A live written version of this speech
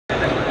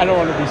I don't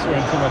want to be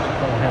swearing too much in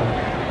front of him.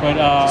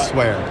 But,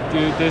 Swear.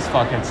 dude, this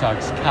fucking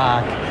sucks.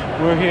 Cock.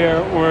 We're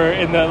here. We're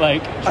in the,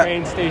 like,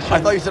 train station. I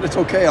thought you said it's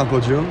okay,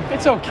 Uncle June.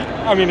 It's okay.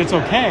 I mean, it's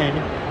okay.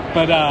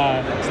 But,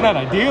 it's not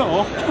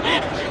ideal.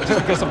 Just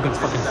because something's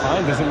fucking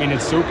fine doesn't mean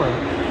it's super.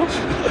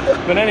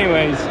 But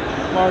anyways,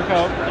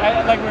 Marco,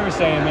 like we were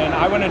saying, man,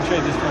 I wouldn't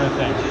trade this for a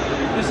thing.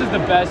 This is the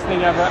best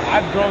thing ever.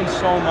 I've grown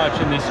so much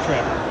in this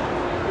trip.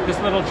 This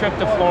little trip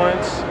to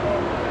Florence.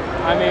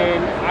 I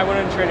mean, I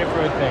wouldn't trade it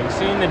for a thing.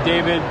 Seeing the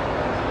David,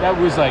 that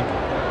was like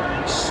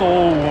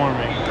soul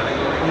warming.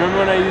 Remember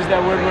when I used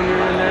that word when we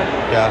were in there?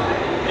 Yeah.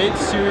 It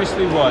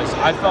seriously was.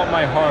 I felt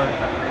my heart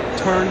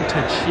turn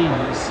to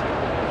cheese.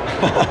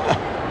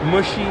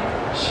 Mushy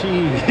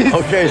cheese.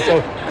 Okay,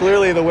 so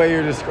clearly the way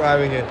you're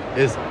describing it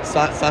is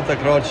Santa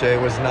Croce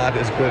was not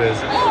as good as...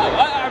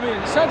 I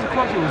mean, Santa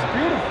Croce was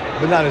beautiful.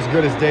 But not as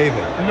good as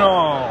David.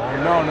 No.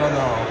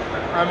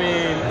 I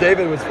mean...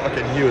 David was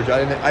fucking huge.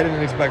 I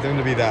didn't expect him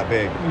to be that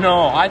big.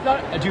 No, I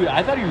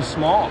thought he was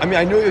small. I mean,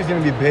 I knew he was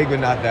going to be big, but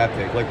not that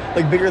big.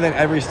 Like bigger than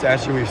every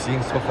statue we've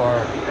seen so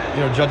far,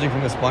 you know, judging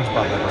from the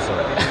SpongeBob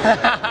episode.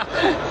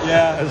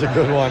 Yeah. That's a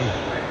good one.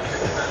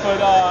 But,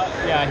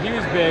 yeah, he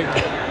was big.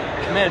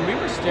 Man, we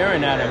were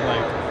staring at him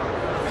like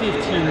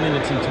 15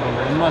 minutes into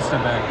it. It must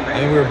have been.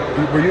 And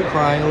were you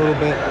crying a little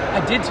bit?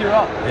 I did tear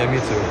up. Yeah, me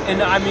too.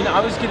 And, I mean,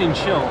 I was getting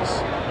chills.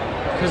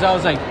 Because I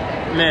was like,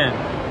 man,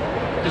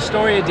 the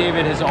story of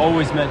David has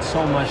always meant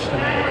so much to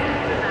me.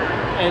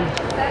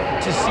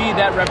 And to see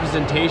that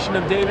representation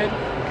of David,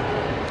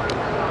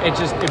 it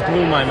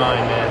blew my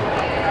mind, man.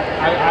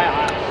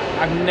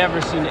 I've never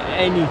seen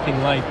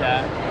anything like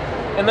that.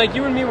 And like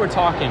you and me were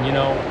talking, you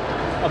know,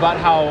 about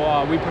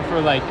how we prefer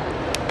like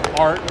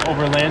art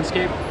over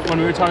landscape. When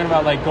we were talking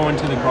about like going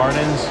to the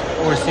gardens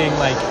or seeing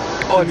like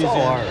it's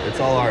all art. It's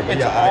all art. But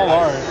it's yeah, all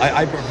art.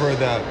 I prefer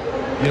that,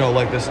 you know,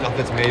 like the stuff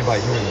that's made by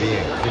human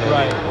beings. You know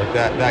what I mean? Like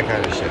that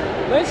kind of shit.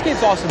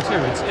 Landscape's awesome too.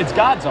 It's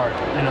God's art,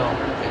 you know.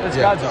 It's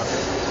God's art.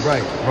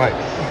 Right.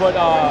 But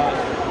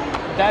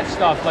that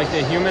stuff, like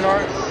the human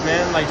art,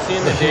 man, like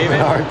seeing the David,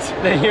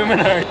 the human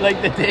art,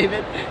 like the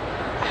David,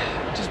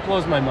 it just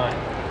blows my mind.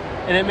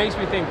 And it makes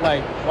me think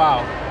like,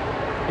 wow,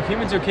 if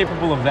humans are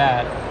capable of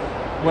that,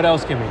 what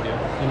else can we do,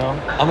 you know?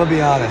 I'm gonna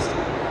be honest.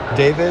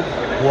 David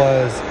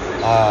was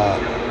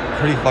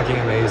pretty fucking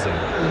amazing.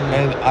 Mm-hmm.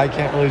 And I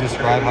can't really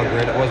describe how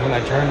great it was when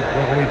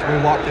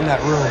we walked in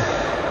that room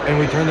and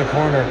we turned the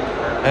corner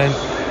and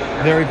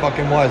there he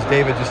fucking was,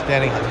 David, just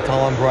standing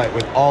tall and bright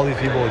with all these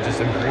people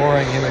just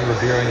imploring him and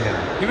revering him.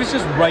 He was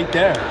just right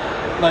there.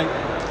 Like,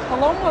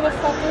 hello,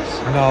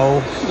 motherfuckers?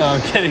 No,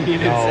 I'm kidding. He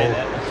didn't say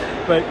that.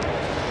 But,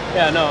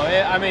 yeah, no,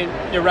 I mean,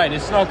 you're right.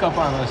 It snuck up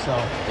on us,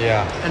 though.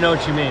 Yeah. I know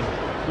what you mean.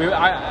 We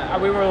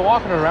were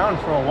walking around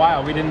for a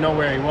while. We didn't know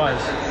where he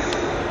was.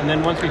 And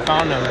then once we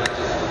found him,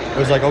 it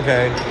was like,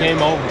 okay.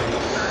 Game over.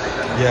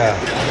 Yeah.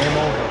 Game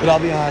over. But I'll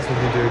be honest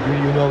with you,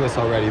 dude. You know this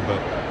already,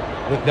 but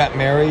that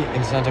Mary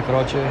in Santa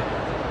Croce,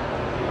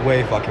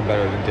 way fucking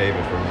better than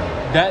David for me.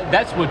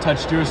 That's what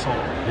touched your soul.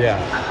 Yeah.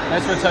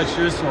 That's what touched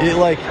your soul. It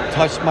like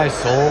touched my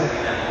soul,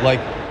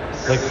 like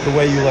the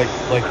way you like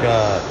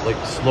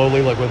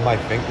slowly, like with my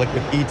finger, like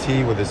with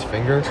E.T. with his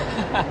finger,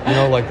 you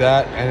know, like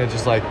that, and it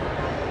just like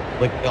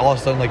all of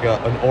a sudden like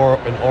an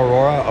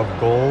aurora of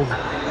gold.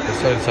 It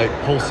started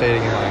like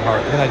pulsating in my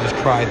heart, and then I just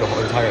cried the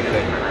whole entire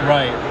thing.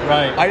 Right.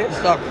 I didn't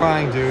stop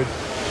crying, dude.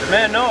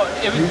 Man, no,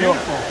 it was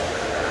beautiful.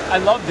 I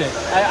loved it.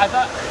 I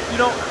thought, you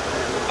know,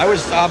 I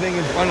was sobbing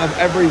in front of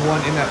everyone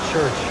in that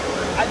church.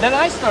 Then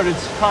I started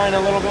crying a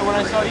little bit when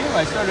I saw you.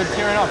 I started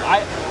tearing up.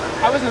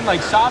 I wasn't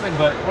like sobbing,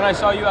 but when I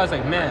saw you, I was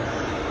like, man,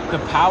 the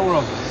power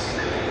of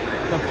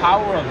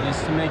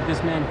this to make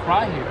this man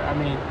cry here. I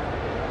mean,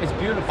 it's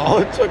beautiful. All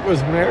it took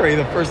was Mary.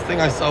 The first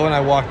thing I saw when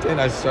I walked in,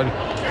 I started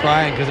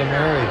crying because of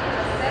Mary.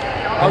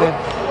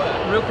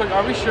 Real quick,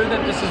 are we sure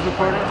that this is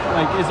recording?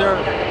 Like, is there...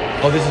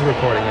 Oh, this is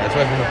recording, yeah. It's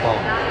right from the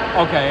phone.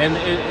 Okay, and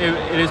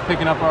it is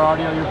picking up our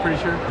audio, you're pretty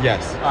sure?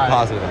 Yes, right.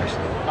 Positive,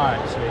 actually. All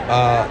right, sweet.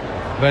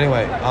 But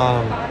anyway,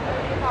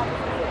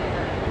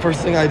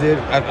 first thing I did,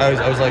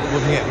 I was like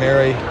looking at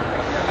Mary.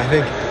 I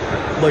think,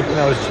 like when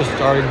I was just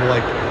starting to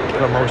like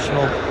get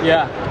emotional.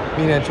 Yeah.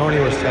 Me and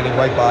Antonio were standing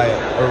right by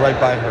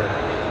her.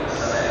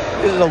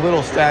 This is a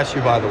little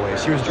statue, by the way.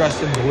 She was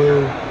dressed in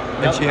blue,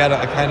 and she had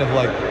a kind of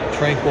like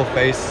tranquil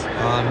face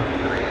on.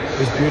 It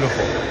was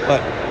beautiful.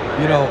 But,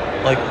 you know,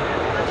 like,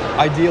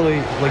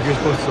 ideally, like you're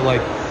supposed to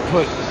like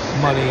put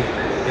money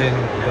in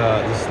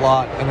the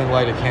slot and then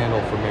light a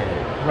candle for Mary.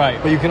 Right.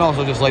 But you can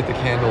also just light the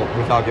candle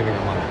without giving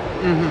her money.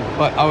 Mm-hmm.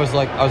 But I was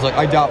like,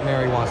 I doubt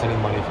Mary wants any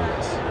money for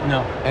this.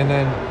 No. And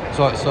then,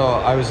 so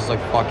I was just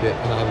like, fuck it,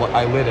 and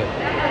I lit it.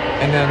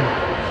 And then,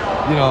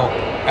 you know,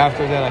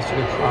 after that, I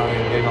started crying,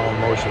 getting all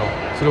emotional.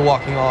 Started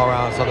walking all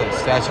around, saw the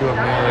statue of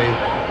Mary,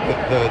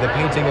 the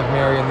painting of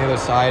Mary on the other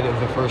side of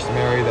the first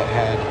Mary that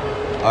had,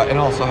 and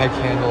also had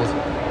candles.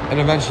 And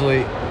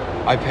eventually,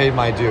 I paid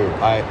my due.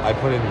 I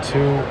put in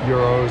 €2,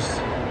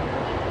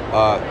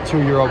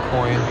 €2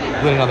 coin,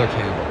 lit another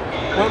candle.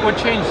 What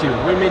changed you?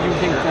 What made you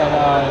think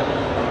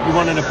that you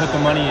wanted to put the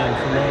money in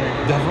for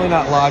Mary? Definitely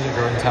not logic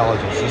or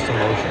intelligence, just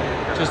emotion.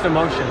 Just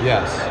emotion.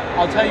 Yes.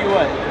 I'll tell you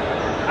what.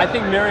 I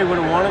think Mary would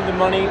have wanted the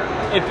money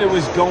if it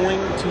was going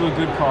to a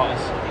good cause.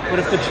 But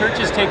if the church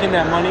is taking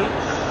that money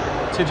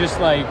to just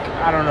like,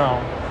 I don't know,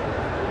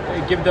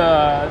 give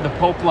the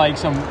Pope like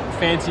some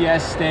fancy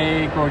ass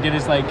steak or get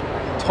his like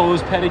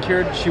toes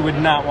pedicured, she would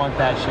not want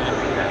that shit.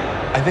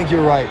 I think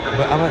you're right,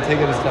 but I'm gonna take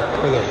it a step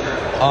further.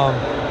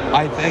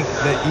 I think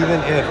that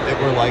even if it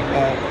were like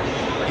that,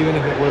 even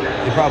if it were,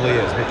 it probably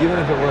is, but even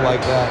if it were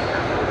like that,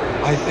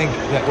 I think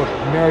that what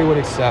Mary would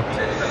accept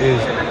is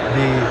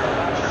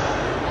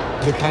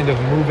the kind of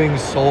moving,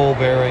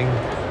 soul-bearing,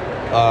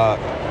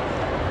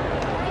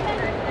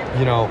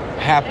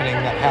 happening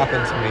that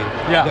happened to me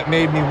that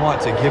made me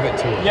want to give it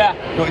to her. Yeah.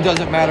 No, it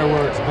doesn't matter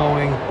where it's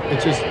going.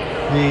 It's just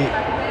the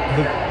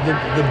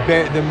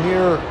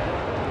mere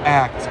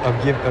act of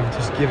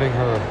just giving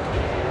her,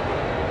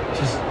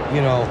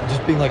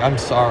 just being like, I'm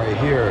sorry,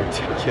 here,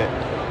 take it.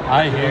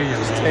 I hear you.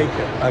 Just take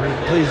it. I mean,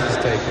 please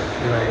just take it.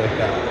 Like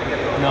that.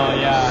 No,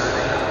 yeah,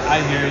 I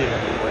hear you.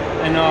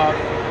 And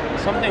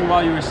something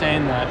while you were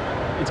saying that,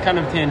 it's kind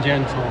of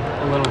tangential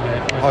a little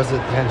bit. How is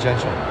it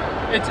tangential?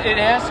 It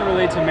has to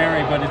relate to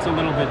Mary, but it's a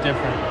little bit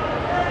different.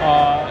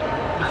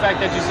 The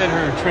fact that you said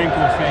her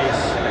tranquil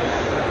face,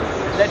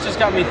 that just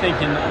got me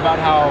thinking about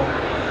how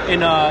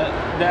in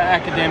the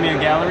Academia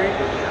Gallery,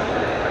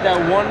 that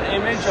one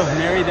image of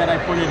Mary that I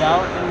pointed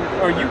out,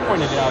 or you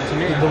pointed it out to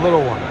me. The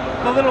little one.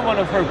 The little one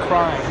of her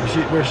crying.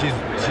 Where she's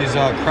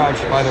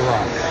crouched by the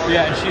rock.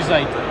 Yeah, and she's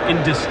like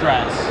in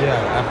distress. Yeah,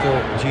 after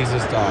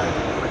Jesus died.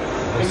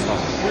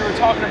 We were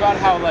talking about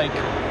how like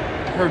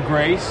her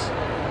grace,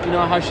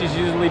 how she's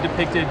usually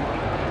depicted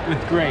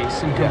with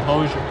grace and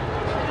composure.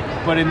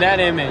 Yeah. But in that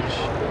image,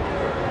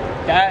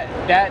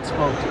 that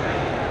spoke to me.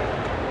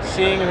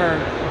 Seeing her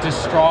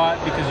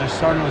distraught because her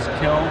son was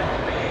killed,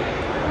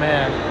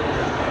 man,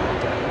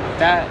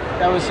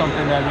 that was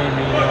something that made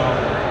me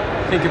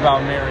think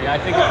about Mary. I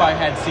think if I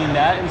had seen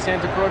that in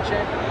Santa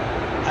Croce,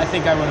 I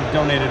think I would have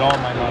donated all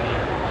my money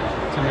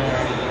to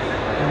Mary.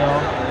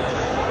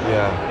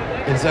 Yeah.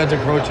 In Santa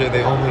Croce,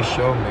 they only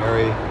show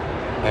Mary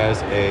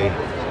as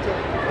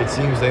it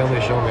seems they only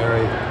show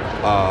Mary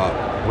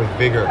with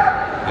vigor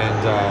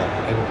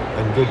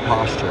and good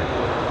posture.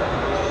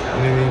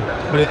 You know what I mean?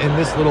 But in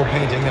this little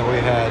painting that we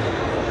had,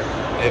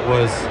 it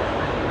was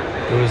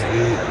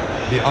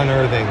the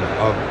unearthing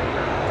of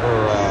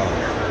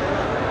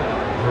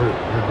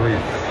her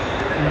grief.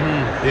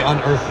 Mm-hmm. The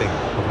unearthing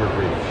of her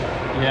grief.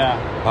 Yeah.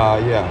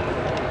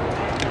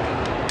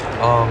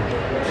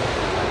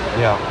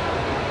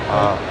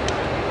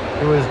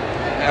 It was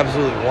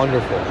absolutely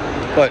wonderful.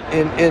 But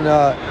in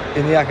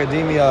the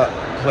Academia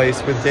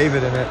place with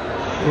David in it,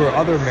 there were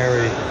other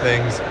Mary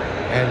things,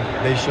 and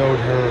they showed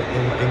her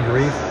in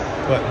grief.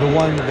 But the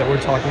one that we're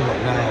talking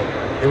about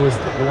now, it was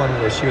the one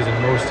where she was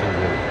in most in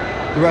grief.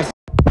 The rest.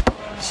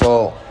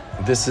 So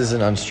this is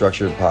an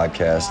unstructured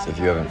podcast. If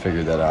you haven't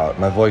figured that out,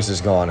 my voice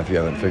is gone. If you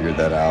haven't figured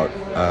that out,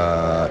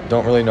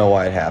 don't really know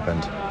why it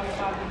happened.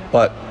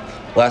 But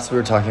last we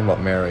were talking about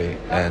Mary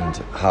and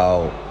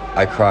how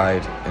I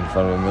cried in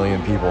front of 1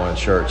 million people in a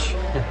church,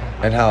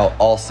 and how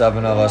all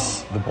 7 of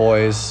us, the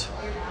boys,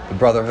 the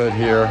brotherhood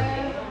here,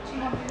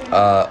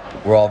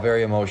 were all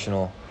very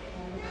emotional.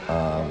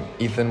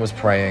 Ethan was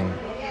praying.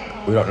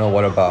 We don't know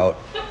what about.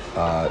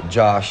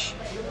 Josh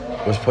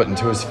was put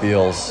into his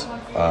feels.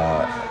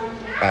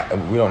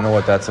 We don't know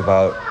what that's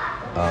about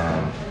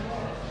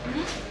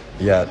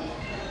yet.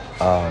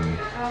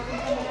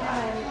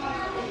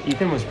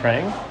 Ethan was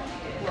praying?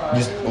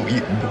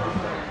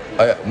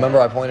 Remember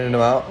I pointed him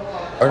out?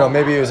 Or no,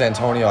 maybe it was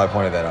Antonio I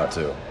pointed that out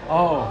too.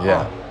 Oh.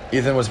 Yeah.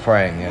 Ethan was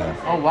praying, yeah.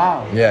 Oh,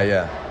 wow.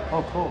 Yeah.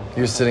 Oh, cool.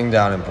 He was sitting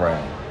down and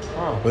praying.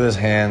 Oh. With his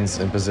hands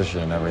in position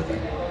and everything.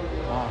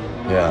 Wow.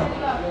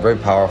 Yeah. Very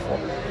powerful.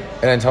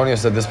 And Antonio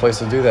said, this place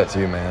will do that to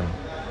you, man.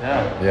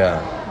 Yeah.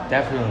 Yeah.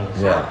 Definitely.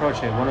 Santa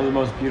Croce, one of the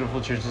most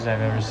beautiful churches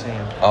I've ever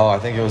seen. Oh, I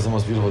think it was the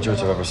most beautiful church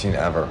I've ever seen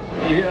ever.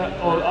 Yeah,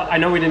 well, I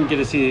know we didn't get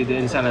to see the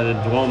inside of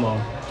the Duomo,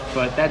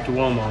 but that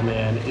Duomo,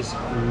 man, is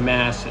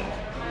massive.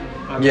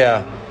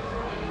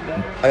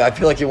 I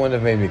feel like it wouldn't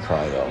have made me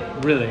cry, though.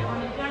 Really?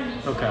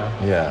 Okay.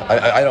 Yeah.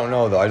 I don't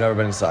know, though. I've never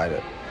been inside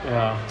it.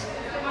 Yeah.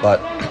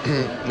 But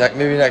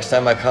maybe next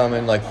time I come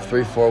in like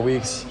 3-4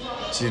 weeks,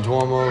 see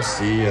Duomo,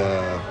 see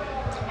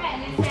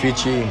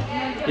Uffizi.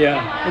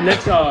 Yeah, and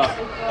that's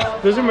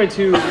those are my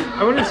 2.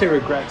 I wouldn't say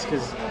regrets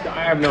because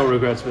I have no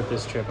regrets with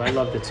this trip. I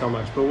loved it so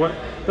much. But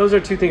those are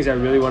 2 things I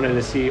really wanted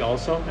to see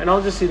also, and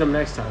I'll just see them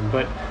next time.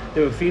 But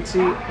the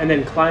Uffizi and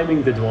then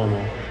climbing the Duomo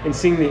and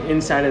seeing the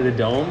inside of the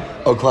dome.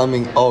 Oh,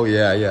 climbing! Oh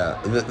yeah.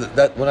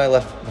 That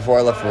before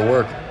I left for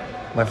work,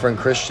 my friend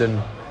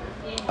Christian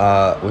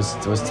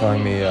was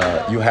telling me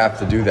you have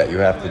to do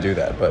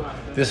that. But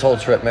this whole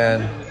trip,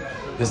 man,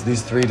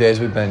 these 3 days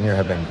we've been here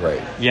have been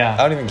great. Yeah. I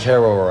don't even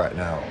care where we're at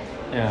now.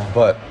 Yeah.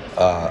 But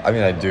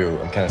I do.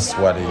 I'm kind of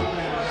sweaty.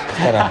 It's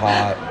kind of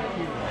hot.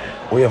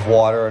 We have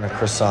water and a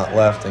croissant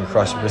left and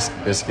crushed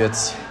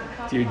biscuits.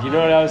 Dude, you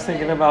know what I was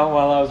thinking about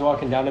while I was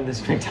walking down to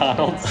this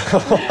McDonald's?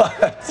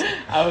 What?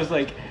 I was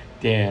like,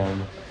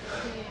 damn.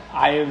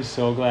 I am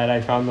so glad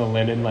I found the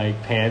linen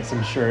like pants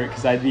and shirt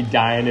because I'd be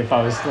dying if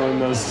I was still in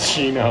those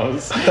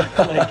chinos.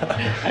 Like,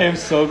 I am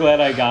so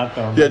glad I got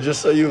them. Yeah,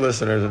 just so you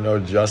listeners know,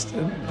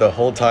 Justin, the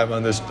whole time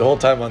on this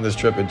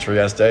trip in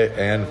Trieste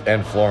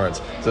and Florence,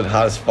 it's the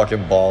hottest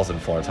fucking balls in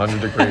Florence, 100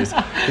 degrees.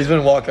 He's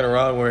been walking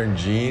around wearing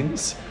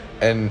jeans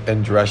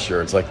and dress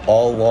shirts, like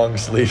all long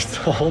sleeves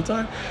the whole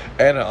time,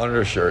 and an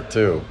undershirt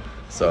too.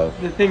 So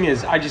The thing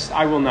is,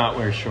 I will not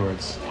wear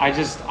shorts. I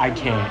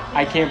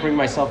can't bring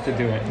myself to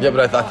do it. yeah,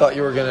 but I thought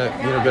you were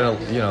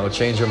gonna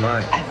change your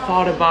mind. I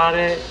thought about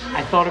it.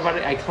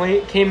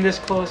 I came this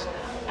close.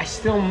 I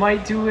still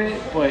might do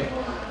it, but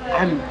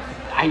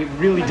I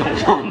really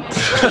don't want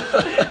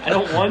to. I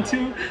don't want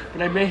to,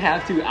 but I may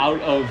have to out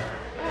of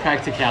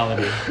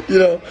practicality. You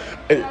know,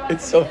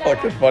 it's so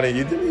fucking funny.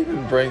 You didn't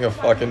even bring a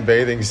fucking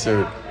bathing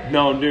suit.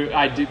 No, dude,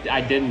 I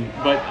didn't.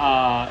 But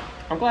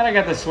I'm glad I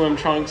got the swim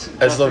trunks.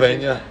 At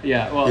Slovenia?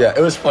 Yeah, well. Yeah, it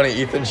was funny.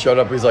 Ethan showed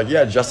up. He's like,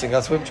 yeah, Justin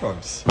got swim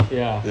trunks.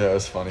 Yeah. Yeah, it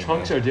was funny.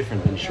 Trunks man. are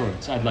different than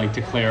shorts. I'd like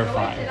to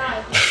clarify.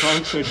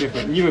 Trunks are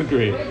different. You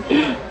agree?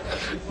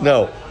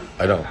 No,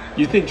 I don't.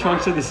 You think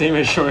trunks are the same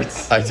as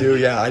shorts? I do,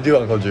 yeah. I do,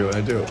 Uncle June.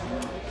 I do.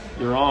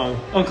 You're wrong.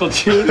 Uncle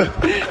June?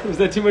 Was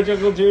that too much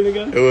Uncle June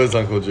again? It was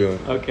Uncle June.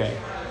 Okay.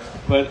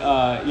 But,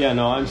 yeah,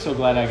 no, I'm so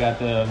glad I got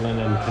the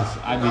linen because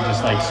I'd be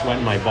just, like,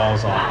 sweating my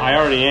balls off. I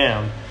already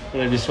am,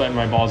 but I'd be sweating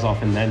my balls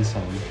off and then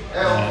some.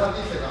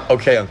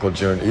 Okay, Uncle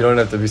June. You don't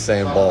have to be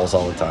saying balls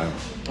all the time.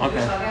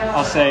 Okay.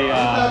 I'll say,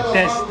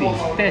 testi.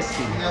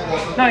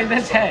 No,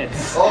 that's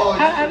heads.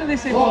 How do they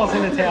say balls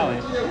in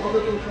Italian?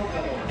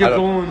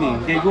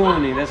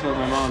 Gegoni. That's what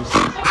my mom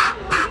says.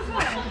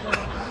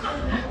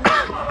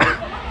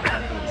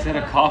 Is that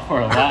a cough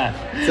or a laugh?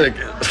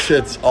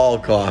 It's all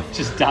cough.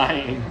 Just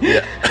dying.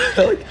 Yeah.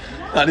 Like,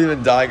 not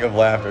even dying of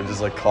laughter,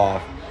 just like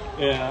cough.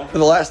 Yeah. For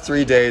the last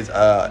 3 days,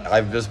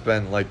 I've just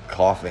been like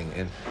coughing,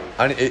 and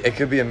it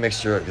could be a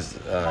mixture because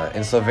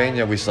in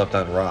Slovenia we slept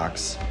on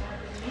rocks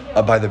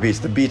by the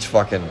beach. The beach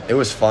it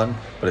was fun,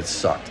 but it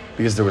sucked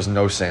because there was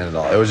no sand at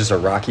all. It was just a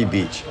rocky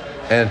beach,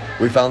 and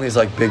we found these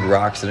like big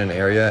rocks in an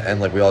area, and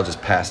like we all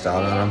just passed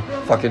out on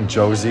them. Fucking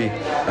Josie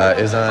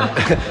is on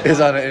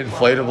an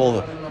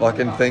inflatable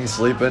fucking thing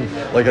sleeping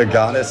like a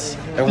goddess,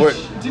 and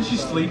Did she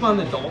sleep on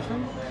the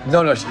dolphin?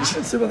 No, she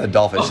didn't sleep on the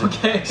dolphin.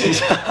 Okay.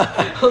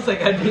 I was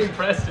like, I'd be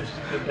impressed if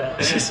she did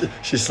that.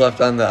 She slept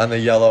on the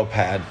yellow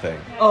pad thing.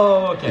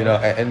 Oh, okay. You know,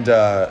 and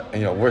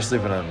we're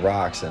sleeping on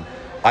rocks, and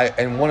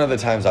one of the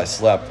times I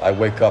slept, I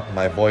wake up,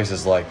 my voice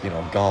is like,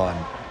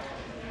 gone.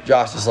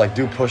 Josh is like,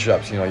 do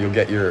push-ups. You'll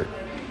get you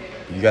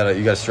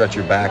gotta stretch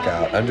your back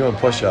out. I'm doing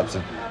push-ups,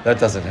 and that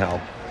doesn't help.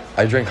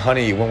 I drink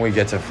honey when we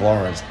get to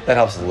Florence. That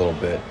helps a little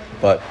bit,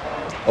 but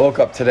I woke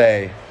up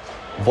today,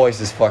 voice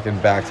is fucking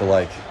back to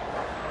like.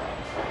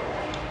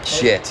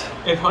 Shit.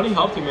 If honey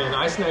helped you, man,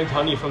 I snagged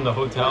honey from the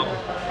hotel.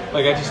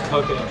 Like, I just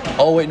took it.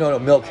 Oh, wait, no,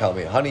 milk helped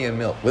me. Honey and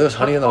milk. Well, there's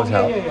honey in the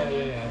hotel?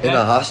 Yeah. In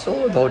the hostel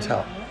or the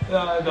hotel? The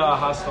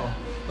hostel.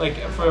 Like,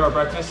 for our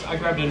breakfast, I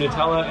grabbed a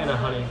Nutella and a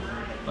honey,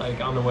 like,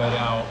 on the way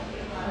out.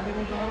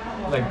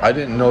 Like, I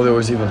didn't know there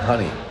was even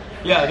honey.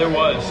 Yeah, there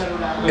was.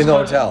 In the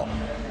hotel?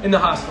 In the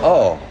hostel.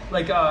 Oh.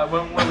 Like,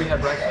 when we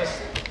had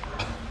breakfast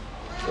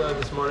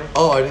this morning.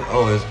 Oh, I didn't.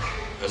 Oh,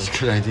 that's a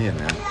good idea,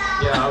 man.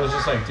 Yeah, I was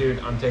just like, dude,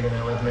 I'm taking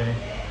it with me.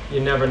 You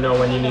never know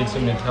when you need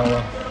some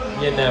Nutella.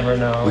 You never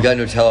know. We got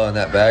Nutella in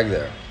that bag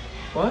there.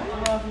 What?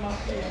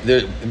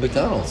 There,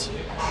 McDonald's.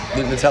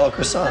 The Nutella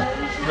croissant.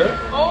 Really?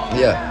 Oh,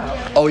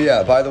 Yeah. Oh,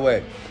 yeah, by the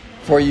way,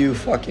 for you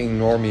fucking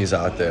normies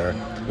out there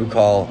who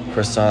call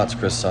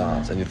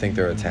croissants and you think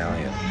they're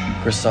Italian,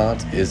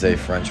 croissant is a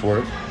French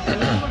word.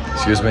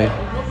 Excuse me.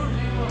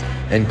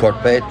 And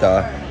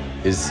corpetta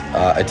is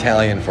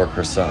Italian for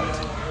croissant.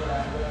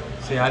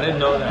 See, I didn't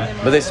know that.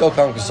 But they still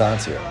call them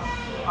croissants here.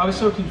 I was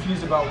so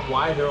confused about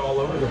why they're all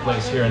over the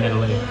place here in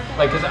Italy.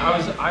 Like, cause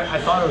I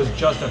thought it was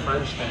just a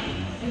French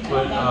thing.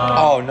 But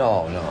Oh,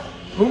 no.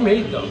 who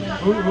made them?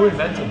 Who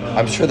invented them?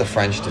 I'm sure the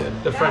French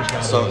did. The French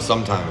guys.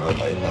 Sometime,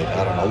 like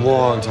I don't know, a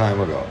long time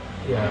ago.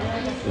 Yeah.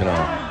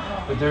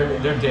 But they're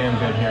damn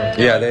good here.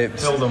 Yeah, they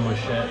fill them with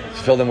shit.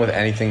 Fill them with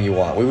anything you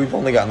want. We've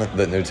only gotten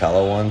the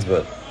Nutella ones,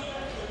 but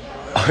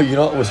you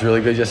know what was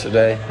really good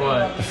yesterday?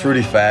 What? The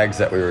fruity fags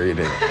that we were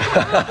eating.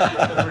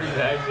 The fruity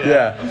fags,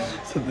 Yeah.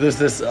 So there's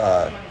this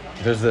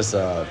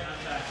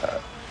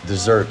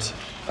dessert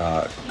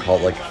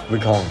called, like, we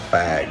call them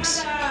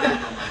fags.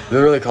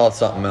 They're really called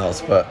something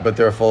else, but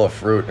they're full of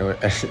fruit. And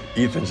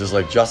Ethan's just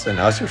like, Justin,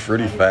 how's your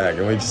fruity fag?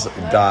 And we just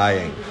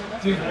dying.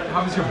 Dude,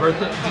 how was your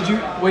birthday?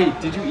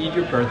 Did you eat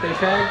your birthday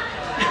fag?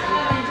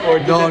 Or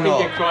did that thing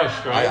get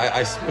crushed, right?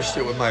 I smushed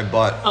it with my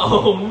butt.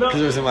 Oh, no.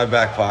 Because it was in my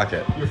back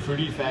pocket. Your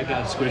fruity fag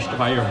got squished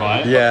by your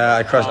butt? Yeah,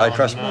 I crushed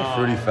my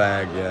fruity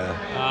fag, yeah.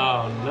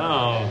 Oh,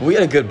 no. We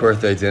had a good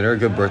birthday dinner, a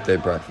good birthday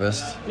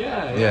breakfast.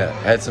 Yeah. Yeah,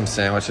 I had some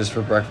sandwiches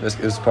for breakfast.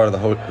 It was part of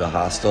the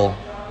hostel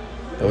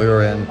that we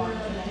were in.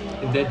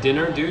 That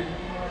dinner, dude,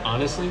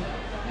 honestly,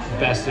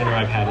 best dinner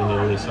I've had in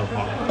Italy so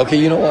far. Okay,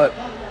 you know what?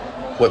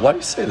 Wait, why do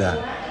you say that?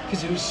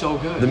 Because it was so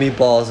good. The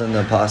meatballs and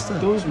the pasta?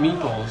 Those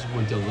meatballs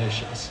were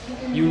delicious.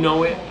 You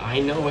know it. I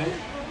know it.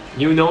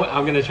 You know it.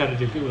 I'm going to try to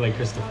do it like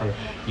Christopher.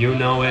 You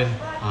know it.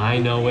 I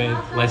know it.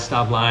 Let's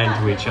stop lying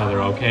to each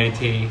other, okay,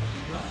 T?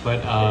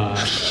 But that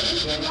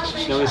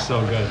was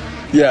so good.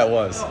 Yeah, it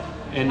was.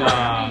 And it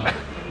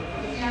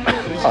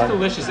was just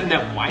delicious. And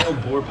that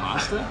wild boar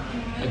pasta?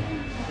 Like,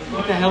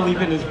 what the hell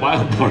even is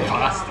wild boar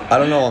pasta? I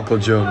don't know, Uncle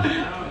June.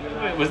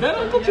 Wait, was that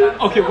Uncle June?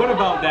 Okay, what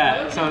about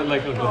that? It sounded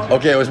like Uncle June.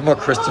 Okay, it was more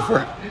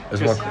Christopher. It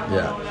was more,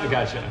 yeah. I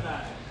gotcha.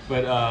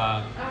 But,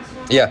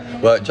 yeah,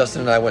 well,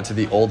 Justin and I went to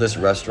the oldest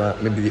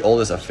restaurant, maybe the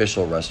oldest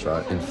official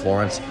restaurant in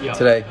Florence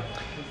today.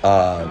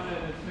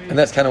 And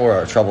that's kind of where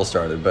our trouble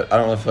started, but I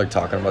don't really feel like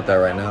talking about that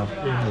right now.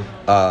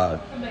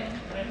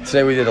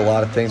 Today we did a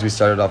lot of things. We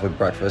started off with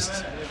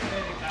breakfast.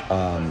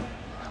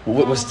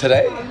 What was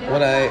today?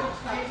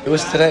 It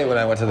was today when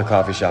I went to the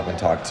coffee shop and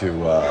talked to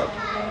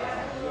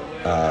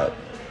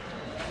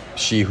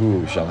She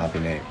Who Shall Not Be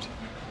Named,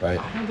 right?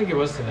 I don't think it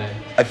was today.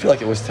 I feel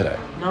like it was today.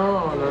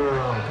 No.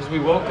 Because we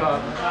woke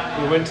up,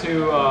 we went to,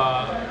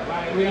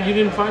 you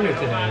didn't find her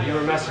today. You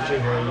were messaging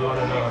her, you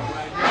wanted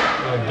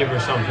to give her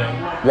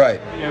something. Right.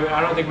 Yeah,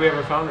 I don't think we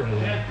ever found her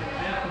today.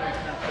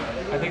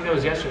 I think that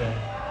was yesterday.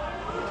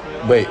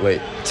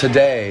 Wait.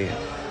 Today?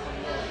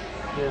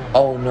 Yeah.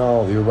 Oh,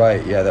 no, you're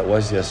right. Yeah, that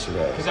was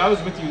yesterday. Because I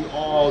was with you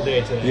all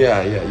day today.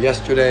 Yeah.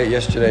 Yesterday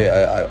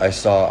I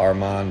saw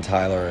Armand,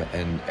 Tyler,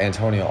 and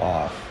Antonio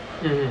off.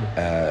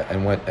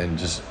 And went and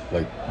just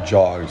like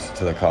jogged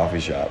to the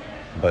coffee shop.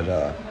 But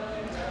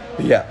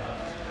yeah.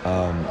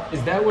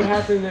 Is that what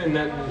happened? And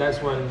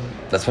that's when...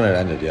 That's when it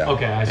ended, yeah.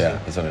 Okay, I see. Yeah,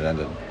 that's when it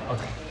ended.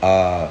 Okay.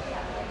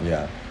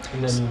 Yeah.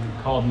 And then you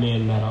called me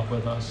and met up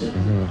with us.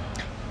 Mm-hmm.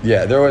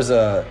 Yeah, there was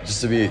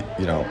just to be,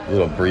 a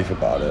little brief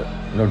about it,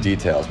 no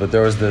details, but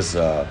there was this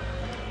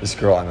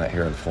girl I met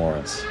here in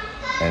Florence,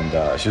 and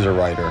she was a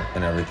writer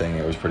and everything.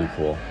 It was pretty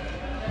cool.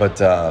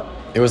 But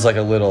it was like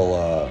a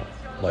little,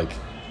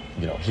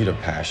 heat of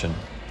passion,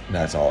 and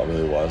that's all it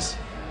really was.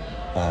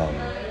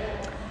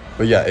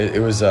 But yeah,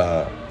 it was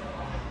a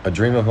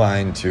dream of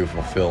mine to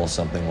fulfill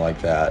something like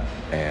that,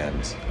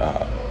 and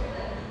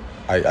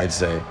I'd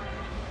say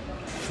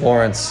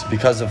Florence,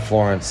 because of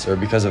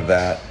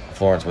that,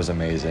 Florence was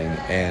amazing,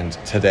 and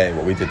today,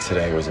 what we did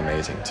today was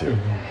amazing too.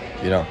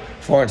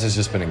 Mm-hmm. Florence has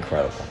just been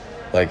incredible.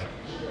 Like,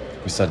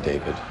 we saw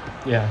David.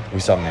 Yeah. We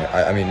saw Mary.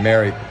 I mean,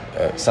 Mary,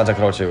 Santa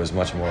Croce was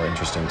much more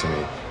interesting to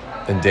me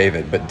than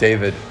David, but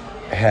David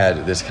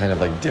had this kind of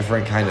like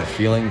different kind of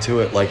feeling to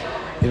it. Like,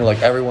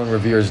 like everyone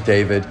reveres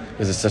David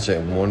because it's such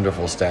a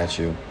wonderful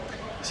statue,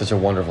 such a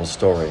wonderful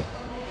story.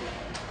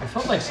 I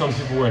felt like some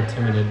people were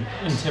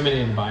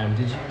intimidated by him.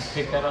 Did you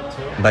pick that up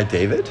too? By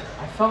David?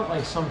 I felt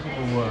like some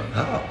people were.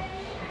 How?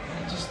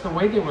 Just the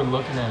way they were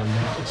looking at him,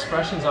 the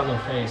expressions on their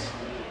face.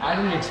 I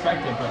didn't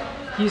expect it, but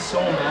he's so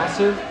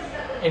massive,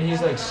 and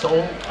he's like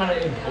so kind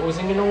of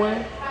imposing in a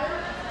way.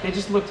 They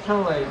just looked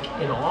kind of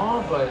like in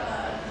awe, but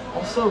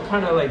also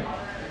kind of like,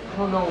 I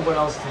don't know what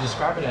else to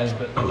describe it as,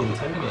 but like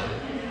intimidated.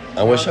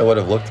 I wish I would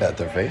have looked at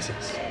their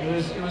faces.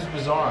 It was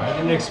bizarre. I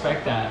didn't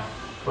expect that,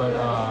 but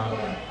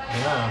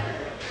yeah.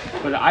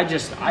 But I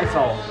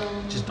felt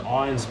just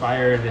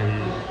awe-inspired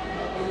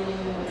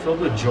and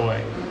filled with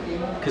joy,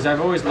 because I've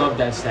always loved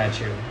that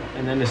statue,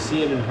 and then to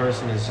see it in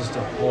person is just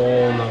a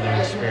whole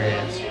nother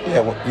experience. Yeah,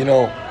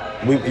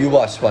 well, you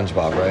watch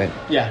SpongeBob, right?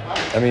 Yeah.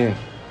 I mean,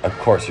 of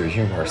course, your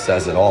humor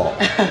says it all.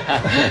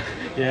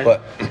 Yeah.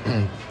 But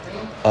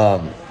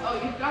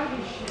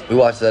we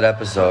watched that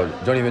episode.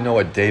 Don't even know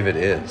what David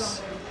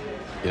is.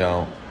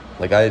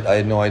 Like I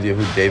had no idea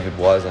who David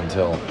was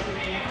until,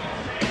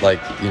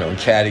 in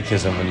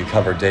Catechism when you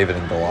cover David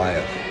and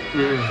Goliath,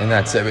 and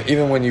that's it. But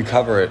even when we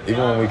cover it,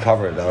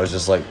 I was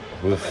just like,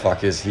 who the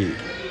fuck is he?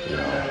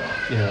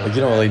 Yeah. Like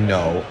you don't really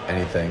know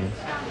anything.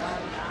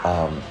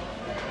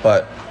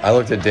 But I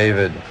looked at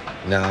David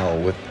now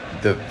with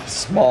the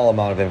small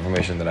amount of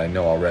information that I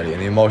know already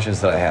and the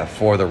emotions that I have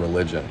for the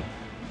religion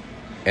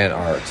and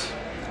art,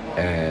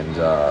 and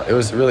it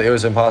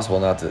was impossible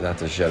not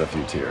to shed a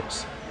few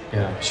tears.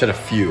 Yeah. Shed a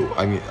few.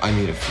 I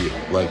mean a few.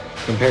 Like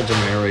compared to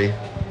Mary,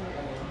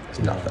 it's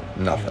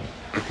nothing.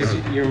 Because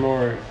you're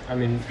more. I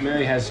mean,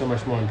 Mary has so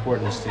much more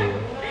importance to you.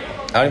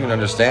 I don't even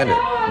understand it,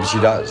 but she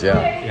does.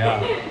 Yeah.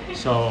 Yeah.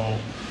 So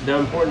the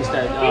importance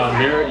that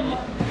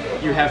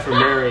you have for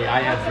Mary, I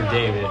have for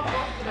David.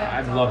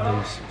 I've loved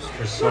them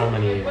for so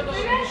many years,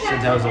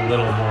 since I was a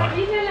little boy.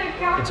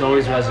 It's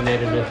always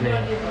resonated with me.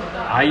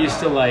 I used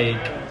to like...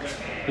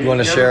 You want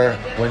to share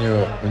when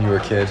you were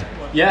a kid?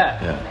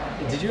 Yeah. Yeah.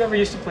 Did you ever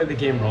used to play the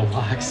game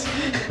Roblox?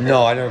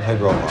 No, I never played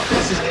Roblox.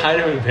 This is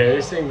kind of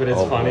embarrassing, but it's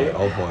funny.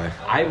 Oh boy.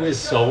 I was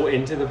so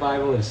into the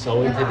Bible and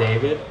so into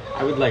David.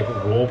 I would like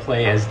role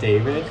play as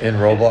David. In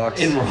Roblox?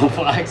 In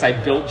Roblox, I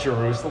built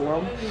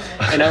Jerusalem,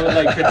 and I would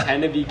like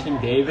pretend to be King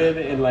David,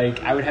 and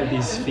like I would have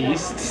these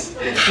feasts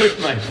with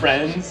my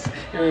friends,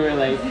 and we were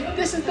like,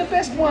 "This is the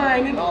best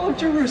wine in all of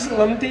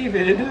Jerusalem,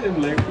 David,"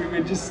 and like we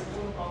would just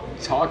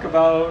talk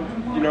about,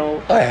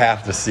 I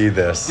have to see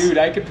this. dude,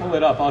 I could pull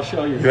it up. I'll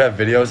show you. You have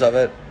videos of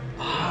it?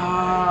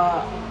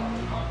 I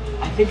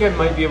think I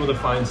might be able to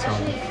find some.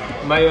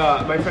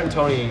 My friend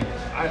Tony,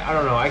 I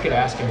don't know. I could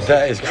ask him.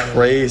 That is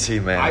crazy,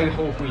 man. I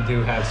hope we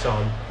do have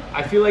some.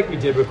 I feel like we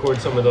did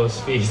record some of those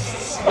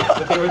feasts,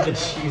 but they were the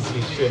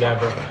cheesiest shit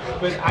ever.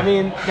 But I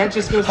mean, that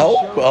just goes to show.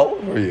 How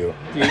old were you?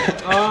 Dude,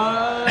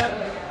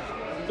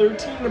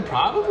 13 and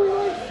probably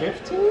like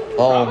 15.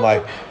 Oh my!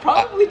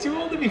 Probably too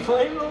old to be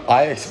playing them.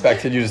 I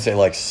expected you to say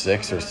like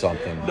 6 or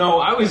something. No,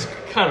 I was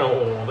kind of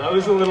old. I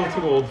was a little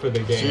too old for the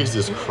game.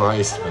 Jesus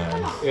Christ,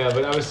 man! Yeah,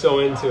 but I was so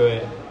into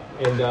it,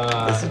 and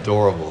It's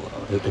adorable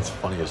though. It's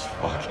funny as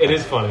fuck. it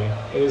is funny.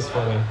 It is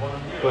funny,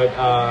 but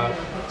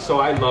so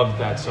I loved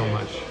that so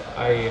much.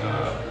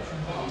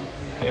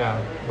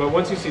 Yeah. But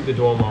once you see the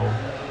Duomo,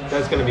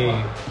 that's gonna be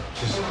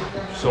just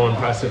so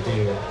impressive to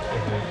you, I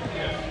think.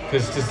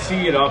 Because to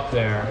see it up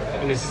there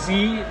and to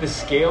see the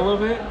scale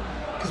of it,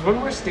 because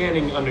when we're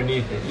standing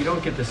underneath it, you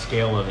don't get the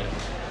scale of it.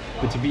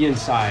 But to be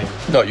inside,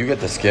 No, you get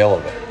the scale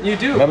of it. you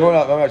do. Remember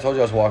I told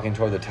you I was walking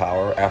toward the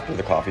tower after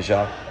the coffee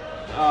shop?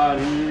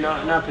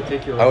 Not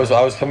particularly.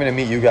 I was coming to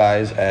meet you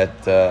guys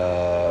at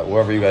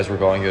wherever you guys were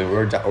going.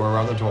 We're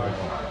around the Duomo,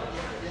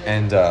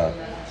 and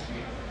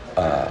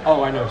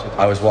Oh, I know what you're talking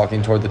I was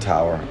walking toward the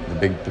tower, the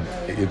big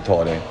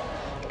Torre,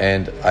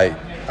 and I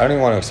don't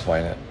even want to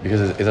explain it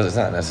because it's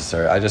not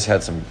necessary. I just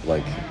had some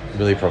like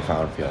really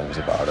profound feelings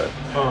about it.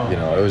 Oh.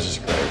 It was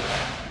just great.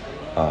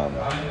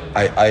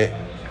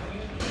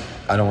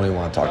 I don't really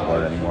want to talk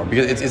about it anymore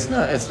because it's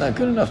not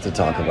good enough to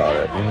talk about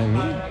it. You know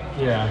what I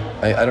mean? Yeah.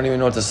 I don't even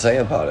know what to say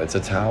about it. It's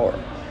a tower.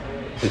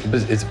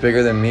 It's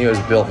bigger than me. It was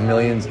built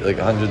millions, like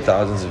hundreds,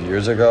 thousands of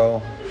years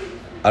ago,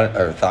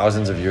 or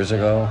thousands of years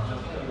ago.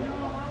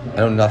 I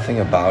know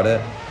nothing about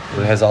it,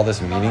 but it has all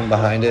this meaning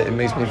behind it. It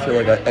makes me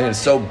feel like and it's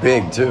so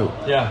big too.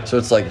 Yeah. So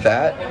it's like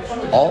that,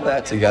 all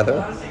that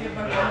together.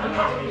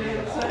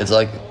 It's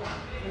like,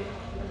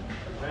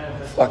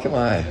 fuck am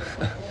I?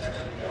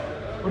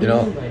 What do you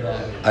mean by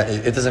that?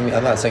 It doesn't mean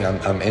I'm not saying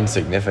I'm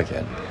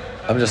insignificant.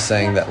 I'm just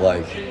saying that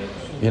like,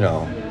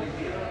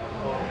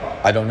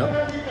 I don't know.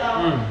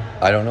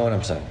 I don't know what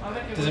I'm saying.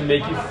 Does it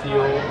make you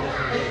feel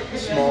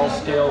small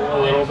scale a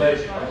little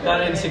bit?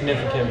 Not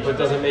insignificant, but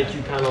does it make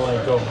you kind of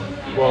like go,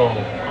 whoa,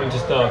 I'm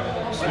just a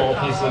small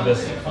piece of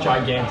this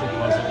gigantic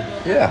puzzle?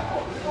 Yeah.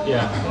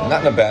 Yeah.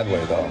 Not in a bad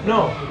way though.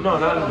 No,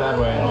 not in a bad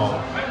way at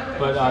all.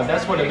 But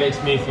that's what it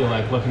makes me feel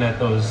like looking at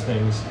those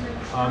things.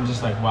 I'm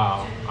just like,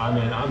 wow. I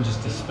mean, I'm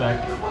just a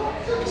speck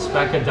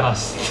of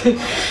dust.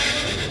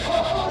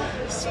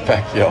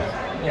 Speck, yo.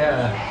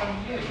 Yeah.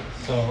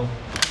 So.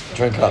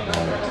 Drink up,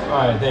 man.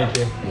 All right, thank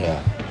you.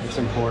 Yeah. It's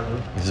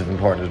important. It's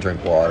important to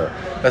drink water.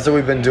 That's what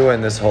we've been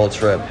doing this whole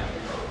trip.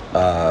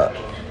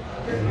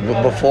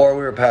 Before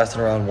we were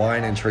passing around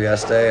wine in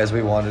Trieste as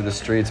we wandered the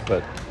streets,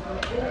 but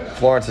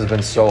Florence has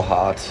been so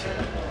hot.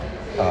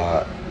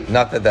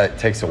 Not that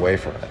takes away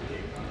from it.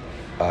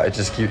 It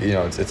just keeps,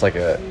 it's like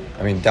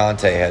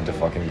Dante had to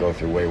fucking go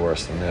through way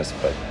worse than this,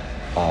 but,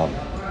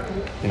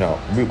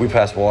 we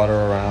pass water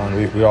around.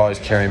 We're always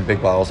carrying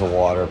big bottles of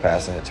water,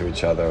 passing it to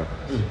each other.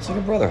 It's like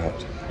a brotherhood.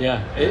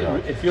 Yeah,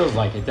 it feels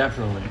like it,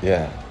 definitely.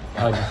 Yeah.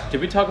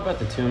 Did we talk about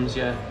the tombs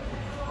yet?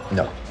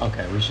 No.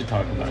 Okay, we should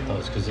talk about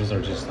those because those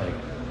are just like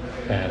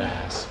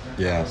badass.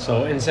 Yeah.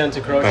 So in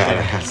Santa Croce,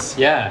 Badass.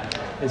 yeah,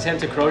 in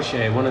Santa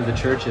Croce, one of the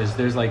churches,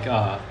 there's like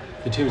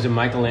the tombs of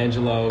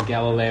Michelangelo,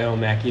 Galileo,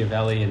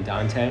 Machiavelli, and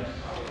Dante.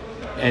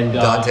 And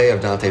Dante of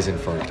Dante's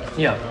Inferno.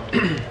 Yeah.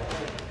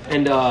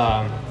 And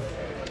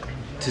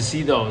to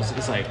see those,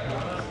 it's like,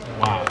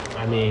 wow.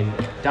 I mean,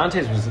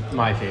 Dante's was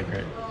my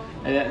favorite.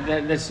 And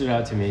that stood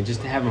out to me.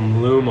 Just to have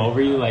him loom over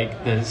you,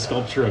 like the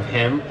sculpture of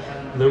him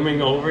looming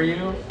over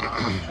you,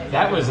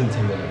 that was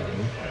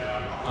intimidating.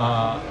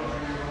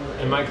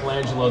 And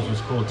Michelangelo's was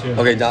cool too.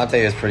 Okay,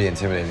 Dante is pretty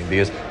intimidating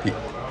because,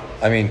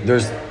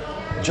 there's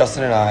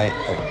Justin and I.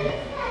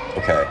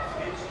 Okay,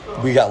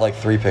 we got like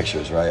 3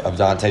 pictures, right, of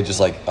Dante,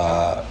 just like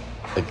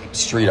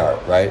street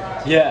art, right?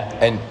 Yeah.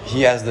 And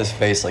he has this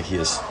face like he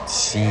has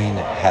seen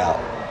hell.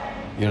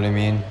 You know what I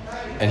mean?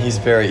 And he's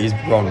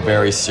grown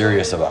very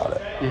serious about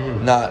it.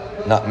 Mm-hmm.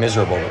 Not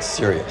miserable, but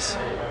serious.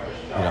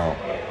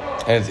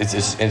 And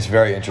it's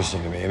very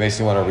interesting to me. It makes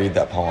me want to read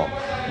that poem.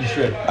 You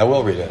should. I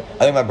will read it. I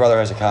think my brother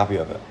has a copy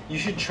of it. You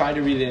should try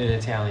to read it in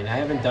Italian. I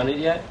haven't done it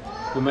yet,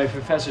 but my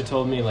professor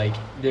told me like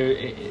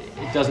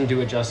it doesn't do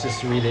it justice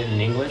to read it in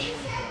English.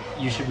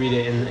 You should read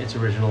it in its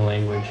original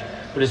language.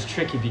 But it's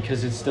tricky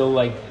because it's still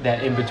like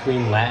that in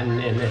between Latin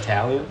and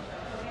Italian.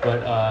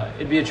 But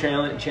it'd be a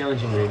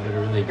challenging read, but a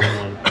really good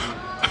one.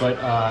 But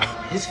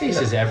his face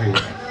is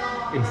everywhere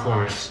in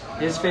Florence.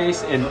 His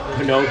face and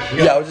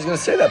Pinocchio. Yeah, I was just gonna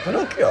say that,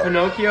 Pinocchio.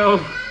 Pinocchio,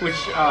 which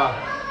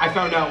I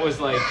found out was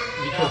like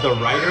because the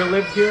writer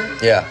lived here.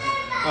 Yeah.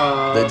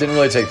 It didn't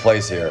really take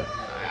place here.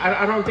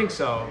 I don't think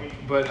so,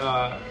 but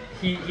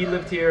he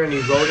lived here and he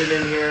wrote it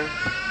in here.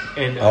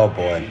 And Oh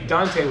boy.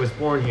 Dante was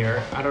born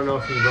here. I don't know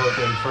if he wrote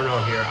the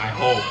Inferno here. I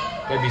hope.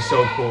 That'd be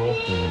so cool.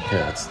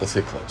 Here, let's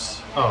get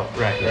close. Oh,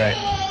 right.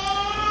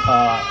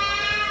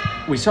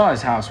 we saw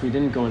his house. We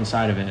didn't go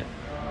inside of it,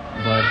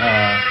 but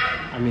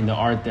I mean the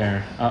art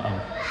there.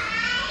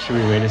 Should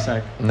we wait a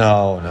sec?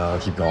 No,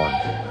 keep going.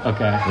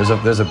 Okay.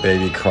 There's a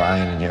baby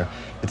crying in here.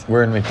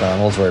 We're in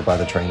McDonald's right by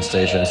the train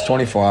station. It's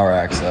 24-hour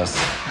access.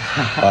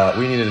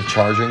 We needed a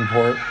charging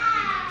port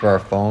for our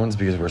phones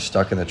because we're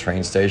stuck in the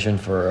train station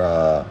for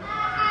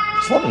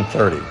it's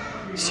 11:30.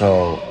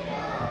 So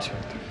 1, 2,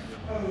 3,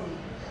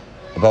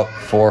 4. About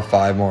 4 or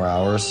 5 more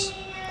hours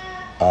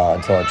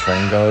until our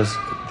train goes.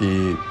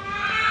 The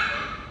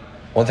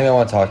one thing I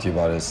want to talk to you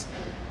about is,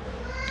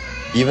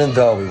 even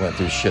though we went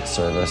through shit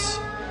service,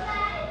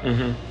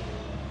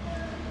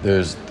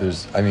 there's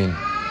I mean,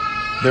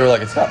 they were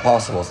like, it's not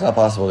possible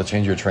to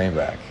change your train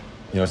back.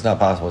 You know, it's not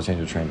possible to change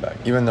your train back,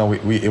 even though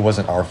it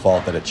wasn't our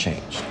fault that it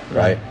changed,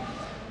 right?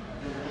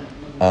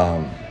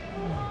 And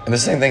the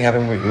same thing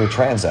happened with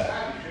Transat,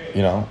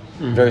 you know,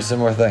 very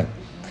similar thing.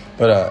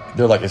 But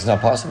they're like, it's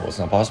not possible. We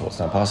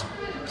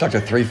talked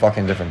to 3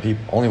 fucking different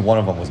people. Only one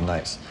of them was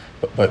nice.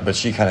 But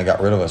she kind of got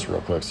rid of us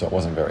real quick, so it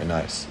wasn't very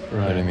nice. Right. You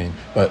know what I mean?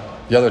 But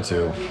the other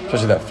 2,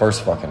 especially that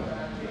first fucking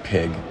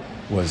pig,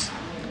 was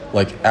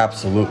like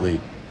absolutely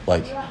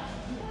like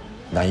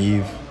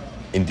naive,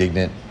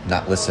 indignant,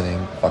 not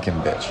listening, fucking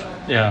bitch.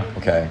 Yeah.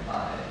 Okay.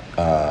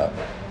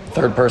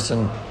 Third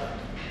person,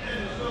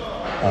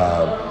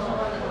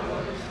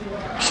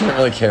 she didn't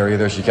really care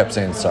either. She kept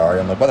saying sorry.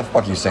 I'm like, why the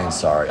fuck are you saying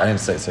sorry? I didn't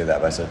say that,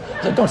 but I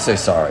said, don't say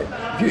sorry.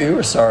 If you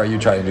were sorry, you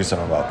try to do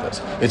something about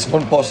this. It's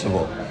not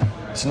possible.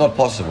 It's not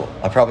possible.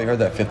 I probably heard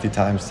that 50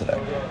 times today.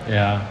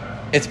 Yeah.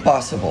 It's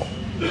possible.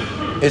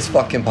 It's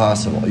fucking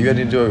possible. You had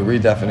to do a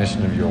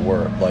redefinition of your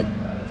word. Like,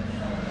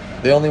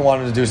 they only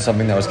wanted to do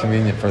something that was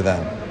convenient for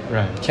them.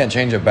 Right. You can't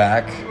change it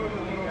back.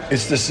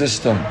 It's the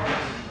system.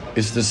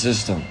 It's the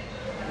system.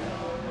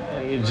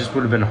 It just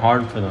would have been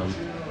hard for them.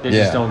 They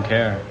just don't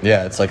care.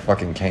 Yeah, it's like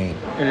fucking Kane.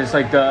 And it's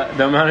like the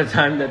amount of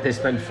time that they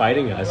spent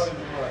fighting us,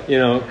 you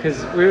know,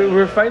 because we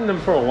were fighting them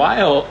for a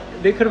while.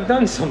 They could have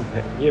done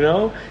something, you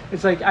know?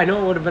 It's like, I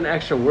know it would have been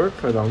extra work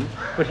for them,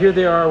 but here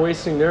they are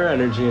wasting their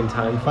energy and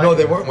time fighting. No,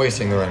 they weren't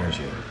wasting their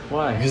energy.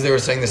 Why? Because they were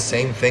saying the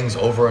same things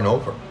over and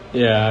over.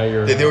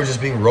 Yeah, They were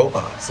just being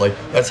robots. Like,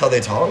 that's how they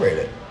tolerate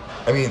it.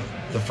 I mean,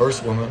 the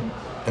first woman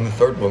and the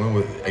third woman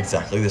were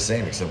exactly the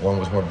same, except one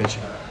was more bitchy.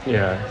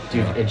 Yeah,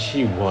 dude, and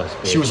she was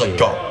bitchy. She was like,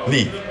 go,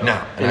 leave,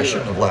 now. And I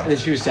shouldn't have left. And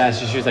she was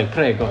sassy. She was like,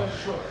 prego.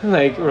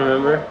 Like,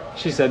 remember?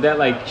 She said that,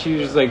 like, she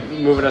was like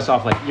moving us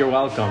off, like, you're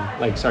welcome,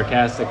 like,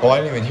 sarcastic. Oh,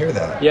 I didn't even hear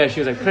that. Yeah, she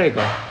was like,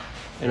 prego.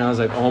 And I was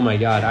like, oh my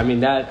God. I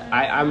mean,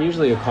 I'm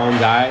usually a calm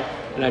guy,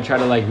 and I try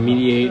to, like,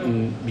 mediate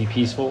and be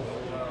peaceful.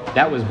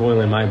 That was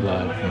boiling my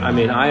blood. I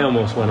mean, I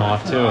almost went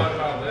off, too.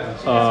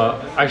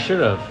 I should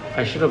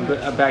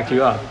have backed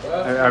you up.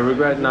 I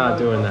regret not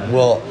doing that.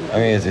 Well, I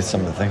mean, it's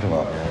something to think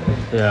about, man.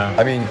 Yeah.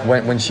 I mean,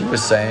 when she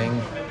was saying,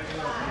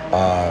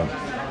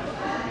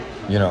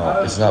 you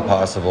know, it's not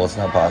possible,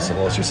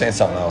 she was saying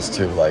something else,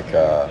 too, like,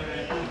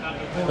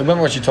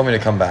 remember when she told me to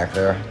come back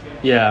there?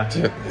 Yeah.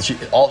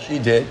 All she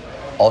did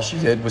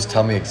was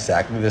tell me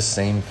exactly the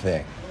same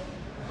thing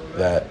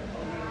that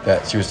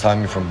she was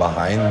telling me from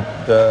behind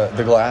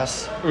the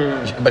glass,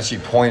 but she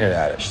pointed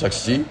at it. She's like,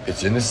 see,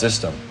 it's in the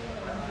system.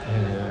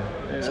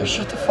 Yeah. So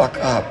shut the fuck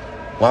up.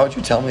 Why would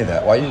you tell me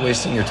that? Why are you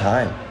wasting your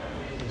time?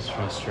 It's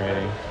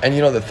frustrating. And you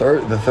know, the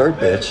third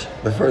bitch,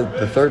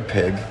 the third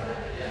pig,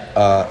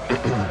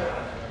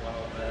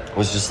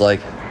 was just like,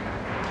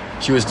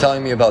 she was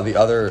telling me about the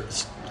other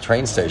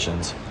train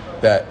stations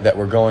that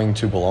were going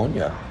to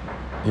Bologna,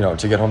 you know,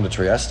 to get home to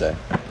Trieste.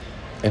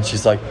 And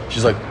he's like,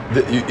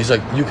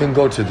 you can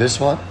go to this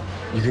one,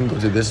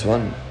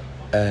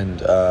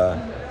 and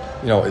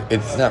you know,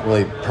 it's not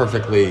really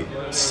perfectly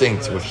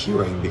synced with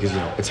hearing because, you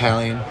know,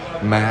 Italian,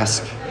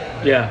 mask,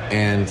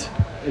 and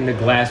the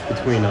glass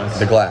between us.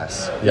 The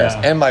glass, yes,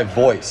 and my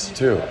voice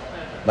too.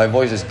 My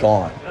voice is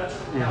gone,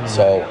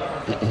 so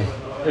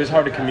it was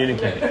hard to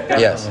communicate.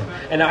 Definitely. Yes,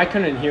 and I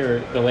couldn't hear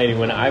the lady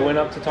when I went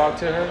up to talk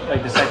to her,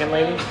 like the second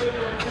lady.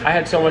 I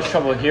had so much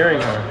trouble hearing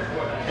her,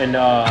 and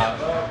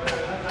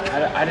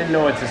I didn't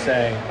know what to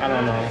say. I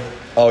don't know.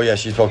 Oh yeah,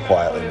 she spoke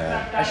quietly,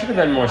 man. I should have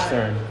been more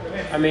stern.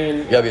 I mean,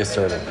 you gotta be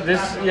assertive.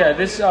 This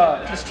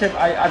trip,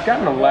 I've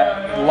gotten a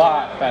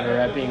lot better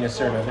at being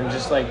assertive, and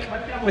just like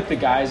with the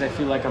guys, I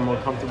feel like I'm more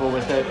comfortable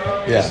with it.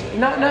 Yeah. Just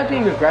not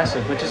being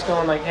aggressive, but just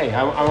going like, hey,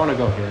 I want to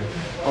go here,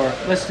 or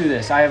let's do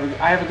this. I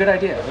have a good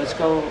idea. Let's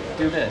go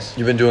do this.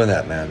 You've been doing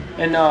that, man.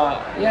 And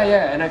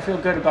and I feel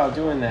good about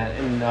doing that.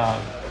 And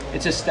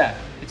it's a step.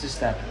 It's a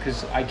step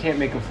because I can't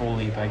make a full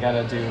leap. I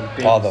gotta do.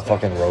 Baby the steps.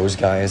 fucking Rose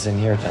guy is in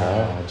here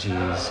now. Oh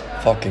jeez.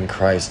 Fucking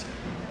Christ.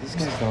 These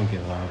guys don't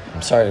give up.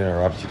 I'm sorry to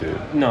interrupt you, dude.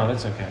 No,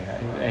 that's okay.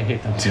 I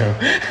hate them too.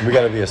 We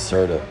gotta be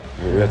assertive.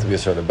 We have to be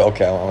assertive. But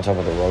okay, I want to talk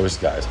about the Rose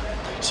guys.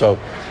 So,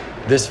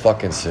 this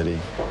fucking city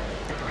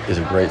is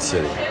a great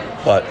city,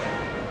 but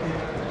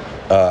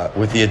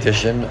with the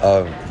addition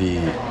of the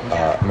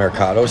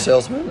Mercato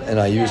salesmen, and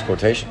I use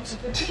quotations,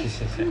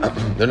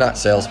 they're not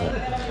salesmen.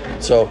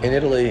 So in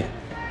Italy,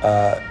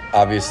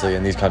 obviously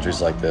in these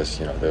countries like this,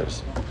 you know,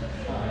 there's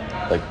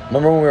like,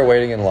 remember when we were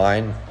waiting in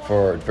line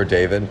for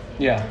David?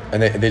 Yeah.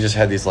 And they just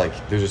had these, like,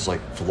 they're just,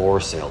 like, floor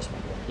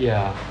salesmen.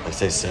 Yeah. I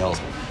say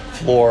salesmen.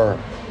 Floor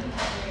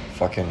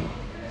fucking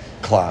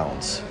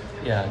clowns.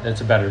 Yeah,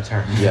 that's a better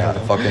term. Yeah,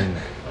 fucking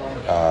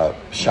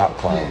shop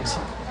clowns.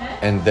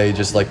 And they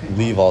just, like,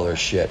 leave all their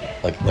shit.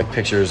 Like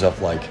pictures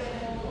of, like,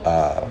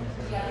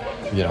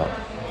 you know...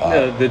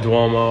 the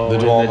Duomo, the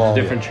Duomo,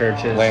 the different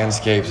churches,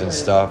 landscapes and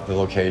stuff, the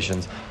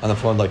locations on the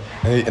phone, like,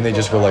 and they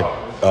just go like,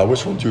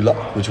 which one do you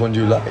like? Which one do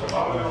you like?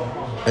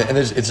 And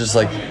it's just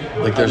like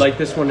I'd there's like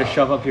this one to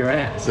shove up your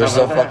ass. they're How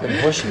so about that? fucking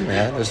pushy,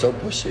 man. They're so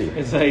pushy.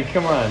 It's like,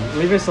 come on,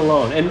 leave us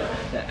alone. And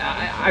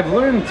I've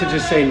learned to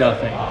just say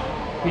nothing,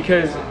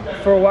 because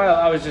for a while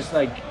I was just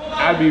like,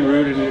 I'd be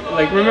rude and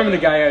like, remember the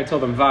guy I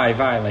told him, vi,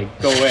 like,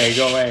 go away,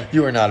 go away.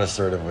 You were not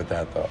assertive with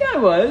that though. Yeah, I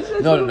was.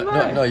 That's No, what no, I'm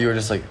no, like. no. You were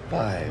just like,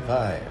 vi.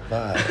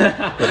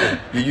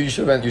 You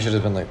should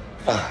have been like,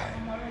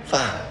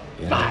 vi.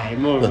 You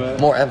know? Vi,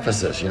 more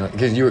emphasis, you know,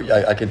 because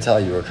I could tell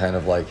you were kind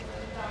of like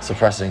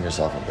suppressing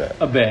yourself a bit.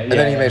 A bit, And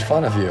then he made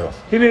fun of you.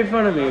 He made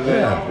fun of me, but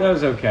Yeah. that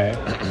was okay.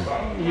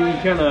 You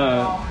kind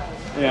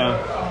of,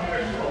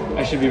 yeah.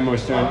 I should be more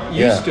stern.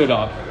 You Yeah. stood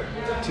up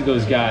to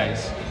those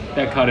guys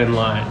that cut in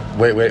line.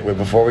 Wait.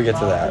 Before we get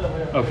to that.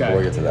 Okay. Before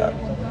we get to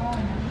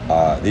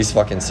that. These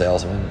fucking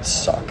salesmen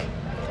suck.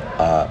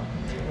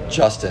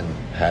 Justin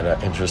had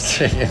an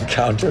interesting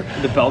encounter.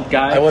 The belt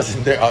guy. I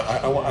wasn't there.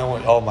 I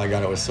went, oh my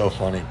God, it was so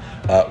funny.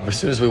 As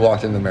soon as we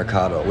walked into the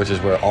Mercado, which is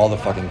where all the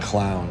fucking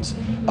clowns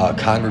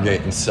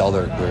congregate and sell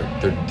their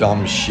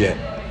dumb shit.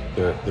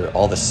 They're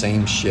all the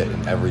same shit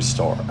in every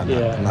store.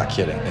 I'm not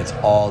kidding. It's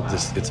all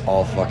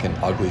fucking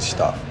ugly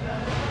stuff.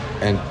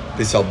 And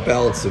they sell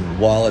belts and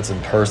wallets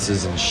and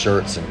purses and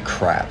shirts and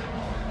crap.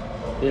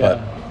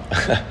 Yeah.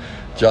 But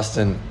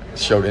Justin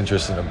showed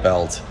interest in a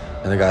belt,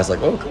 and the guy's like,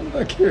 "Oh, come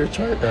back here,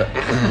 try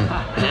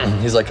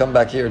it." He's like, "Come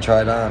back here,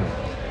 try it on."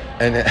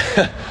 And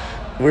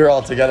we were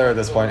all together at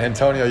this point.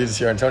 Antonio, you just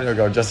hear Antonio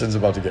go, "Justin's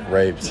about to get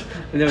raped."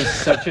 And that was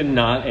such a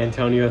not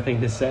Antonio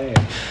thing to say.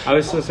 I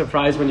was so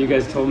surprised when you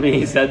guys told me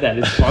he said that.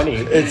 It's funny.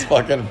 It's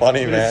fucking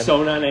funny, man. It's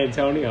so not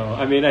Antonio.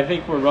 I mean, I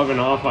think we're rubbing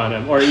off on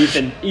him. Or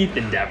Ethan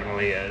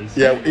definitely is.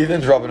 Yeah,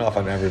 Ethan's rubbing off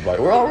on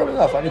everybody. We're all rubbing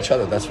off on each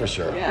other, that's for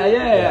sure.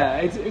 Yeah.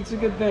 It's a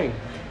good thing.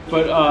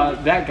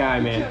 But that guy,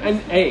 man. And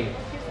hey,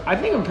 I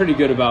think I'm pretty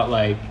good about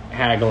like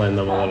haggling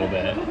them a little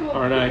bit,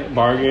 aren't I?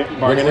 Bargain.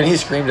 When he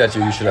screamed at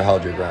you, you should have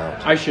held your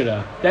ground. I should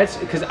have. That's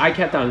because I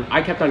kept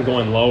on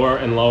going lower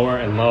and lower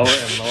and lower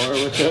and lower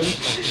with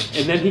him,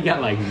 and then he got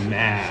like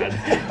mad.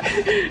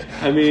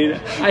 I mean,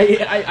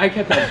 I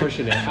kept on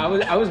pushing it.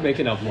 I was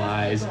making up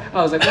lies.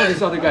 I was like, well,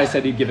 this other guy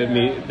said he'd give it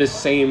me the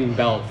same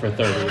belt for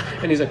 30,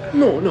 and he's like,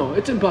 no,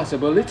 it's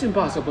impossible. It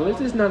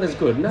is not as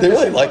good. They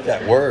really like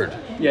that word.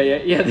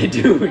 Yeah, they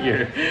do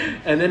here.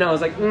 And then I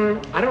was like,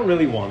 I don't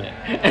really want it.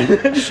 And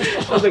then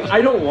I was like, I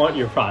don't want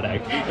your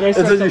product. And I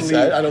That's what you to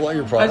said? leave. I don't want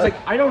your I product? was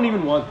like, I don't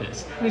even want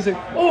this. And he's like,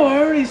 oh, I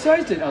already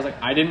sized it. I was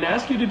like, I didn't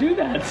ask you to do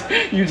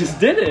that. You just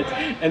did it.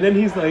 And then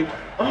he's like,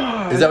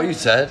 oh. Is that what you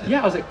said?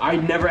 Yeah, I was like, I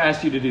never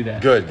asked you to do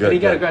that. Good. And he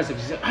got good. aggressive.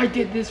 He said, I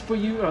did this for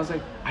you. And I was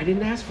like, I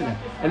didn't ask for that.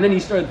 And then he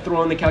started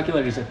throwing the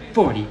calculator. He said,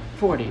 40.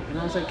 And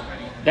I was like,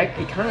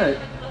 it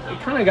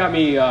kind of got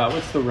me,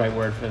 what's the right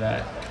word for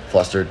that?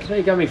 Flustered?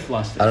 It got me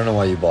flustered. I don't know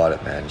why you bought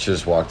it, man. You should have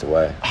just walked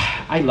away.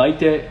 I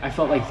liked it. I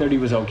felt like 30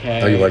 was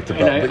okay. Oh, you liked the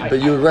belt. And But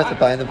you regret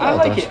buying the I belt,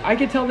 like don't it. you? I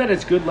could tell that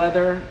it's good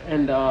leather,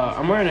 and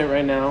I'm wearing it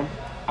right now.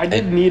 I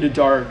did need a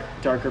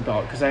darker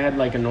belt because I had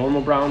like a normal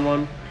brown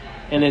one,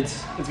 and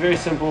it's very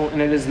simple,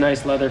 and it is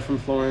nice leather from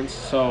Florence,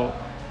 so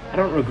I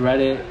don't regret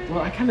it. Well,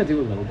 I kind of do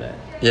a little bit.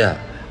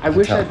 Yeah. I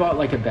wish I tell. bought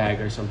like a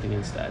bag or something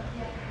instead.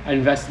 I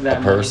invested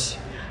that A purse?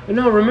 money.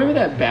 No, remember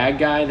that bag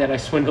guy that I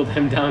swindled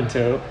him down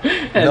to?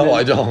 And No, then-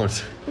 I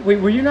don't. Wait,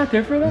 were you not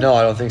there for that? No,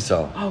 I don't think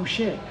so. Oh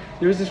shit!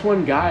 There was this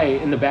one guy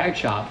in the bag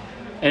shop,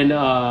 and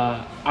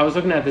I was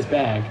looking at this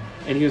bag,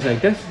 and he was like,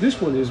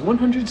 "This one is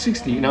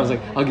 160," and I was like,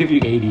 "I'll give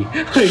you 80."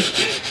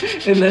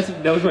 And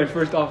that was my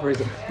first offer. He's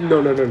like,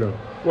 "No,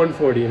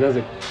 140," and I was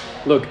like,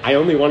 "Look, I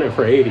only want it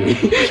for 80."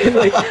 And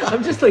like,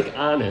 I'm just like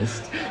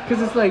honest,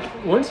 because it's like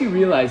once you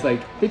realize like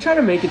they try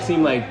to make it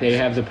seem like they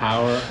have the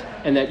power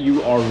and that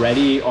you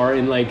already are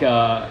in like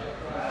a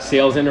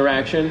sales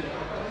interaction.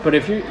 But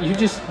if you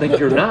just like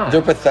you're not.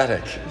 They're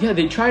pathetic. Yeah,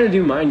 they try to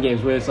do mind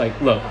games where it's like,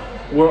 look,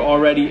 we're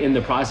already in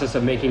the process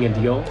of making a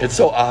deal. It's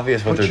so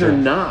obvious what But they're you're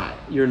doing. not.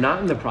 You're not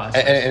in the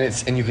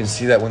process. And you can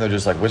see that when they're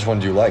just like, which one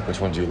do you like? Which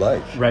one do you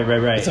like? Right.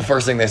 It's the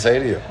first thing they say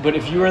to you. But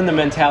if you're in the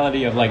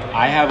mentality of like,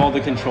 I have all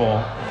the control,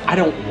 I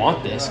don't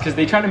want this, because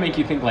they try to make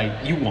you think like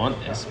you want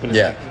this, but it's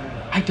Yeah. like,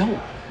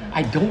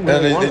 I don't And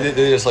really want it.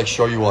 they just like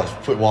show you wallets,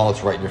 put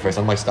wallets right in your face.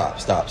 I'm like, stop.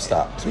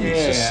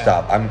 Please just Yeah.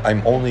 stop.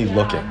 I'm only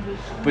looking.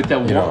 But the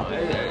know.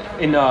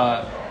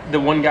 the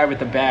one guy with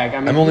the bag, I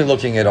mean, I'm only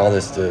looking at all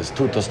this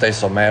tutto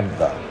stesso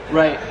merda.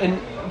 right,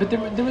 but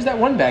there was that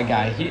one bad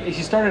guy.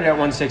 He started at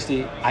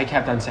 160. I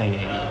kept on saying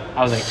 80.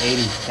 I was like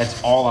 80.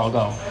 That's all I'll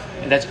go.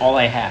 And that's all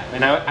I have.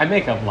 And I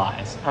make up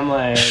lies. I'm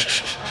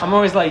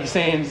always like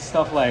saying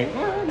stuff like,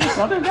 this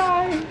other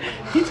guy,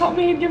 he told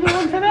me he'd give me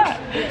one for that.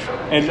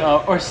 And,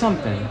 or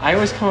something. I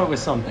always come up with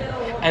something.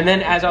 And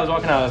then as I was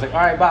walking out, I was like, all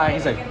right, bye.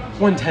 He's like,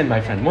 110,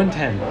 my friend,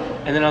 110.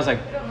 And then I was like,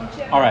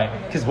 all right,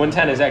 because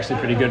 110 is actually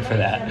pretty good for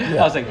that.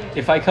 Yeah. I was like,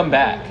 if I come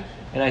back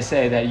and I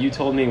say that you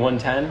told me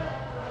 110,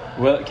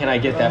 well, can I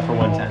get that for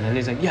 110? And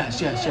he's like,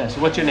 yes.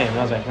 What's your name? And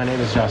I was like, my name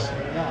is Justin.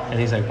 And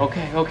he's like,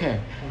 okay.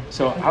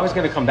 So I was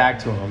going to come back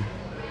to him.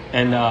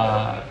 And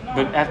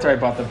but after I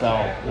bought the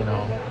belt, you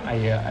know,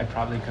 I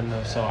probably couldn't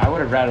have. So I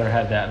would have rather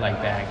had that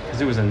like bag because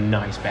it was a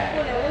nice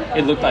bag.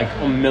 It looked like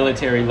a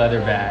military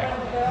leather bag,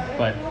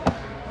 but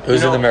It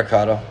was in the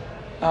Mercado.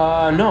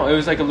 no, it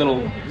was like a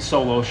little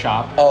solo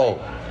shop. Oh,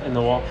 In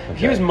the wall. Okay.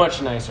 He was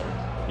much nicer.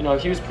 You know,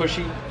 he was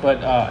pushy, but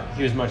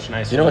he was much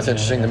nicer. you know what's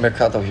interesting? The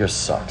Mercado here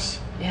sucks.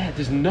 Yeah,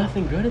 there's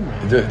nothing good in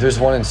there. There's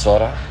one in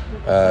Sora,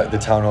 the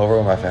town over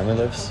where my family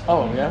lives,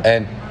 Oh yeah.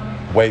 and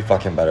way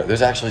fucking better.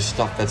 There's actually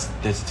stuff that's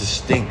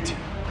distinct.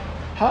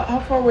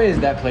 How far away is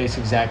that place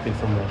exactly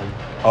from Rome?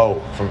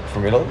 Oh,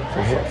 from Italy?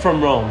 From here?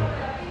 From Rome.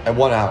 At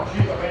 1 hour.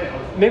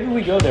 Maybe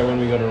we go there when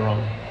we go to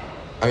Rome.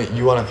 I mean,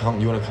 you wanna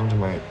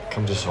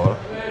come to Sora?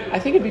 I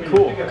think it'd be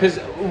cool because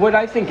what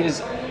I think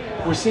is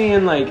we're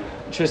seeing like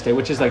Trieste,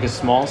 which is like a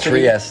small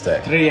city.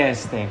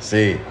 Trieste.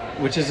 See,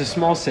 Which is a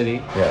small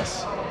city,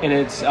 yes. and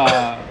it's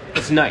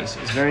nice.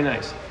 It's very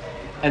nice.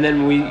 And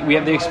then we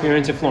have the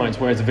experience of Florence,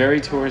 where it's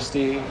very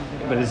touristy,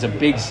 but it's a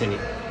big city.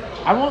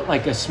 I want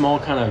like a small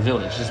kind of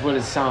village. Is what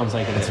it sounds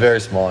like. It's very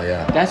small,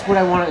 yeah. That's what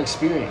I want to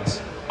experience.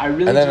 I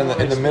really. And then do in wanna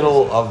the experience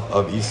middle it.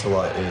 of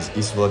Isola is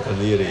Isola di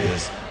Liri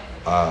is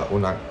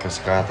una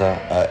cascata.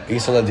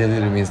 Isola di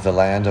Liri means the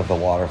land of the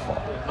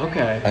waterfall,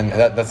 Okay. and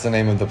that's the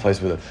name of the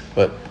place we live.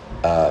 But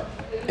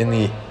in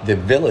the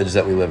village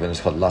that we live in is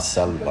called La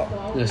Selva.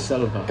 The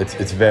Selva.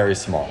 It's very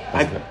small.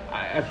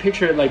 I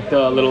picture it like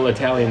the little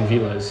Italian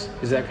villas.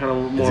 Is that kind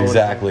of more? It's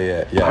exactly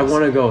it. Yes. I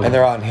wanna go there. And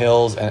they're on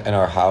hills, and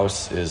our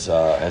house is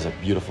has a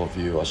beautiful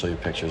view. I'll show you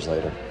pictures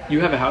later.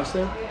 You have a house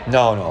there?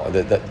 No,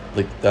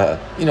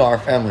 you know, our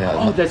family has.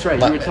 Oh, that's right.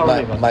 You were telling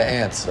me about my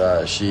that.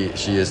 aunt's. She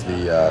is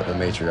the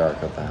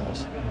matriarch of the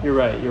house. You're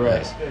right.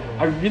 Yes.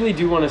 I really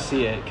do want to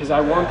see it because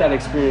I want that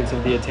experience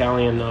of the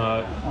Italian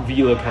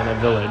villa kind of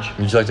village.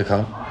 Would you like to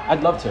come?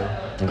 I'd love to.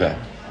 Okay.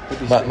 That'd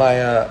be sweet.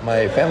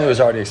 My family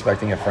was already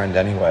expecting a friend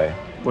anyway.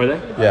 Were they?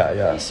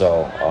 Yeah.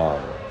 So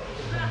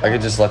I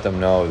could just let them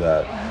know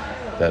that.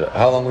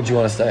 How long would you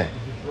want to stay?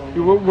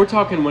 We're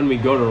talking when we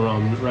go to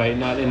Rome, right?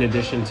 Not in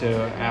addition to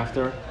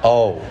after.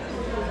 Oh,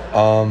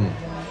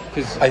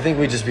 Because I think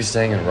we'd just be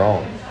staying in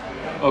Rome.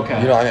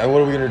 okay. You know, I mean,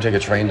 what are we gonna do? Take a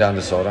train down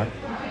to Sora?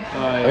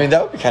 I mean,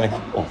 that would be kind of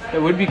cool.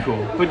 it would be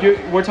cool. But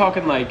we're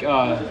talking like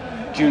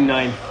June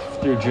 9th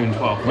through June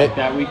 12th, like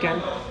that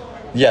weekend.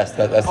 Yes,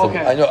 that's Okay.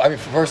 I know. I mean,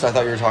 first I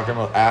thought you were talking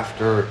about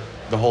after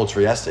the whole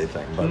Trieste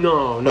thing, but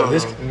No.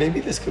 Maybe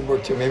this could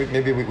work too.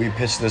 Maybe we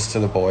pitch this to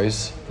the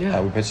boys. Yeah.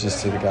 We pitch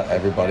this to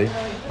everybody.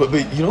 But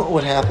you know what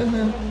would happen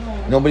then?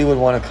 Nobody would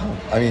want to come.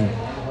 I mean,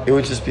 it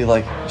would just be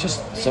like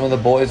some of the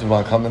boys would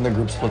want to come, then the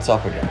group splits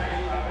up again.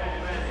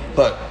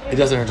 But it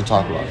doesn't hurt to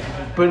talk about it.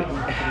 But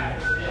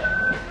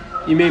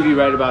you may be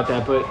right about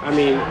that. But I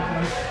mean,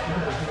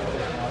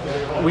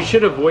 we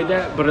should avoid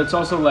that. But it's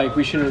also like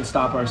we shouldn't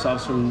stop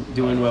ourselves from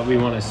doing what we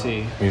want to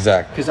see.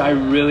 Exactly. Because I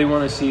really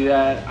want to see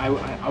that.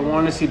 I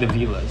want to see the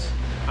villas.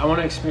 I want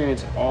to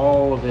experience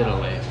all of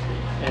Italy.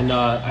 And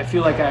I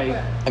feel like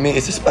I mean,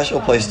 it's a special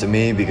place to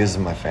me because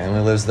my family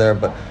lives there.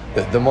 But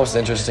the most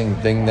interesting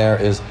thing there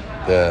is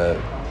the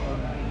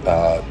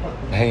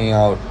hanging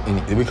out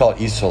in, we call it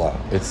Isola.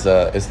 It's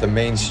the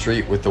main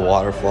street with the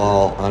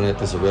waterfall on it.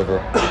 There's a river,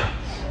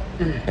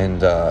 and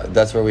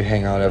that's where we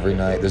hang out every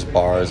night. There's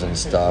bars and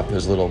stuff.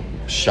 There's little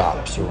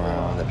shops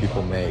around that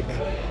people make.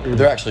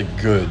 They're actually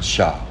good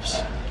shops,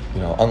 you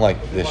know, unlike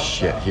this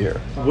shit here.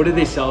 What do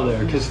they sell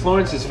there? Because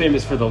Florence is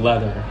famous for the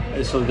leather.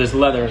 So there's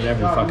leather in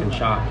every fucking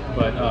shop.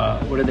 But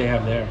what do they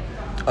have there?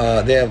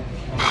 They have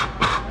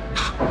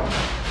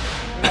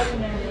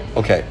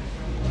okay.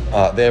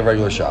 They have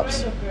regular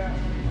shops,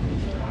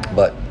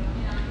 but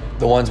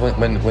the ones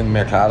when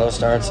Mercado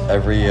starts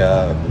every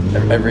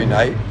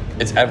night,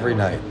 it's every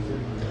night.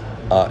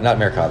 Not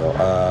Mercado,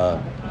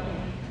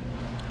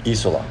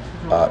 Isola.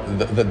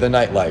 The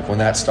nightlife when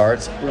that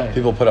starts, Right.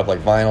 People put up like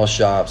vinyl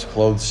shops,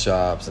 clothes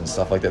shops, and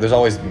stuff like that. There's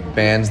always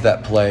bands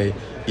that play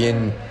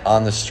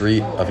on the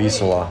street of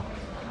Isola.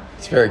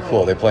 It's very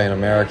cool. They play in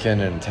American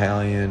and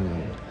Italian.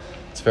 And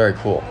it's very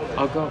cool.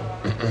 I'll go.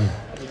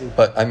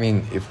 But I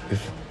mean,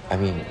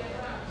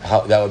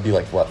 how that would be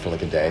like what for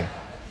like a day?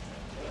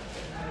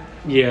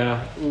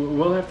 Yeah,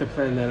 we'll have to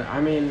plan that.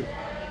 I mean,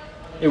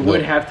 it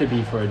would have to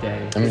be for a day.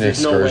 'Cause I mean,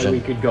 there's no way excursion. we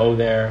could go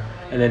there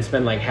and then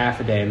spend like half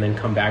a day and then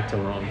come back to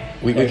Rome.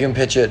 We can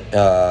pitch it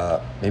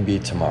maybe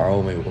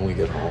tomorrow, maybe when we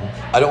get home.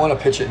 I don't want to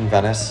pitch it in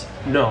Venice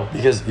No,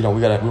 because we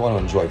want to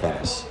enjoy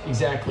Venice.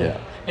 exactly. Yeah.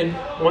 And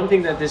one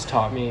thing that this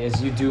taught me is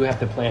you do have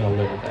to plan a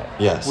little bit.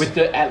 Yes. With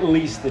at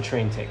least the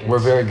train tickets. We're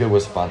very good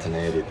with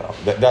spontaneity, though.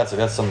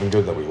 That's something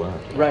good that we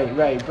learned.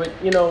 Right. But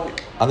you know,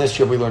 On this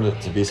trip, we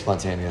learned to be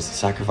spontaneous,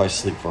 sacrifice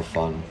sleep for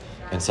fun,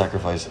 and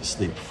sacrifice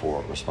sleep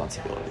for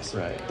responsibilities.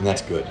 Right. And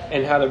that's good.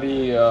 And how to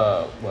be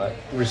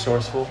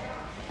resourceful,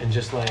 and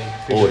just like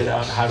Oh, figure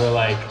out yes. how to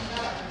like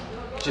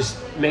just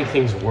make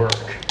things work,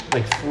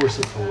 like force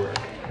it to work.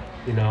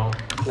 You know,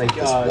 like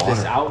This this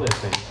water. outlet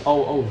thing.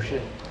 Oh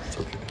shit. It's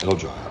okay. It'll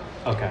dry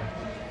out. Okay.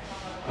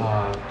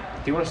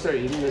 Do you want to start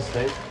eating this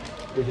thing?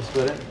 We can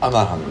split it. I'm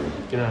not hungry.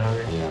 You're not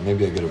hungry? Yeah,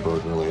 maybe I get a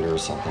burger later or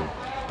something.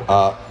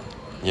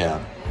 Yeah.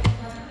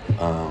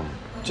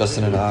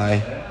 Justin and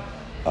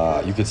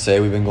I, you could say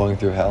we've been going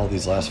through hell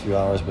these last few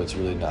hours, but it's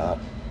really not.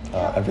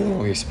 Everything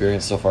we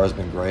experienced so far has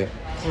been great.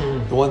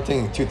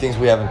 The two things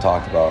we haven't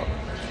talked about.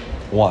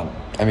 One,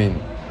 I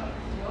mean,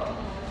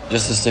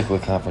 just to stick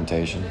with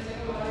confrontation,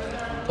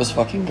 those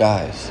fucking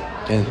guys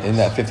in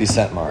that 50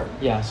 Cent Mart.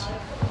 Yes.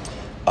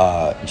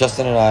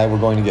 Justin and I were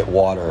going to get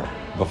water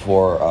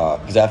before,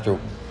 because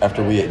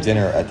after we ate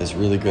dinner at this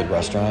really good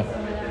restaurant,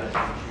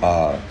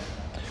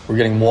 we're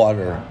getting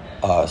water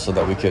so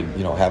that we could,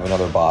 have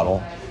another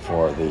bottle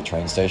for the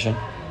train station.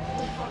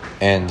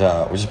 And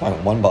we're just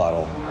buying one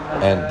bottle,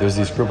 and there's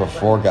this group of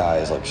 4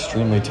 guys, like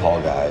extremely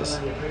tall guys,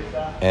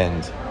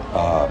 and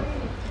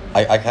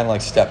I kind of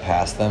like stepped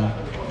past them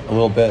a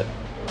little bit.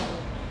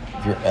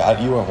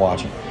 You weren't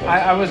watching.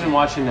 I wasn't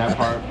watching that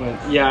part,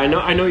 but yeah,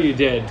 I know you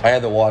did. I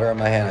had the water in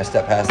my hand. I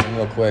stepped past them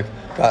real quick,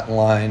 got in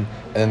line,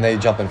 and then they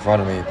jump in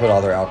front of me, put all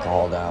their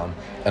alcohol down,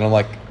 and I'm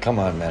like, "Come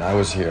on, man! I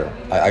was here.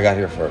 I got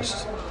here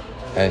first."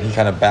 And he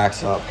kind of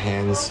backs up,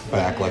 hands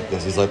back like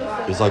this. He's like,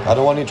 "I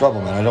don't want any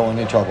trouble, man. I don't want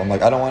any trouble." I'm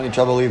like, "I don't want any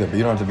trouble either, but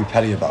you don't have to be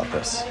petty about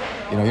this.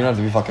 You don't have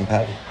to be fucking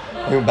petty."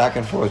 We went back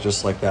and forth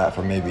just like that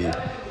for maybe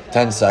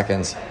 10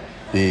 seconds.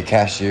 The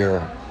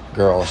cashier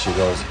girl, she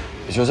goes,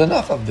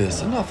 enough of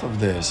this, and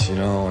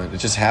it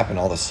just happened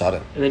all of a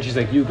sudden. And then she's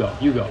like, you go,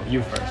 you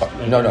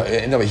first. No,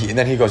 and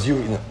then he goes,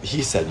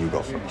 he said you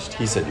go first.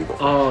 He said you go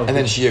first. Oh, okay. And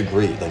then she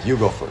agreed, like, you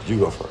go first,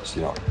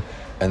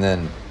 And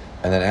then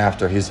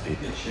after he's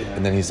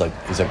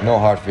like, no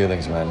hard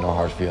feelings, man, no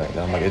hard feelings.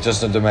 And I'm like, it's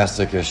just a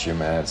domestic issue,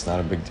 man. It's not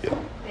a big deal.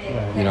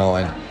 Right.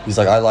 And he's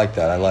like, I like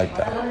that.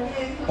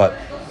 But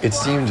it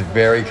seemed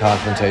very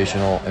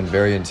confrontational and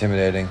very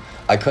intimidating.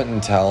 I couldn't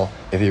tell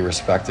if he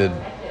respected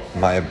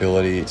my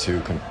ability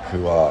to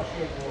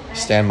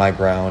stand my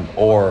ground,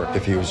 or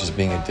if he was just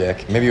being a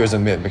dick. Maybe it was a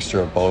mixture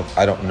of both.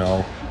 I don't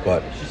know.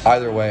 But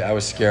either way, I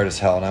was scared as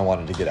hell, and I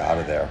wanted to get out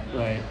of there.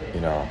 Right.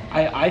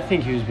 I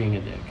think he was being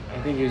a dick.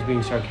 I think he was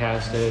being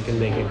sarcastic and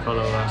making fun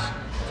of us,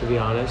 to be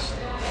honest.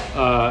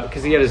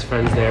 Because he had his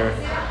friends there.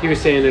 He was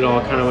saying it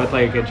all kind of with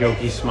like a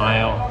jokey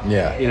smile.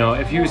 Yeah.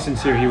 If he was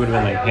sincere, he would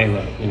have been like, hey,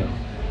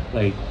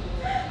 look,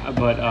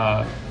 but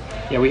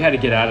yeah, we had to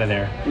get out of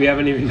there. We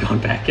haven't even gone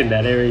back in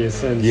that area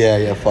since.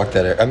 Yeah, fuck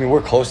that area. I mean,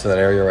 we're close to that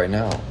area right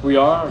now. We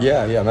are?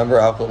 Yeah. Remember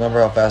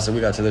how fast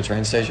we got to the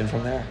train station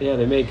from there? Yeah,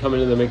 they may come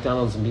into the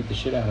McDonald's and beat the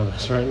shit out of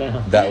us right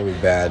now. That would be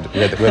bad. We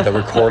had the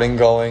recording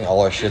going,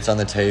 all our shit's on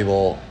the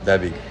table.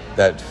 That'd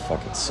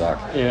fucking suck.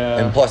 Yeah.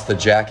 And plus the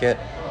jacket.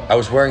 I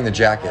was wearing the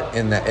jacket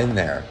in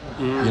there.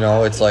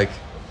 Mm. It's like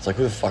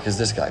who the fuck is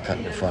this guy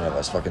cutting in front of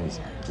us? Fucking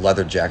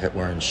leather jacket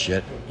wearing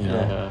shit.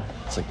 Yeah.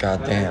 It's like,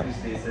 goddamn.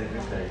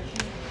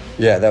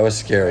 Yeah, that was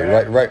scary.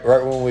 Right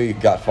when we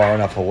got far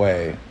enough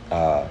away,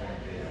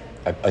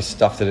 I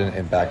stuffed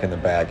it back in the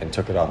bag and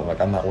took it off. I'm like,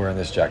 I'm not wearing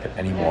this jacket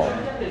anymore.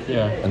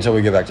 Yeah. Until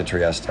we get back to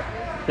Trieste.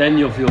 Then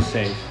you'll feel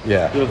safe.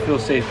 Yeah. You'll feel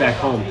safe back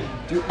home.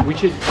 We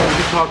should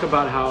talk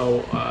about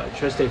how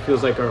Trieste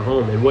feels like our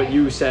home, and what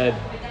you said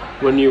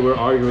when you were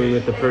arguing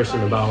with the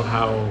person about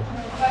how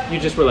you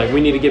just were like,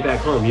 we need to get back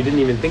home. You didn't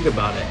even think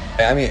about it.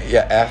 I mean,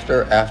 yeah,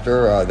 after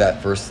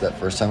that first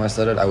time I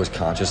said it, I was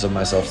conscious of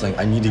myself saying,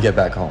 I need to get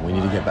back home. We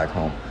need to get back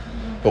home.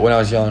 But when I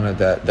was yelling at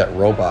that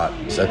robot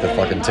at the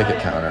fucking ticket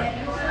counter,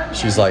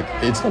 she's like,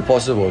 it's not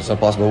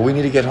possible. We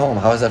need to get home.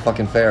 How is that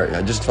fucking fair?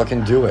 Yeah, just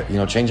fucking do it.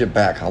 Change it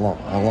back. How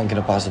long can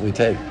it possibly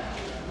take?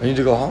 I need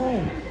to go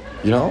home.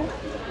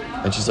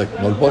 And she's like,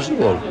 not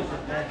possible.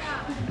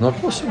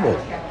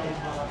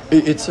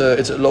 It's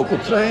a local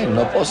train.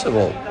 Not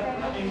possible.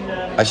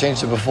 I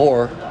changed it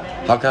before.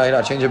 How can I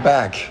not change it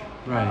back?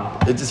 Right.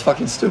 It's just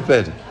fucking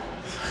stupid.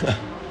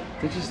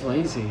 They're just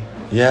lazy.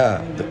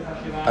 Yeah.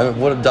 I mean,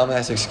 what a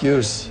dumbass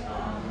excuse.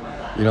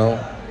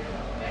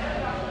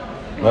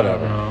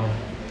 Whatever.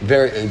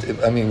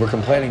 We're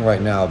complaining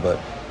right now, but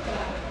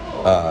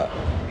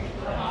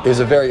it was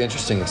a very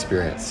interesting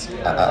experience.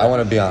 I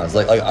want to be honest.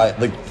 I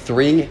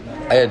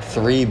had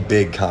 3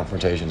 big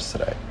confrontations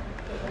today.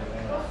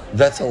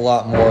 That's a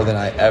lot more than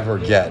I ever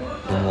get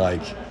in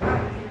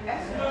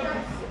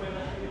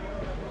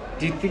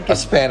Do you think a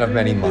span of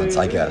many months,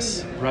 I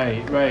guess.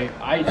 Right.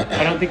 I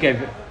don't think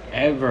I've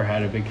ever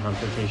had a big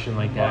confrontation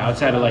like that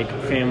outside of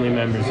family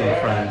members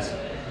and friends.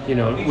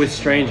 With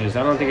strangers.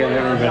 I don't think I've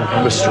ever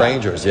been with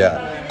strangers.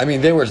 Yeah. I mean,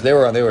 they were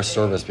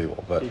service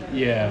people, but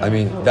yeah. I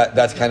mean,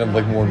 that's kind of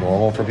more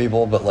normal for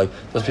people, but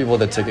those people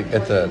that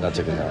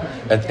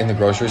in the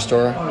grocery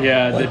store.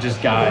 Yeah, they're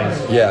just guys.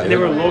 Yeah. They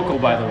were local,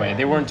 by the way.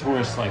 They weren't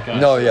tourists like us.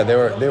 No, yeah, they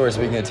were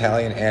speaking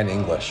Italian and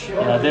English.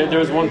 Yeah, there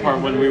was one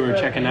part when we were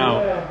checking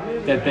out.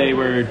 that they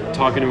were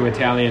talking to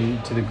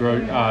Italian to the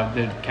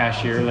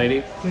cashier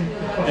lady,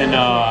 and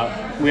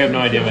we have no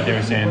idea what they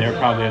were saying. They were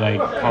probably like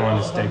calling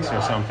us dicks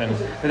or something,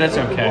 but that's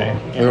okay.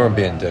 We weren't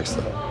being dicks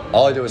though.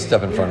 All I did was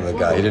step in front of the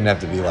guy. He didn't have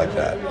to be like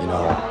that, you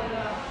know.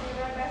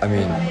 I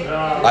mean,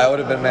 I would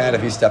have been mad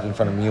if he stepped in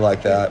front of me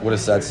like that. Would have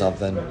said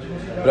something,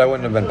 but I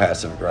wouldn't have been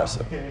passive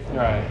aggressive.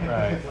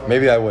 Right.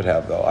 Maybe I would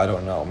have though. I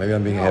don't know. Maybe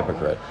I'm being a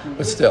hypocrite,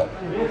 but still,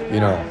 you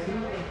know.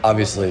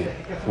 Obviously,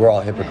 we're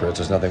all hypocrites.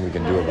 There's nothing we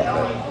can do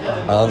about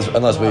it,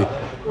 unless we,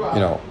 you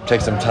know,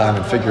 take some time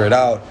and figure it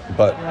out.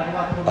 But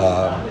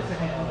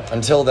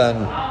until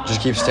then, just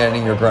keep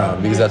standing your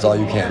ground because that's all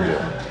you can do.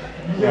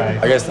 Right.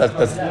 I guess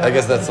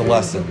that's the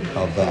lesson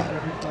of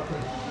that.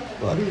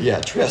 But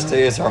yeah, Trieste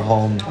is our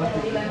home.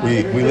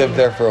 We lived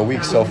there for a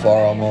week so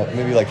far, almost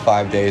maybe like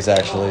 5 days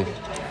actually.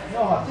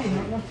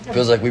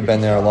 Feels like we've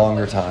been there a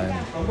longer time.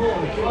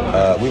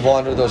 We've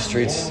wandered those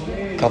streets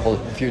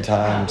a few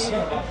times.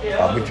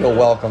 We feel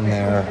welcome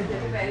there.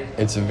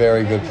 It's a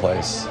very good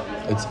place.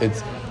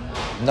 It's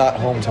not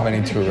home to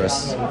many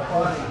tourists.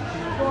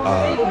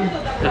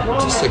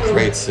 Just a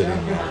great city.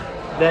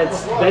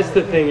 That's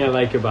the thing I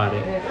like about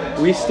it.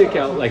 We stick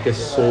out like a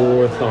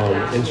sore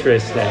thumb in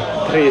Trieste.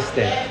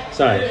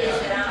 Sorry.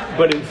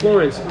 But in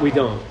Florence, we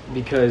don't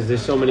because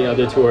there's so many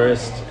other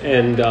tourists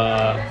and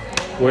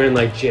wearing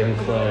like gym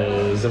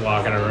clothes and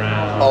walking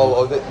around.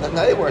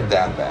 They weren't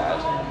that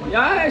bad. Yeah,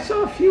 I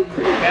saw a few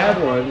pretty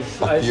bad ones.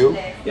 A few?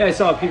 I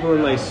saw people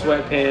in like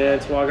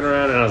sweatpants walking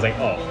around, and I was like,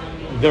 oh,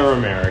 they're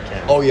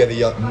American. Oh yeah,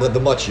 the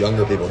much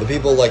younger people. The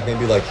people like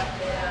maybe like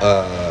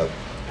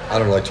I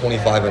don't know, like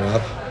 25 and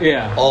up.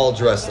 Yeah. All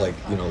dressed like,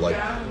 you know, like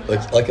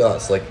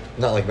us, like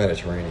not like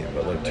Mediterranean,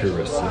 but like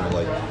tourists, you know,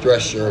 like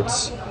dress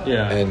shirts.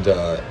 Yeah.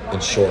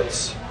 And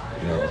shorts,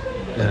 you know,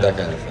 like that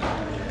kind of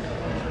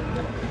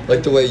thing.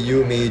 Like the way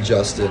you, me,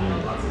 Justin.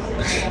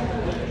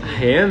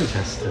 I am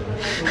Justin.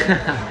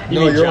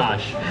 You're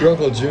Josh. Your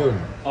Uncle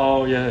June.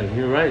 Oh yeah,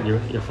 you're right.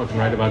 You're fucking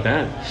right about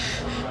that.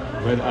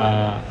 But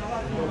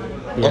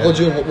yeah. Uncle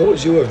June, what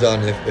would you have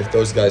done if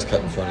those guys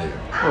cut in front of you?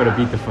 I would have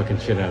beat the fucking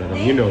shit out of them.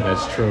 You know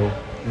that's true.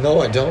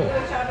 No, I don't.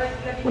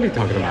 What are you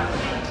talking about?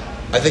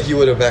 I think you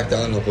would have backed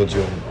down, Uncle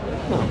June.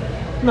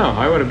 No,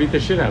 I would have beat the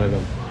shit out of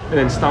them, and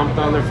then stomped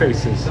on their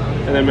faces,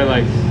 and then been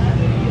like,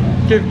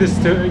 give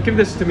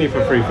this to me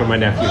for free for my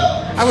nephew.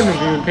 I wouldn't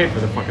have even paid for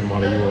the fucking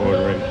water you were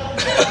ordering.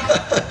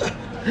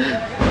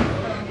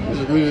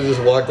 You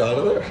just walked out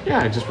of there?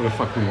 Yeah, I just would have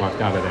fucking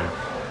walked out of there.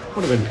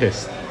 Would have been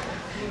pissed.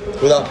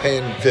 Without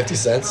paying 50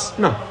 cents?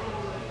 No.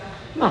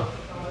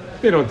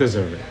 They don't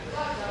deserve it.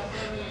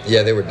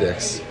 Yeah, they were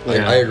dicks.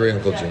 Yeah. I agree,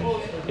 Uncle June.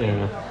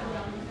 Yeah.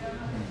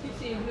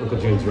 Uncle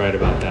June's right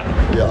about that.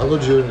 Yeah, Uncle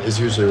June is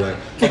usually right.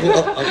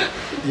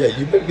 Yeah,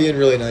 you've been being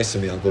really nice to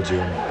me, Uncle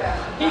June.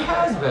 He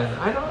has been.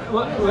 I don't.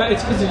 Well,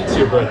 it's because it's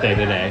your birthday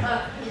today.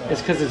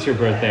 It's because it's your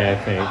birthday, I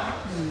think.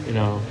 You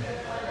know.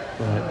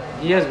 But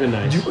he has been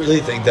nice. Do you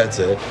really think that's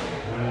it?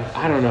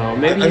 I don't know.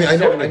 Maybe he's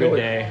just having a good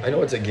day. I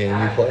know it's a game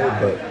you play,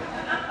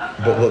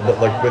 but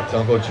like with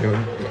Uncle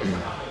June.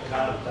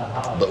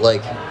 But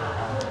like,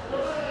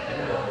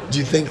 do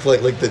you think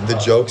like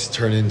the jokes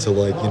turn into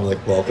like, you know,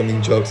 like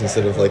welcoming jokes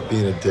instead of like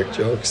being a dick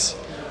jokes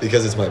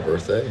because it's my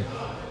birthday?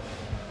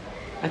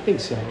 I think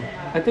so.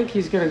 I think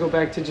he's gonna go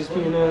back to just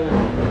being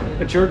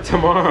a jerk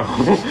tomorrow.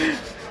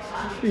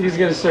 He's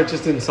gonna start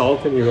just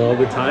insulting you all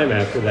the time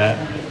after that.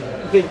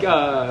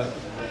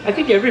 I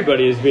think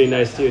everybody is being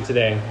nice to you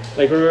today.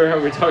 Like, remember how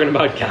we were talking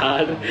about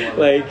God?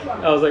 Like,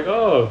 I was like,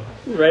 oh,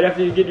 right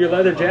after you get your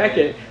leather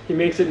jacket, he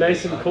makes it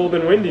nice and cold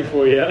and windy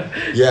for you.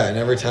 Yeah, and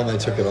every time I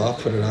took it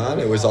off, put it on,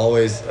 I was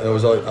always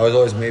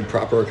made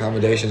proper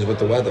accommodations with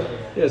the weather.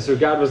 Yeah, so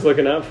God was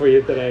looking out for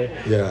you today.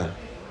 Yeah.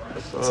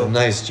 It's a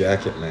nice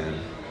jacket, man.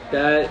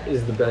 That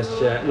is the best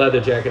leather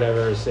jacket I've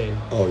ever seen.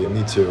 Oh, yeah,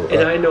 me too.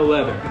 And I know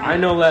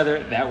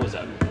leather. That was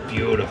a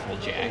beautiful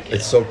jacket.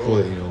 It's so cool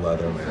that you know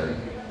leather,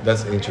 man.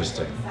 That's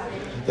interesting.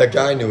 That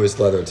guy knew his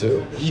leather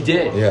too. He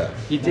did. Yeah.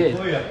 He did.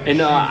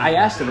 And I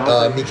asked him. I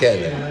was like,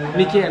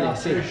 Michele,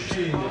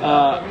 see.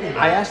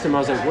 I asked him, I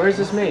was like, where's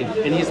this made?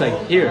 And he's like,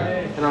 here.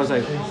 And I was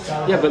like,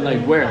 yeah, but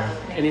like where?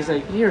 And he's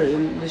like, here,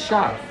 in the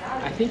shop.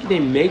 I think they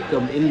make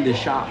them in the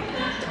shop.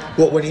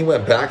 Well, when he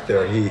went back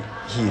there, he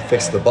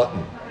fixed the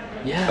button.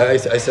 Yeah. I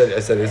said,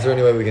 is there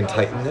any way we can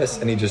tighten this?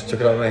 And he just took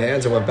it out of my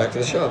hands and went back to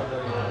the shop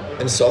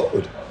and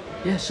sewed.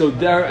 Yeah, so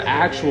they're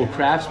actual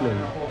craftsmen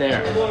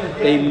there.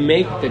 They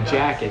make the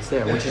jackets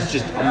there, which is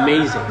just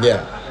amazing.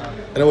 Yeah,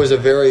 and it was a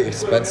very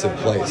expensive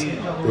place.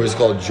 It was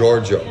called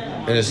Giorgio.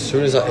 And as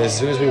soon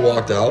as we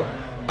walked out,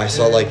 I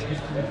saw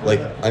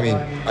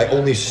I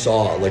only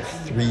saw like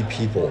 3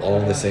 people all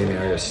in the same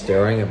area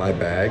staring at my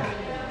bag.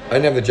 I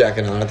didn't have the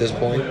jacket on at this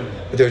point,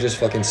 but they were just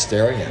fucking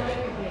staring at me.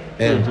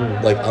 And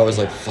like I was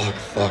like, fuck,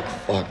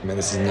 man,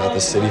 this is not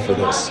the city for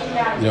this.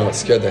 You know, it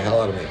scared the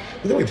hell out of me.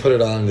 But then we put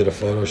it on and did a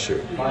photo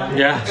shoot.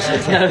 Yeah,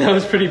 that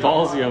was pretty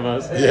ballsy of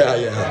us.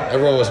 Yeah,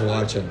 everyone was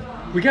watching.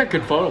 We got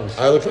good photos.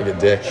 I looked like a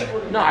dick.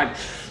 No,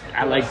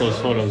 I like those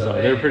photos though.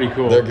 They're pretty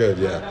cool. They're good,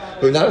 yeah.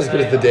 But not as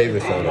good as the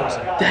David photos.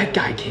 That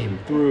guy came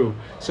through.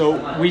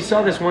 So we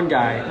saw this one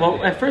guy.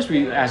 Well, at first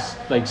we asked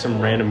like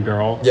some random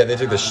girl. Yeah, they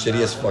took the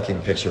shittiest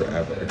fucking picture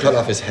ever. It cut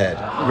off his head.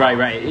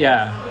 Right,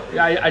 yeah.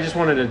 I just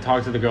wanted to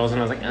talk to the girls, and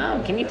I was like,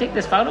 oh, can you take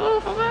this photo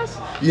of us?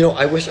 You know,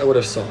 I wish I would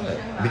have saw it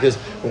because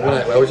when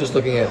I was just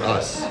looking at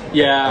us.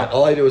 Yeah.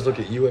 All I did was look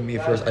at you and me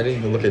first. I didn't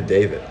even look at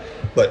David.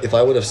 But if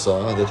I would have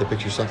saw that the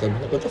picture sucked, I'd be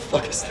like, what the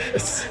fuck is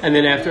this? And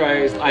then after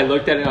I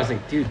looked at it, I was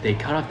like, dude, they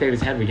cut off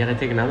David's head. We got to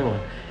take another one.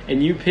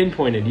 And you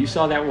pinpointed. You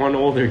saw that one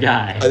older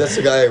guy. That's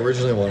the guy I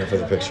originally wanted for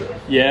the picture.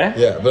 Yeah?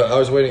 Yeah, but I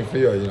was waiting for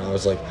you. You know, I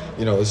was like,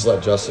 you know, let's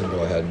let Justin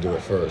go ahead and do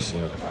it first,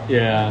 you know.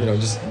 Yeah. You know,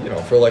 just, you know,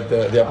 for like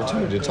the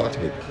opportunity to talk to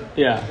people.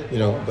 Yeah. You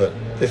know, but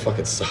they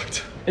fucking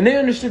sucked. And they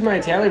understood my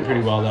Italian pretty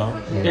well, though.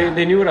 Yeah.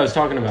 They knew what I was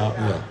talking about.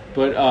 Yeah.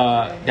 But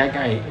that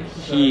guy,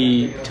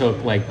 he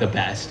took, like, the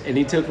best. And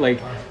he took, like,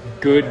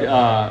 good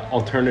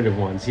alternative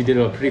ones. He did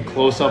a pretty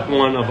close-up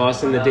one of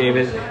us and the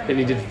David. Then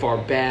he did far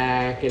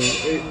back. And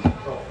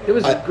it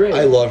was great.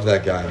 I loved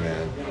that guy,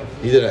 man.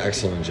 He did an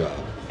excellent job.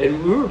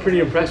 And we were pretty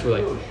impressed. We're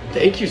like,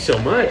 thank you so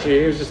much. And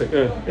he was just like,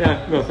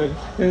 yeah, nothing.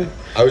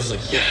 I was just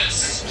like,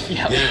 yes.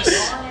 Yeah.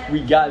 Yes.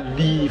 We got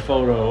the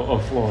photo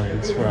of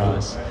Florence for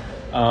us.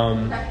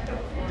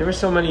 There were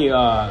so many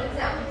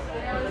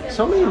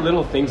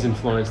little things in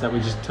Florence that we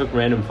just took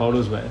random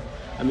photos with.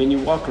 I mean, you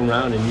walk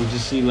around and you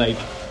just see like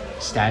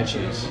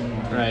statues,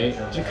 right?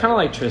 You're kind of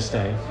like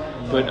Trieste,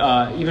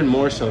 but even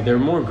more so, they're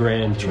more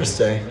grand.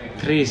 Trieste.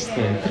 Trieste.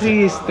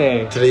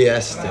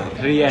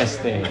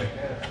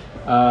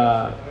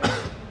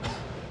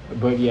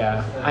 But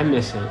yeah, I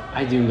miss it.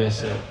 I do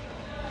miss it.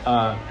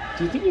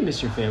 Do you think you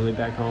miss your family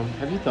back home?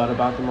 Have you thought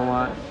about them a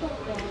lot?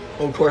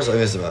 Well, of course I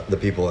miss the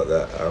people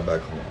that are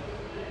back home.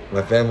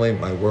 My family,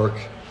 my work,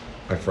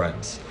 my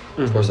friends.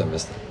 Mm-hmm. Of course I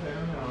miss them.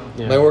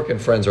 Yeah. My work and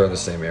friends are in the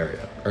same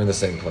area, are in the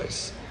same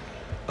place.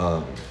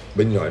 But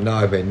you know, now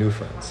I've made new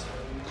friends.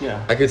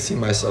 Yeah. I could see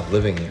myself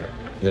living here.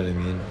 You know what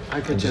I mean?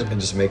 I could too.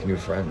 And just make new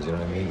friends. You know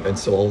what I mean? And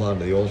still hold on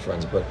to the old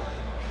friends, but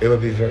it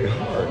would be very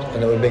hard,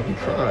 and it would make me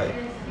cry.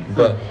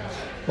 But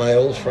my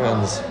old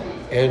friends,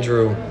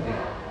 Andrew,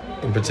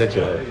 in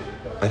particular,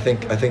 I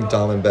think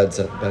Dom and Ben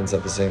said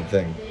the same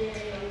thing.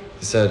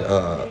 He said,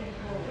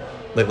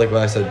 like when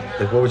I said,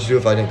 like, what would you do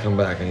if I didn't come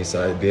back? And he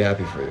said, I'd be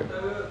happy for you.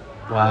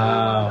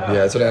 Wow. Yeah,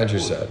 that's what Andrew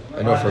said.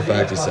 I know for a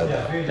fact he said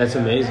that. That's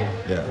amazing.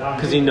 Yeah.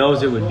 Because he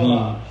knows it would be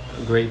a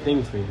great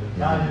thing for you.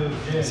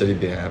 Mm-hmm. He said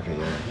he'd be happy,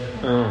 yeah.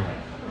 Oh.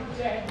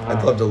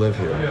 I'd love to live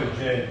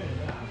here.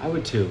 I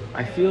would too.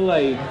 I feel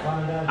like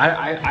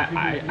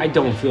I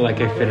don't feel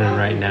like I fit in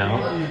right now.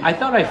 I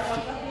thought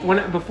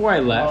before I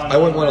left. I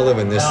wouldn't want to live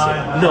in this city.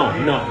 No.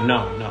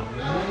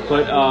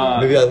 But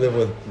maybe I live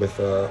with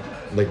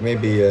like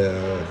maybe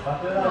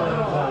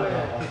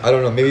I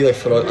don't know, maybe like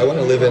I want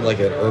to live in like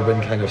an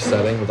urban kind of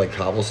setting with like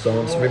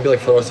cobblestones. Maybe like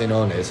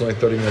Frosinone. It's only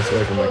 30 minutes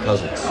away from my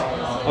cousins.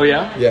 Oh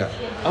yeah? Yeah.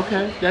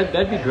 Okay,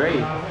 that'd be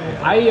great.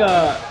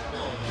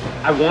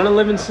 I want to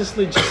live in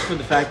Sicily just for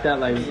the fact that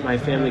like my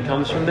family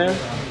comes from there.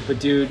 But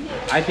dude,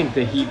 I think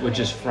the heat would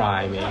just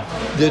fry me.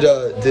 Did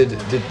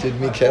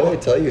Michele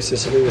tell you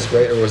Sicily was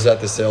great, or was that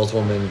the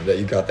saleswoman that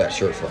you got that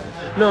shirt from?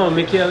 No,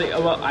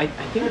 Michele. Well, I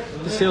think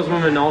the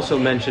saleswoman also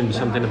mentioned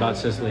something about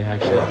Sicily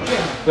actually.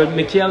 But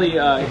Michele,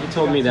 he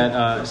told me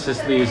that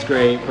Sicily is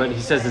great, but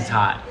he says it's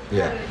hot.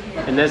 Yeah.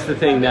 And that's the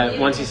thing that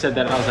once he said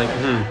that, I was like,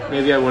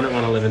 maybe I wouldn't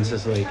want to live in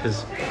Sicily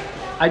because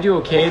I do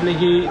okay in the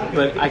heat,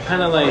 but I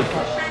kind of like.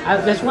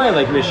 That's why I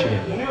like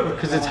Michigan,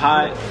 because it's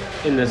hot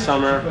in the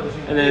summer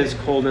and then it's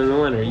cold in the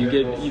winter. You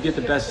get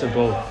the best of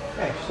both.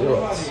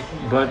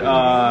 But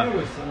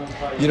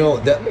you know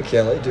that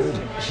Michele dude,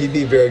 he'd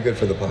be very good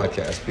for the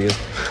podcast because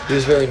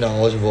he's very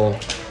knowledgeable,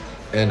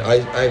 and I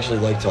actually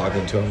like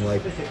talking to him.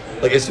 Like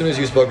as soon as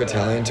you spoke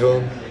Italian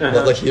to him,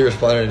 like he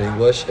responded in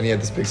English and he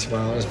had this big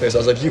smile on his face. I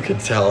was like, you could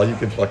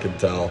fucking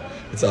tell.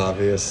 It's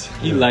obvious.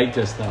 He liked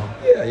us though.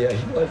 Yeah,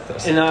 he liked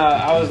us. And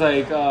I was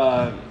like,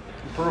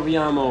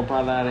 proviamo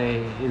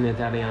parlare in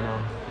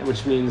italiano,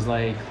 which means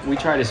like we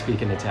try to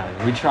speak in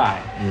Italian. We try.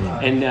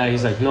 Mm-hmm. And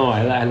he's like, no,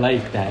 I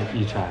like that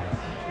you try.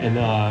 And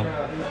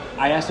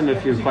I asked him a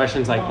few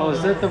questions like, oh,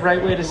 is that the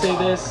right way to say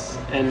this?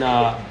 And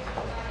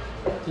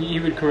he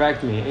would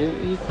correct me.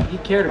 He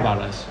cared about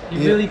us.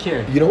 He really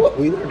cared. You know what?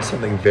 We learned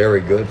something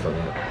very good from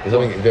him.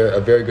 A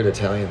very good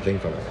Italian thing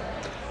from him.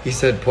 He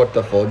said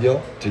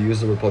portafoglio, to use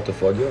the word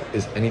portafoglio,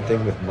 is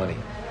anything with money.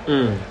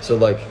 So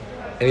like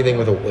anything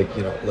with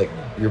like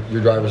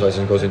your driver's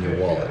license goes in your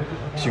wallet.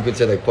 So you could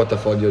say like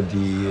portafoglio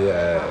di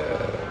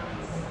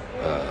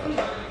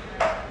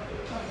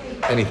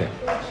anything.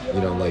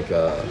 You know, like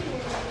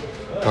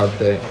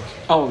carte.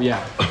 Oh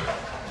yeah.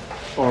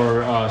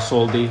 Or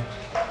soldi.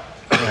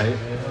 Right.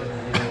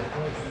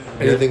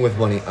 Anything with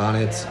money on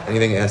it,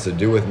 anything that has to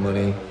do with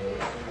money.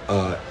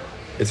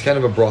 It's kind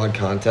of a broad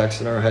context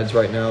in our heads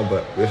right now,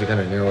 but we have to kind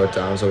of narrow it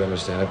down so we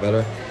understand it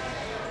better.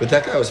 But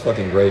that guy was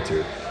fucking great,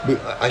 dude.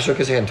 I shook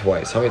his hand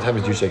twice. How many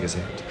times did you shake his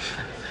hand?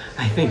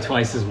 I think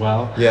twice as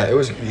well. Yeah, it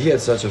was. He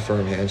had such a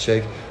firm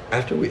handshake.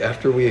 After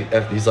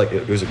he's like,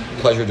 it was a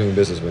pleasure doing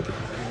business with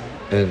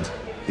you, and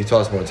he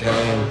taught us more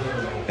Italian,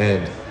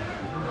 and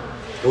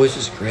it was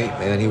just great,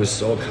 man. He was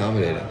so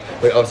accommodating.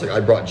 Like, I was like, I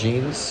brought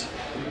jeans.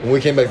 When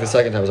we came back the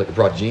second time, I was like, I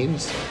brought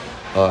jeans.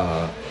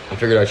 I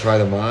figured I'd try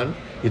them on.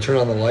 He turned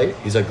on the light.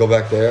 He's like, go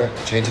back there,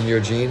 change into your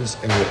jeans,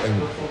 and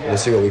we'll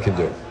see what we can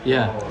do.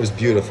 Yeah. It was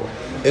beautiful,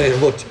 and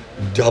it looked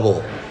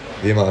double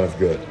the amount of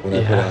good when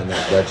I put on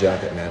that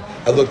jacket, man.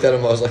 I looked at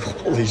him, I was like,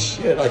 holy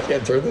shit, I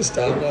can't turn this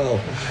down now.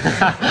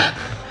 I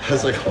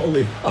was like,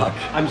 holy fuck.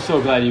 I'm so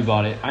glad you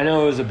bought it. I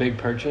know it was a big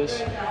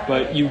purchase,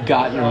 but you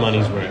got your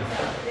money's worth.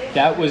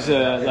 That was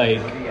a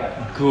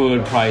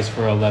good price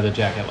for a leather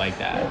jacket like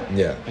that.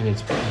 Yeah. And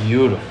it's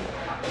beautiful.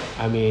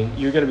 I mean,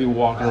 you're going to be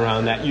walking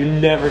around that. You're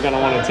never going to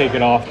want to take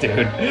it off,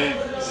 dude.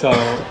 So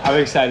I'm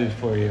excited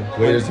for you.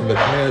 Waiters will be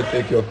like, may I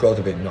take your coat?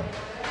 I'll be like, no.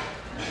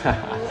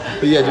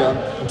 But yeah, dude,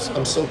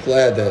 I'm so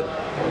glad that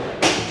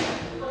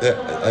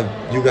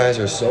you guys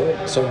are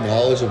so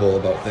knowledgeable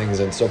about things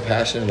and so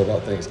passionate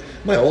about things.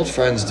 My old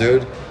friends,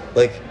 dude,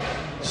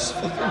 just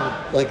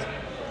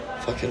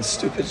fucking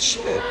stupid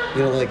shit.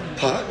 You know, like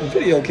pot and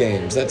video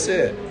games. That's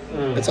it.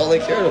 That's all they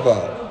cared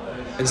about.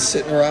 And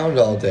sitting around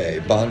all day,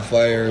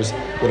 bonfires,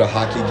 go to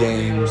hockey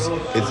games.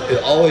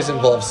 It always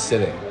involves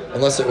sitting,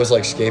 unless it was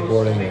like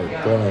skateboarding or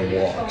going on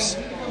walks.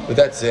 But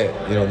that's it.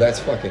 You know, that's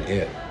fucking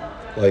it.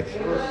 Like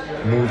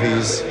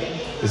movies,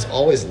 it's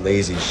always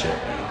lazy shit.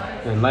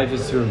 And life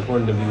is too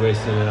important to be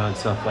wasting it on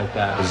stuff like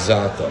that.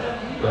 Esatto.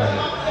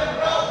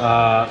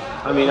 Right.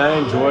 I mean, I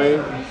enjoy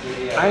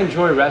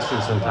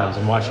resting sometimes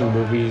and watching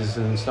movies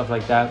and stuff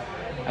like that.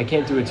 I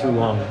can't do it too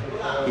long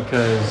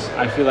because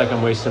I feel like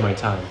I'm wasting my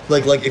time.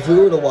 Like if we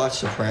were to watch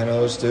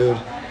Sopranos, dude,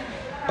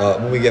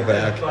 when we get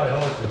back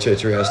to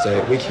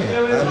Trieste, we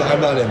can't.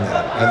 I'm not in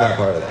that. I'm not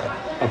part of that.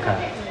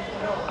 Okay.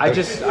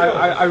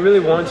 I really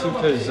want to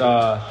because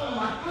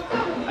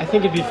I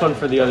think it'd be fun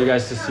for the other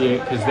guys to see it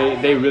because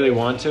they really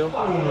want to.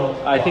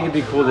 I think it'd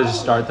be cool to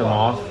just start them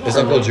off. Is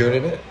Uncle June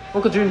in it?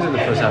 Uncle June's in the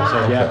first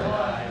episode, okay.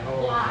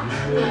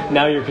 Yeah.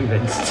 Now you're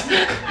convinced.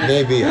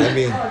 Maybe. I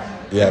mean,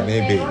 yeah,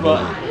 maybe.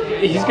 Well,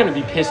 he's gonna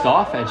be pissed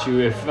off at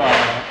you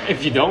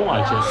if you don't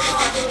watch it.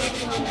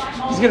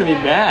 He's gonna be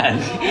mad.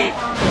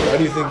 Why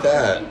do you think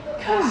that?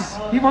 Because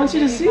he wants you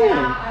to see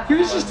him. He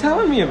was just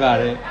telling me about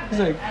it. He's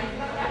like,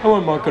 I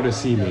want Marco to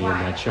see me in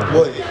that show.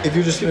 Well, if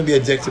you're just gonna be a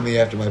dick to me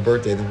after my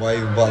birthday, then why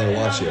even bother to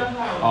watch it?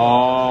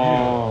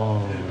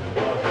 Oh,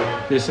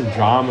 there's some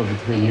drama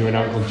between you and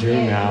Uncle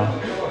June now.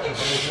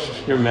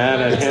 You're mad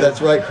at him.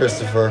 That's right,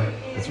 Christopher.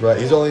 That's right.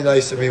 He's only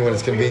nice to me when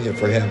it's convenient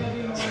for him.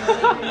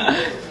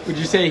 Would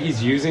you say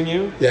he's using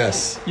you?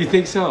 Yes. You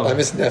think so? I'm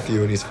his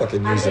nephew and he's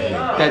fucking using me.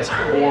 That's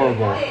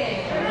horrible.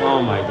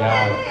 Oh my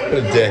god. What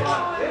a dick.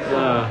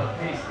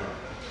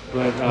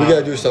 We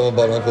gotta do something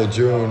about Uncle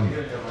June.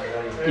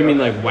 You mean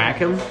like whack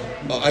him?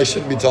 I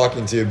shouldn't be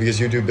talking to you because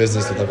you do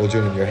business with Uncle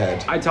June in your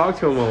head. I talk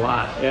to him a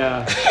lot,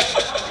 yeah.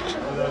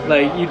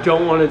 Like, you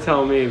don't want to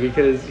tell me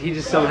because he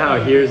just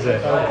somehow hears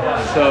it.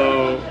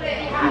 So,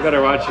 you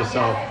better watch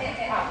yourself.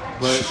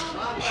 But,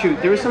 shoot,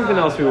 there was something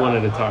else we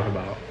wanted to talk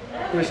about.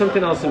 There was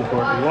something else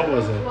important. What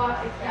was it?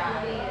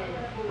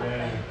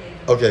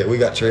 Okay, we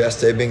got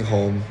Trieste being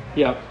home.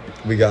 Yep.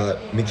 We got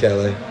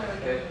Michele.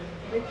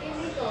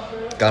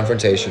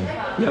 Confrontation.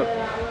 Yep.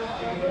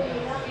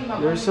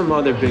 There's some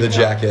other big... The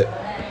jacket.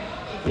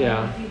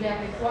 Yeah.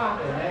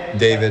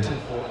 David.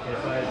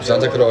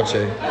 Santa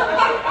Croce.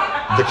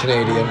 The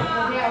Canadian.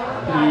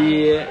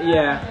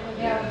 Yeah.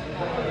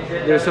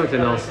 There's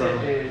something else, though.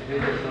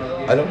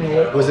 I don't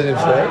know. Was it in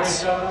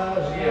France?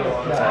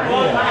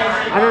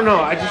 I don't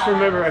know. I just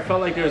remember I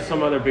felt like there was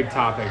some other big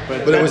topic.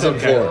 But it was in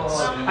okay.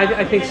 Florence.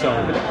 I think so.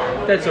 But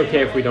that's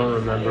okay if we don't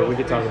remember. We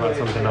could talk about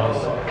something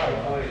else.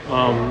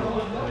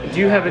 Do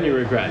you have any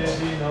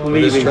regrets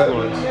leaving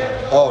Florence?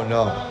 Oh,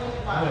 no.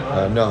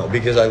 No,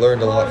 because I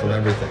learned a lot from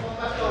everything.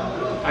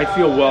 I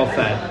feel well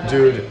fed.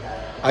 Dude,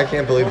 I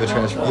can't believe the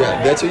transfer.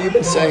 Yeah, that's what you've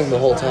been saying the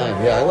whole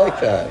time. Yeah, I like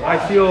that. I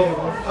feel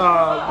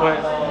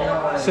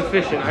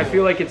sufficient. I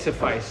feel like it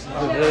sufficed.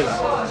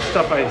 The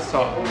stuff I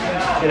saw.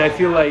 And I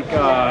feel like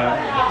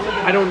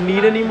I don't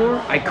need any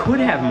more. I could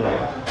have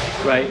more,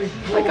 right?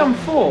 Like I'm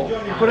full,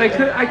 but I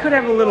could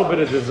have a little bit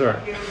of dessert.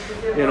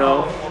 You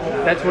know?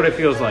 That's what it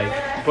feels like.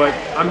 But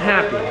I'm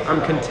happy. I'm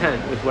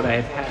content with what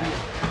I have had.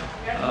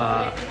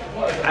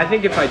 I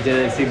think if I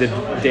didn't see the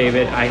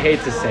David, I hate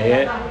to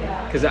say it,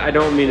 because I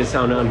don't mean to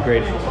sound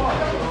ungrateful.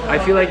 I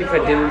feel like if I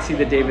didn't see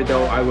the David,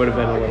 though, I would have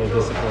been a little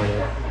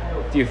disappointed.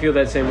 Do you feel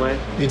that same way?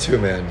 Me too,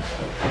 man.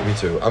 Me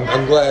too.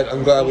 I'm glad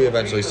we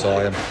eventually saw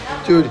him.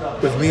 Dude,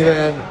 with me,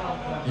 man,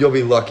 you'll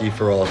be lucky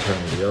for all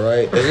eternity, all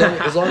right?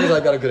 As long as I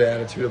got a good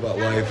attitude about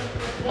life,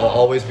 I'll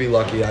always be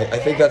lucky. I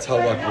think that's how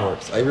luck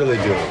works. I really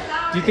do.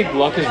 Do you think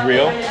luck is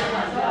real?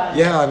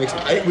 Yeah,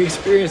 we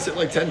experienced it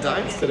like 10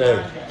 times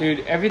today.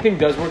 Dude, everything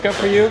does work out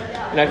for you,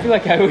 and I feel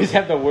like I always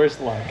have the worst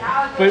luck.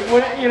 But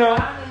when,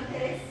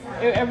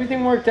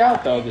 everything worked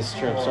out though this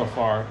trip so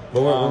far.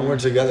 When we're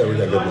together, we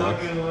got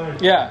good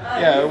luck.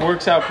 Yeah, it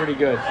works out pretty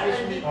good.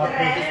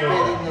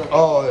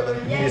 Oh,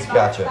 he's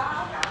gotcha.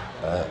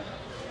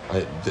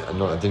 I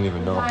didn't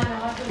even know.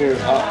 Here,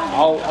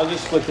 I'll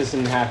just split this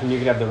in half, and you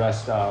can have the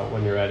rest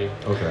when you're ready.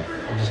 Okay.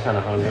 I'm just kind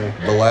of hungry.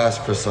 The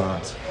last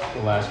croissant.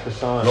 The last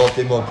croissant.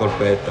 L'ultimo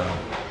corpetto.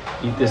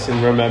 Eat this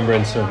in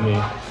remembrance of me.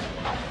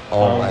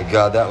 Oh my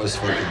god, that was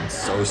fucking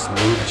so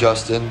smooth,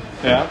 Justin.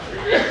 Yeah.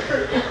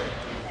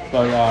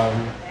 But I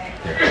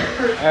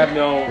have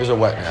no. Here's a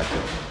wet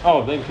napkin.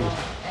 Oh, thank you.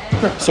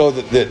 So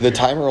the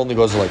timer only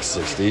goes to like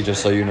 60,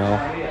 just so you know.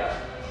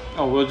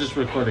 Oh, we'll just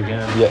record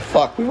again. Yeah,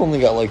 fuck. We've only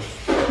got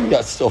we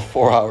got still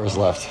 4 hours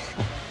left.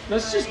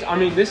 Let's just. I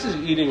mean, this is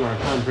eating our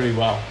time pretty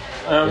well.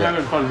 I'm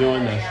having fun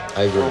doing this.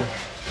 I agree.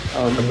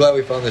 I'm glad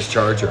we found this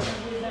charger.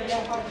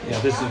 Yeah,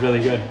 this is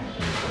really good.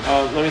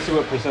 Let me see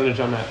what percentage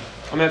I'm at.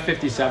 I'm at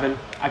 57.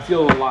 I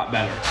feel a lot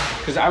better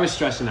because I was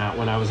stressing out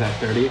when I was at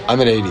 30.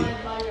 I'm at 80.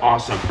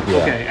 Awesome.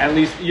 Yeah. Okay, at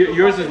least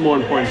yours is more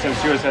important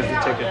since yours has the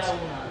tickets.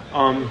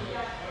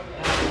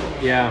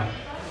 Yeah.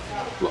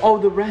 Oh,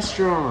 the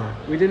restaurant.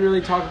 We didn't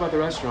really talk about the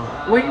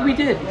restaurant. Wait, we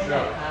did.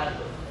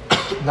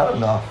 Not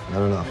enough.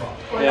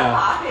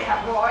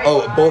 Yeah.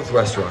 Oh, both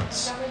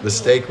restaurants. The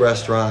steak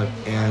restaurant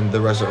and the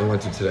restaurant we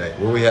went to today,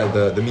 where we had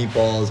the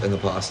meatballs and the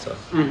pasta.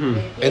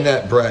 Mm-hmm. And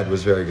that bread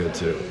was very good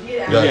too.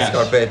 The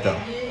scarpetta.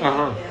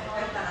 Uh-huh.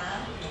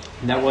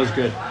 That was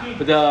good.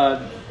 But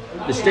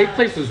the steak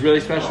place was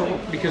really special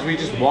because we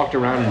just walked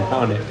around and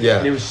found it. Yeah.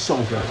 And it was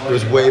so good. It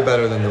was way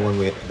better than the one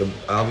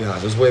I'll be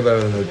honest, it was way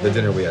better than the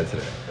dinner we had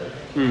today.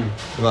 In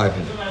my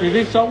opinion. You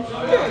think so?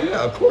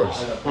 Yeah, of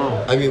course.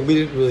 Oh. I mean, we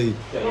didn't really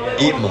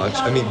eat much.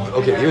 I mean,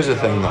 okay, here's the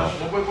thing though.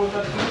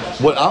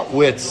 What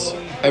outwits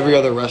every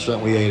other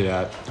restaurant we ate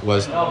at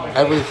was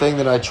everything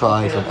that I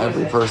tried from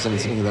every person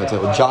sitting at that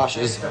table.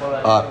 Josh's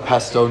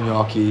pesto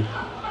gnocchi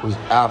was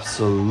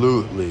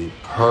absolutely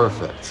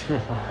perfect.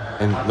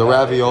 And the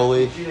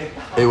ravioli,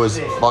 it was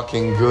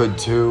fucking good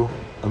too,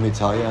 let me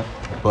tell you.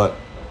 But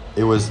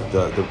it was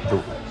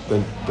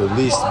the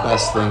least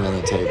best thing on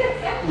the table.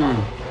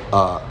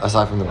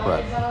 Aside from the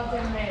bread.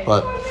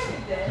 But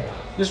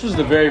this was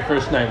the very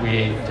first night we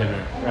ate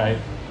dinner, right?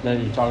 That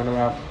you're talking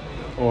about?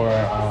 Or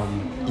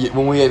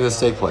when we ate at the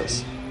steak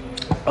place.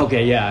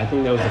 Okay, yeah, I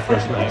think that was the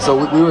first night.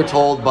 So we were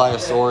told by a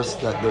source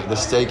that the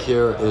steak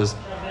here is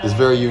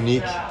very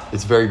unique,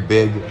 it's very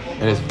big,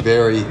 and it's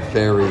very,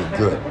 very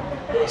good.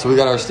 So we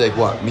got our steak,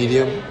 what,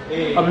 medium?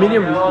 A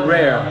medium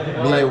rare.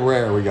 Medium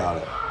rare, we got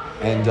it.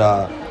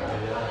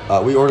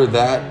 And we ordered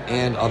that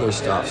and other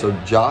stuff. So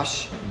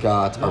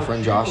our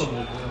friend Josh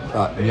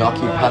got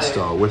gnocchi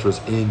pesto, which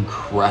was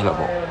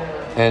incredible.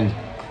 And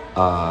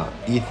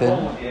Ethan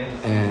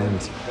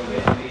and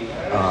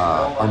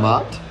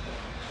Armand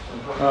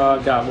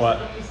Got what?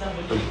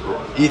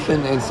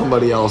 Ethan and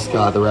somebody else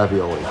got the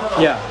ravioli.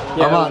 Yeah.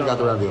 Armand got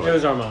the ravioli. It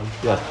was Armand.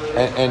 Yeah.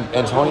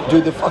 And Tony,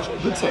 dude, the fucking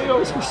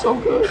potatoes were so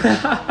good.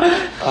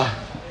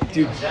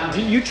 Dude,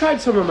 you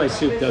tried some of my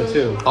soup though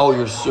too. Oh,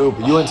 your soup.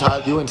 You and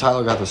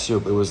Tyler got the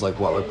soup. It was like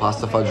what? Like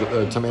pasta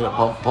tomato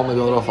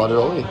pomodoro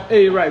fagioli?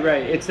 Hey,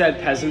 right. It's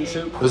that peasant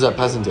soup. It was that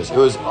peasant dish. It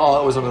was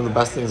one of the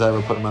best things I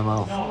ever put in my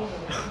mouth.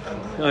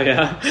 Oh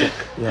yeah.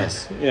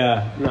 Yes.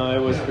 Yeah. No, it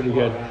was pretty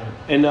good,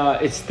 and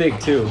it's thick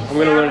too. I'm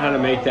gonna learn how to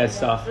make that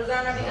stuff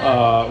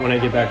when I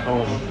get back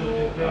home.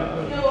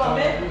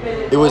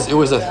 It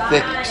was a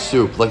thick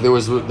soup. Like there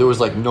was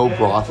like no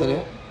broth in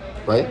it.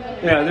 Right?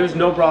 Yeah, there was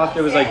no broth.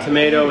 There was like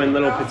tomato and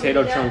little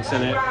potato chunks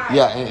in it.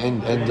 Yeah,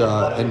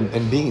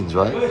 and beans,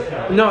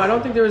 right? No, I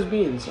don't think there was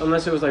beans,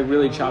 unless it was like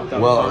really chopped up.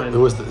 Well, fine. it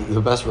was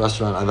the best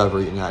restaurant I've ever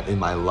eaten at in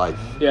my life.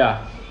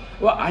 Yeah.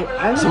 Well, I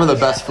like some of the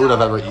best food I've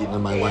ever eaten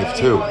in my life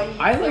too.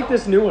 I like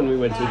this new one we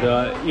went to,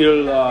 the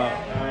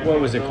what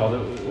was it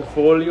called?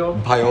 Folio?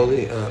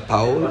 Paoli?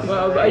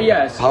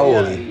 Yes.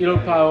 Paoli. Il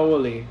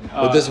Paoli.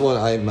 But this one,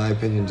 in my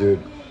opinion, dude,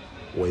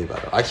 way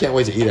better. I can't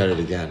wait to eat at it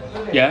again.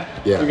 Yeah?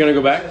 Yeah. You're gonna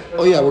go back?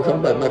 Oh yeah, we're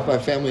coming back. My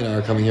family and I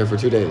are coming here for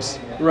 2 days.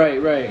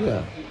 Right.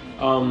 Yeah.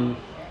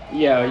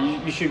 Yeah,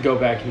 you should go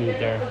back and eat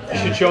there. You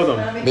should show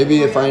them.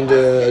 Maybe find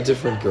a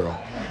different girl.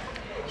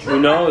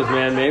 Who knows,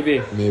 man? Maybe.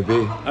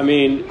 I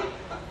mean,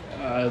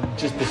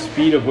 just the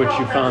speed of which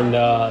you found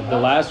the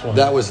last one.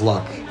 That was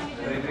luck.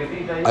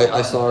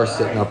 I saw her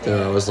sitting up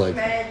there. I was like,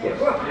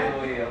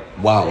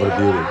 wow, what a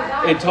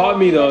beauty. It taught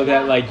me though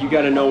that like you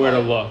got to know where to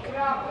look.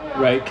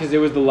 Right, because it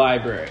was the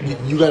library.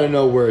 You got to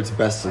know where it's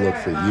best to look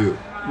for you.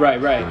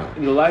 Right.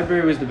 And the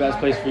library was the best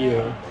place for you.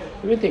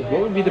 Let me think,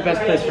 what would be the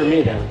best place for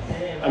me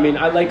then? I mean,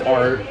 I like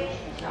art.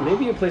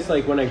 Maybe a place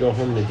like when I go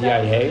home to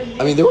DIA.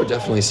 I mean, there were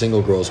definitely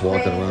single girls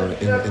walking around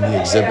in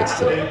the exhibits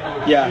today.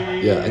 Yeah.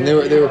 Yeah, and they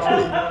were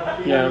pretty.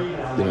 Yeah.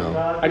 You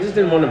know. I just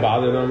didn't want to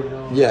bother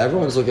them. Yeah,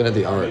 everyone's looking at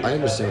the art. I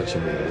understand what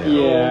you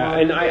mean. Yeah,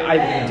 and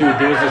I dude,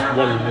 there was this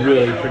one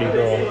really pretty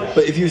girl.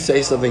 But if you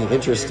say something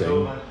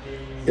interesting,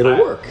 it'll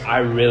work. I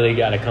really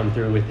gotta come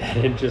through with that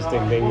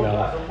interesting thing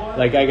though.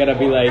 Like I gotta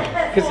be like,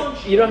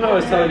 because you know how I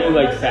was telling you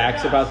like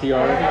facts about the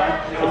art.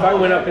 If I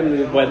went up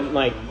and went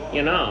like,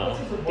 you know,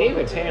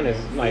 David's hand is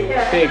like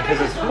big because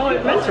it's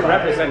meant to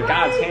represent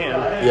God's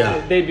hand.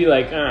 Yeah. They'd be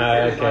like,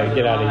 okay,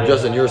 get out of here.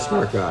 Justin, you're a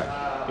smart guy.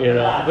 You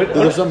know, but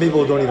There's some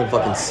people who don't even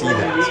fucking see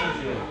that.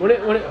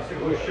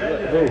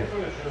 who?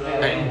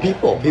 And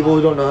people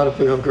who don't know how to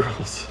pick up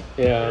girls.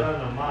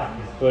 Yeah,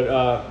 but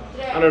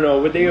I don't know.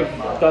 Would they have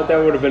thought that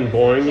would have been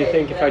boring? You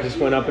think if I just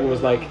went up and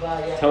was like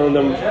telling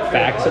them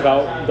facts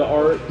about the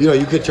art? You know,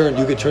 you could turn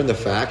the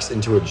facts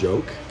into a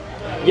joke.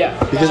 Yeah,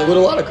 Because what a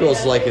lot of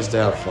girls like is to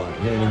have fun.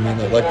 You know what I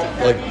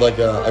mean? Like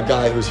a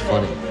guy who's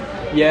funny.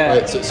 yeah.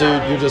 Right?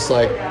 So you're just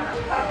like,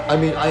 I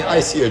mean, I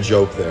see a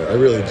joke there. I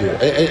really do,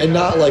 and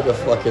not like a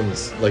fucking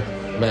like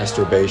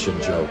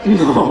masturbation joke.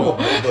 No.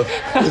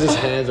 Because his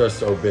hands are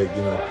so big,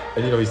 you know,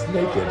 and you know he's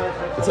naked.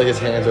 It's like his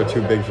hands are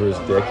too big for his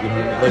dick. You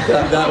know? Like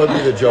that would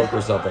be the joke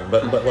or something.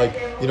 But like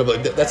you know,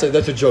 but that's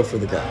a joke for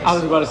the guys. I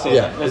was about to say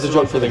Yeah, that. That's it's a the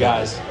one joke for the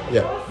guys.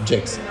 Yeah,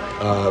 Jinx.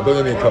 Go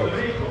get me a Coke.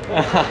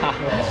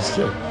 Just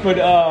kidding. But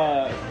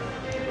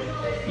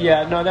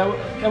yeah, no, that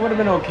would have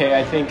been okay.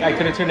 I think I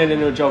could have turned it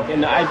into a joke,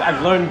 and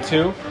I've learned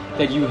too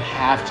that you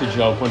have to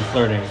joke when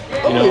flirting.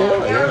 You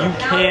know,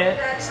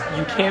 yeah.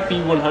 you can't be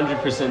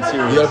 100% serious. You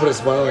gotta put a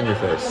smile on your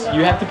face.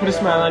 You have to put a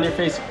smile on your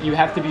face. You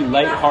have to be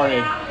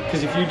lighthearted.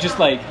 Because if you just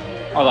like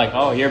are like,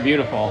 oh, you're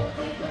beautiful,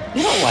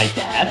 you don't like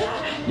that.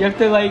 You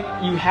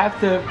have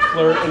to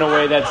flirt in a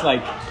way that's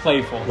like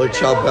playful. Like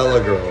Ciao Bella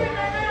girl.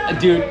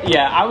 Dude,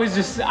 yeah,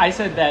 I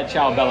said that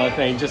Ciao Bella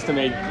thing just to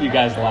make you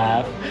guys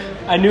laugh.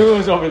 I knew it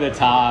was over the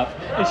top,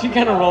 and she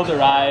kind of rolled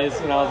her eyes,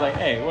 and I was like,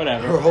 hey,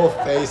 whatever. Her whole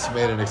face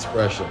made an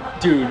expression.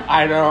 Dude,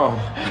 I know.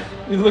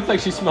 It looked like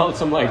she smelled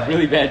some like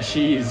really bad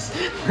cheese,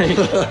 like,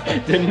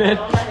 didn't it?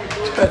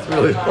 That's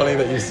really funny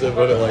that you said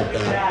it like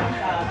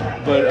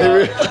that. But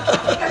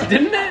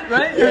didn't it?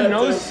 Right? Her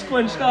nose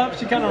squinched up.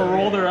 She kind of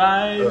rolled her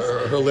eyes.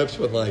 Her lips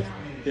went like.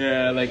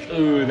 Yeah, like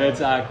ooh, that's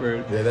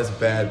awkward. Yeah, that's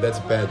bad. That's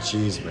bad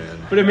cheese, man.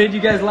 But it made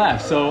you guys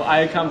laugh, so I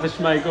accomplished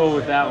my goal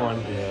with that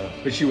one. Yeah.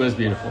 But she was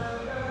beautiful.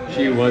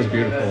 She was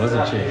beautiful,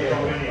 wasn't she?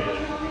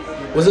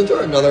 Wasn't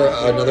there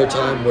another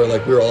time where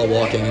like we were all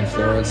walking in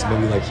Florence,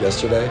 maybe like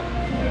yesterday,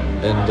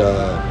 and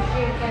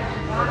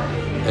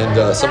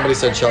somebody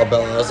said Ciao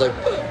Bella, and I was like,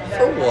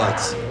 for what?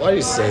 Why do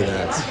you say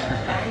that?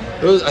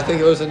 I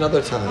think it was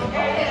another time.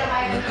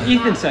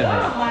 Ethan said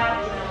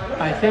that.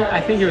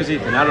 I think it was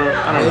Ethan. I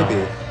don't Maybe.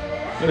 know.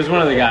 It was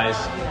one of the guys.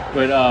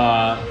 But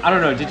I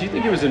don't know. Did you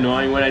think it was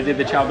annoying when I did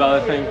the Ciao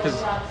Bella thing?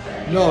 Because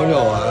No.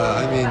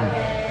 I mean,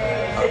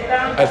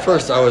 at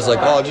first I was like,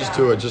 oh, just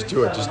do it.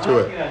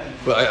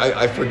 But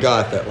I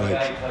forgot that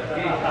like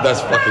that's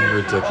fucking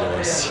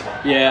ridiculous.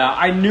 yeah,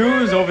 I knew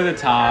it was over the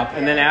top,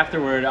 and then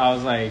afterward I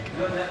was like,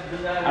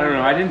 I don't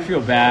know. I didn't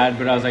feel bad,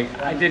 but I was like,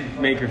 I did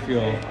make her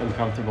feel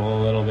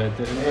uncomfortable a little bit,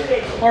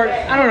 or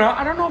I don't know.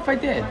 I don't know if I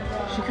did.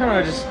 She kind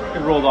of just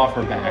rolled off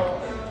her back.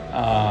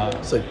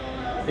 It's like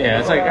Yeah,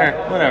 it's like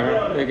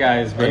whatever. The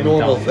guy is a being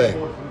normal dumb.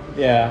 thing.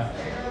 Yeah.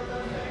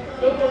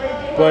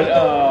 But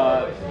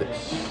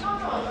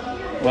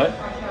what?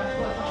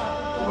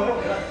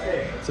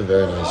 It's a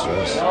very nice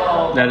dress.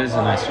 That is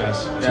a nice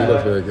dress. She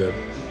looked very good.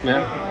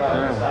 Yeah.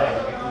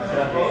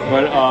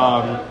 But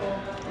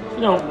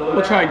you know,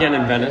 we'll try again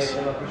in Venice.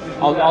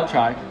 I'll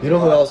try. You know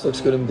who else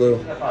looks good in blue?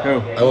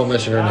 Who? I won't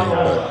mention her name,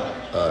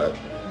 but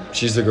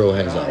she's the girl who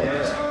hangs out with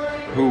us.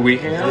 Who we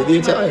hang out? The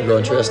Italian girl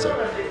in Trieste.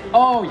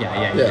 Oh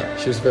yeah. Yeah,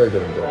 she was very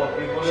good in blue.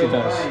 She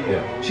does.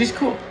 Yeah. She's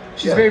cool.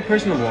 She's Yeah. very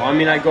personable. I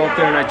mean, I go up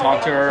there and I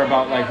talk to her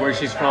about like where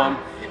she's from,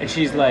 and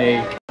she's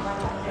like,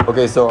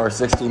 Okay, so our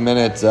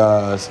 60-minute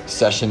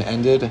session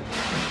ended.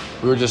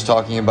 We were just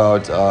talking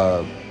about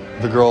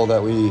the girl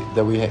that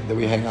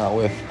we hang out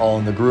with, all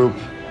in the group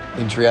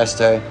in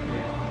Trieste.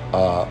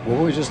 What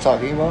were we just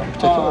talking about in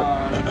particular?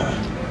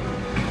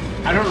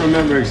 I don't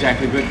remember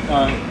exactly, but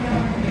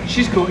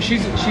she's cool.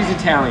 She's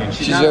Italian.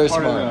 She's not very a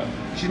part smart.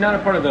 She's not a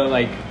part of the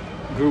like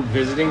group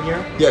visiting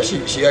here. Yeah,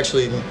 she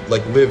actually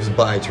like lives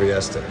by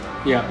Trieste.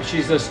 Yeah,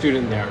 she's a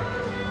student there,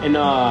 and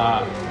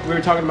we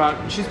were talking about.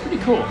 She's pretty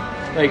cool.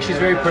 Like she's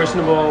very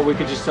personable. We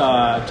could just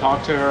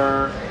talk to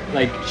her.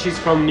 Like she's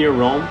from near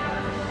Rome,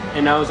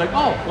 and I was like,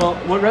 oh, well,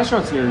 what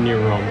restaurant's near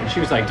Rome? And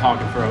she was like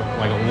talking for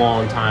like a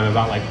long time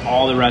about like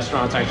all the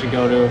restaurants I should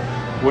go to,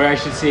 where I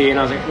should see, and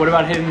I was like, what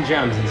about hidden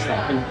gems and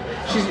stuff? And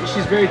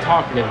she's very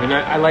talkative, and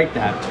I like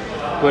that.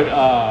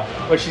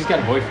 But she's got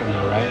a boyfriend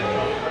though, right?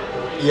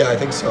 Yeah, I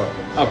think so.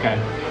 Okay.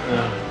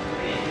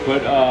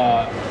 But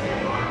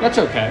that's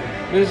okay.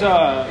 There's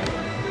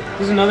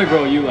another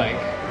girl you like,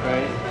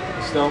 right?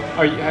 Still?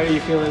 How are you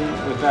feeling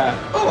with that?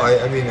 Oh,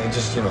 I mean, I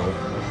just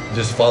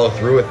just follow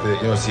through with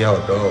it. See how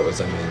it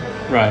goes. I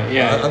mean, Right.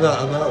 Yeah. I'm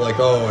not like,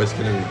 oh, it's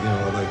gonna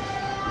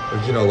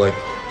be like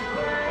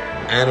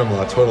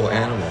anima, total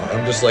anima.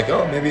 I'm just like,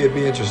 oh, maybe it'd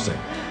be interesting.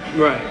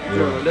 Right. Yeah.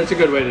 No, that's a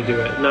good way to do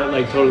it. Not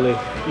like totally.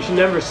 You should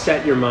never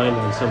set your mind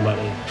on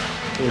somebody.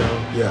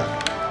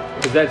 Yeah.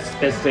 Because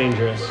that's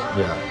dangerous.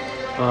 Yeah.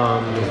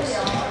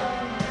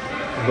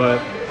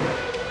 But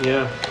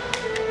yeah.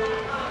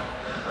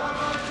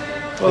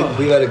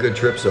 We've had a good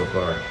trip so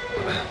far.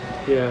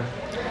 Yeah.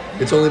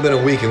 It's only been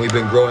a week and we've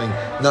been growing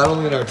not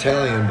only in our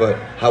Italian, but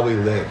how we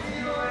live.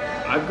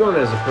 I've grown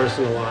as a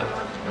person a lot.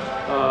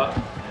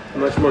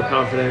 Much more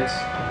confidence,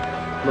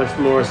 much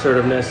more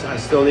assertiveness. I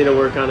still need to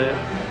work on it,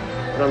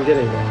 but I'm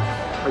getting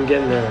there. I'm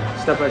getting there,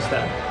 step by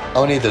step. I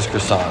want to eat this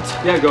croissant.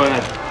 Yeah, go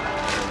ahead.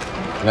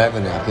 Can I have a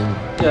napkin?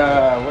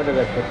 Yeah, where did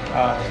I put?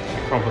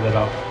 I crumpled it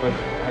up, but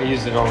I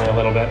used it only a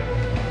little bit.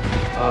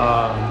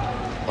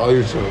 Oh,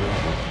 you're so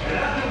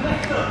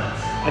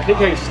I think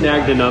I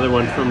snagged another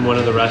one from one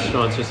of the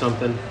restaurants or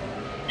something.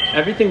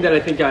 Everything that I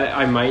think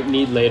I might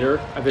need later,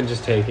 I've been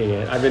just taking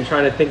it. I've been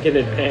trying to think in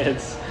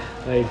advance.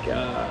 Like,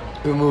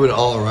 We're moving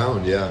all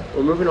around, yeah.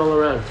 we're moving all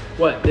around.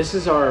 What? This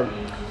is our,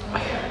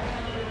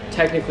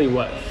 technically,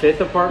 what,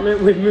 5th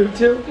apartment we've moved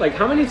to? Like,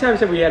 how many times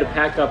have we had to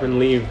pack up and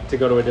leave to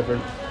go to a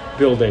different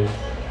building?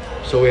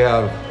 So we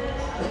have,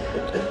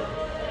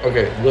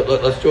 okay,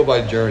 let's do it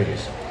by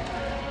journeys.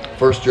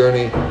 First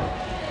journey,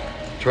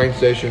 train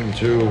station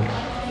to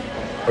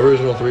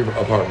original 3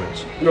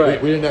 apartments. Right.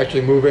 We didn't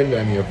actually move into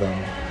any of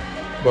them,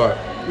 but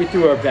We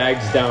threw our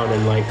bags down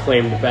and, like,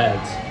 claimed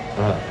beds.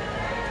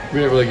 we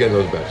didn't really get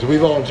those beds. So we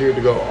volunteered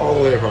to go all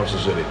the way across the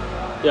city.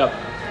 Yep.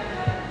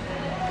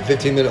 A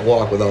 15-minute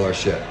walk with all our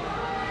shit.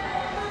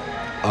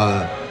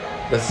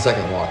 That's the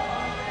second walk.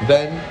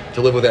 Then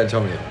to live with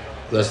Antonio.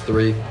 That's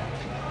 3.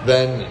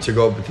 Then to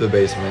go to the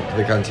basement, to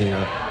the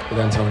cantina with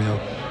Antonio.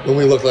 When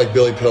we looked like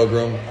Billy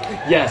Pilgrim,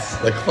 Yes.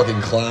 like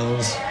fucking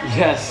clowns.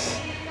 Yes.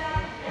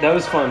 That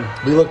was fun.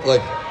 We looked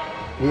like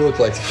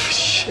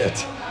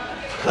shit.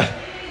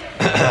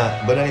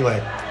 But anyway,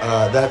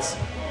 that's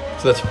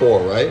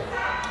 4, right?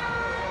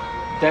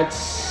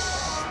 That's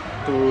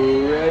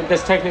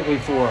technically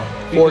 4.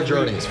 4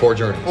 journeys. 4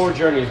 journeys. 4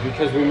 journeys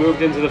because we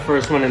moved into the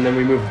first one and then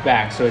we moved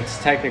back, so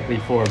it's technically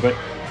 4, but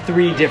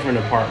 3 different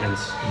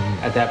apartments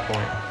at that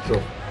point.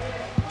 So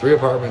 3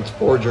 apartments,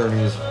 4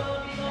 journeys,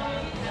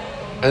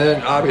 and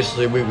then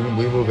obviously we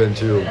move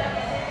into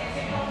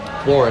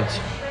Florence.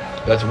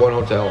 That's 1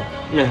 hotel,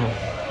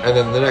 and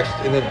then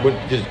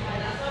because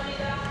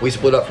we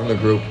split up from the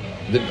group.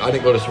 I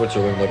didn't go to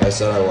Switzerland like I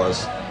said I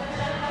was,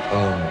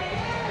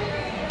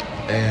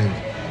 and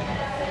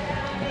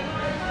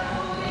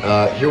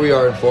here we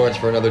are in Florence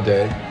for another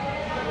day,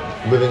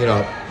 living it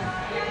up.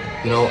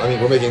 You know, I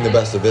mean, we're making the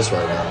best of this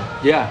right now.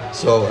 Yeah.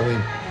 So, I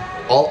mean,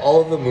 all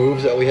of the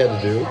moves that we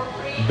had to do,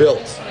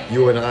 built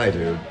you and I,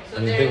 dude. I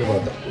mean, think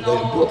about that. They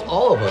built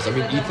all of us. I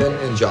mean, Ethan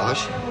and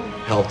Josh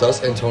helped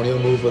us. Antonio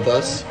moved with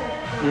us.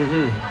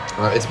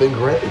 It's been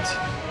great.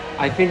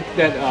 I think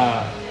that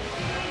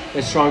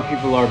strong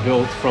people are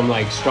built from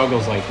like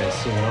struggles like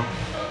this, you know?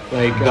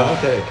 Like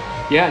Dante,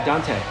 yeah,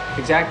 Dante.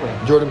 Exactly.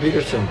 Jordan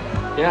Peterson.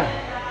 Yeah.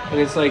 And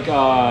it's like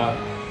yeah.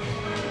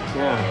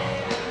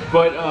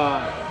 But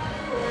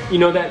you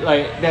know that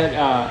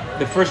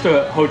the first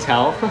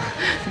hotel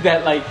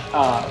that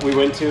we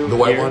went to, The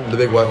white here, one, the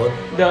big white one.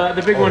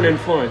 the big one in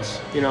Florence,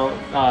 you know,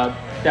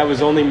 that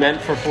was only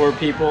meant for 4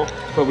 people,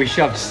 but we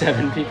shoved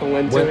 7 people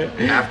into it.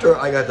 After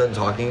I got done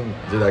talking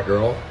to that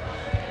girl,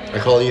 I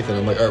called Ethan.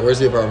 I'm like, all right, where's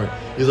the apartment?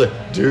 He's like,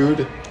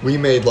 dude, we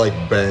made like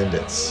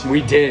bandits. We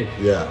did.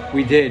 Yeah.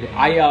 We did.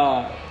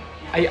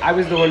 I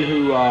was the one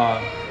who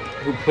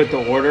put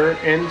the order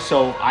in,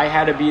 so I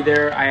had to be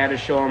there. I had to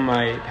show him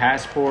my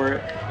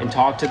passport and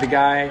talk to the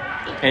guy,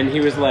 and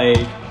he was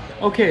like,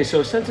 okay,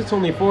 so since it's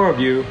only 4 of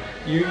you,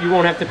 you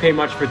won't have to pay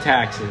much for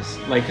taxes.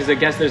 Like, because I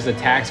guess there's a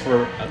tax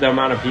for the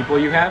amount of people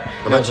you have.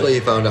 Eventually, he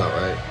found out,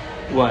 right?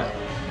 What?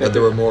 That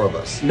there were more of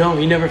us. No,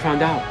 he never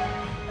found out.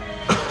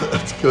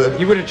 That's good.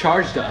 He would have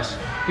charged us.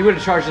 He would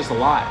have charged us a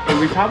lot, and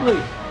we probably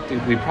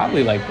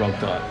like broke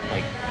the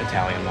like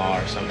Italian law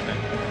or something.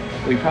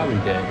 We probably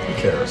did. Who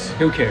cares?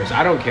 Who cares?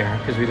 I don't care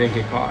because we didn't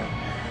get caught.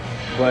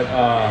 But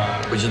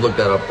We should look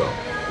that up though.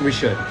 we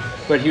should.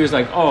 But he was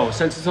like, oh,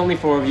 since it's only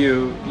 4 of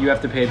you, you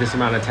have to pay this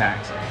amount of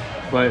tax.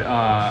 But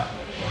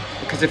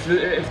because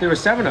if there were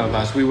 7 of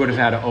us, we would have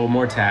had to owe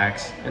more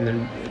tax, and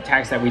then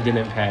tax that we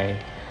didn't pay.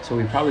 So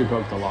we probably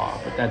broke the law,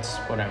 but that's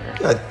whatever.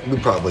 Yeah, we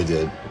probably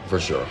did, for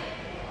sure.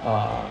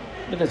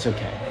 But that's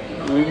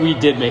okay. We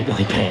did make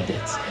like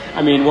bandits.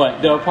 I mean,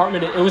 what? The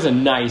apartment, it was a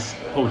nice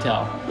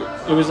hotel.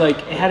 It was like,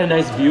 it had a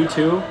nice view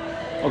too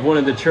of one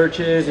of the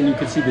churches, and you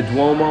could see the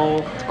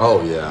Duomo.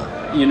 Oh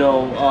yeah. You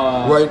know,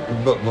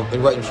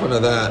 Right in front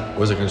of that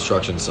was a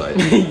construction site.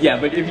 yeah,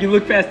 but if you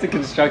look past the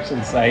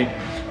construction site,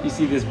 you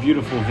see this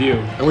beautiful view.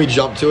 And we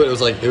jumped to it.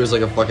 It was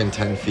like a fucking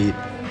 10 feet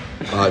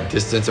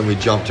distance, and we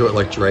jumped to it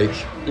like Drake.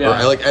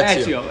 Yeah, or like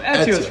Ezio.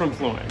 Ezio's from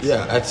Florence.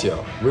 Yeah,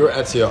 Ezio. We were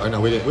Ezio. I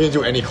know we didn't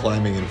do any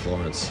climbing in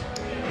Florence.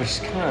 Which is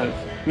kind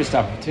of missed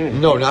opportunity.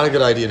 No, not a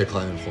good idea to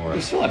climb in We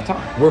Florence. still have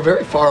time. We're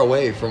very far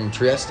away from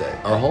Trieste,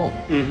 our home.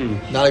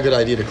 Mm-hmm. Not a good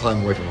idea to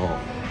climb away from home.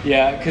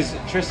 Yeah, because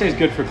Trieste is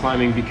good for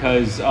climbing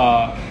because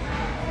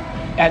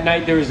at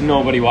night there is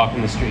nobody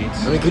walking the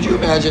streets. I mean, could you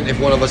imagine if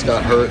one of us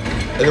got hurt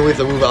and then we have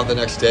to move out the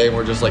next day and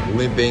we're just like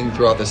limping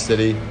throughout the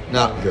city?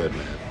 Not good,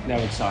 man. That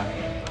would suck.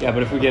 Yeah,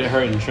 but if we get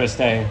hurt in Trieste,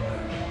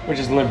 we're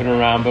just limping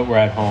around, but we're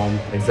at home.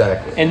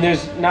 Exactly. And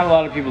there's not a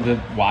lot of people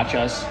to watch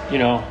us, you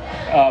know.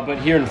 But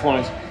here in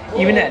Florence,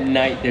 even at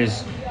night,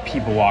 there's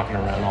people walking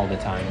around all the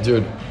time.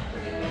 Dude,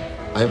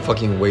 I'm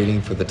fucking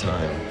waiting for the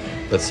time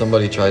that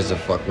somebody tries to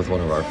fuck with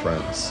one of our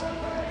friends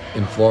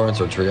in Florence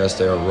or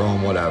Trieste or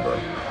Rome, whatever.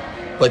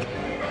 Like,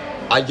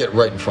 I get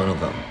right in front of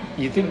them.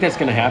 You think that's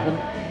gonna happen?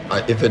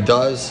 If it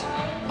does,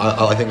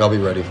 I think I'll be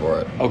ready for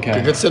it.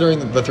 Okay. Considering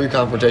the 3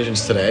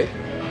 confrontations today,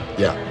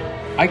 yeah.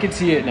 I could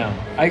see it now.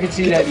 I could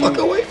see Get that. the fuck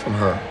away from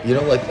her. You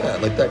know, like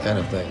that kind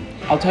of thing.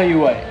 I'll tell you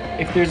what.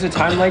 If there's a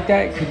time like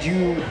that, could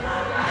you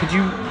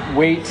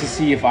wait to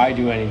see if I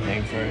do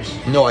anything first?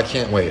 No, I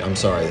can't wait. I'm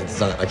sorry. It's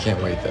not. I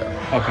can't wait there.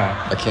 Okay.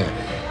 I can't.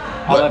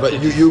 I'll But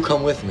have to- you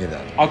come with me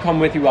then. I'll come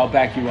with you. I'll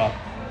back you up,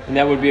 and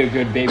that would be a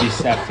good baby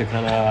step to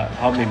kind of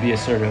help me be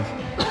assertive.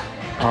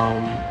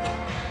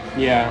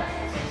 Yeah.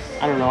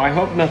 I don't know. I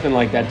hope nothing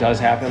like that does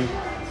happen,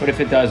 but if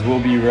it does, we'll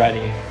be ready.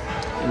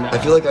 And, I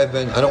feel like I've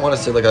been. I don't want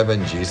to say like I've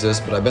been Jesus,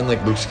 but I've been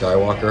like Luke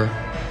Skywalker.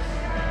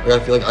 Like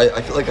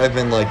I feel like I've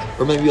been like,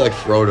 or maybe like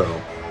Frodo.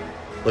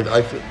 Like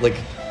I feel like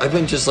I've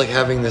been just like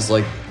having this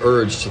like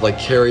urge to like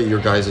carry your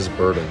guys'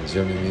 burdens.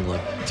 You know what I mean?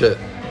 Like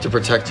to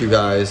protect you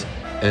guys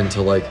and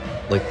to like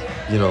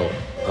you know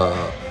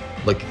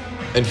like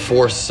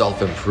enforce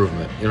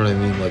self-improvement. You know what I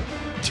mean? Like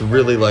to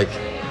really like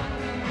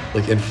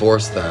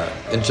enforce that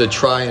and to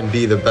try and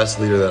be the best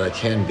leader that I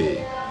can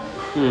be.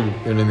 You know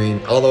what I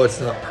mean? Although it's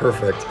not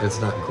perfect, it's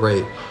not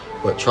great,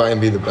 but try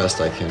and be the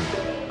best I can be.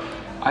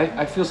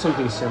 I feel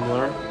something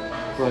similar,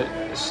 but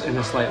in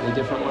a slightly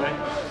different way.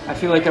 I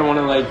feel like I want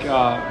to like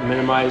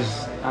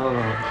minimize, I don't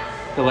know,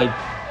 the like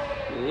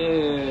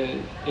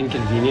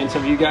inconvenience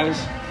of you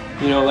guys.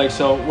 You know, like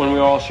so when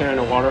we're all sharing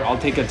the water, I'll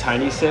take a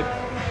tiny sip,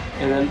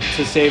 and then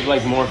to save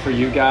like more for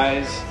you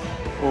guys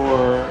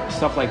or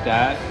stuff like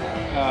that.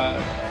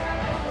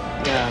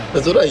 Yeah.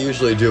 That's what I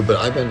usually do, but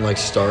I've been like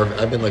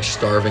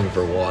starving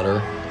for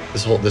water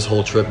this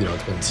whole trip. You know,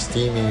 it's been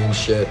steamy and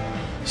shit.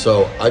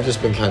 So I've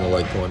just been kind of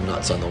like going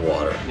nuts on the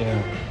water. Yeah.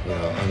 You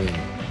know, I mean,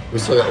 we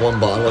still got 1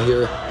 bottle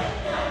here.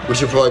 We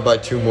should probably buy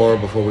 2 more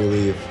before we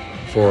leave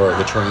for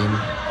the train.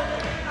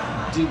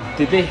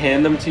 Did they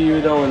hand them to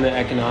you though in the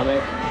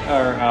economic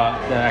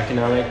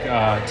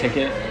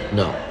ticket?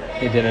 No.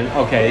 They didn't.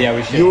 Okay, yeah,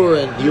 we should. You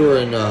were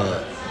in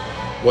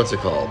what's it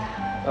called?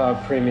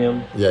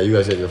 Premium. Yeah, you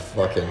guys get your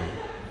fucking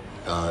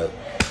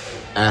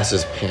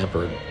asses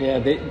pampered. Yeah,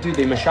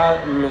 they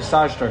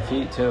massaged our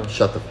feet too.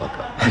 Shut the fuck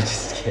up. I'm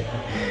just kidding.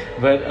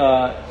 But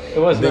it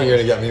was I think nice. you're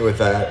gonna get me with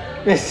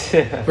that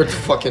for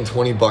fucking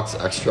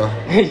 $20 extra.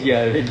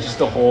 Yeah, just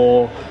the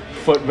whole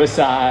foot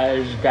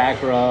massage,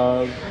 back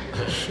rub.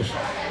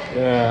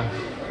 Yeah,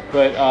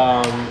 but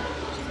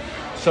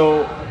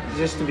so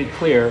just to be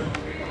clear,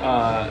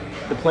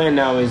 the plan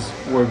now is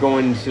we're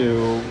going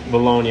to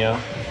Bologna,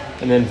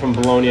 and then from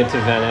Bologna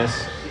to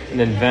Venice, and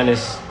then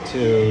Venice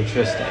to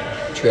Trieste.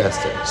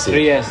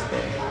 Trieste.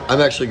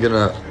 I'm actually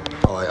gonna.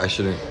 Oh, I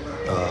shouldn't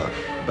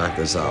back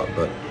this out,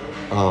 but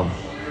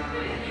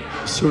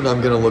soon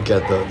I'm gonna look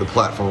at the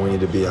platform we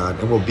need to be on,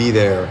 and we'll be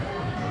there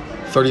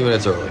 30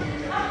 minutes early.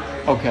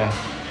 Okay,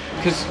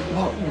 because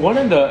one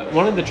of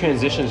the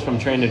transitions from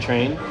train to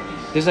train,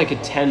 there's like a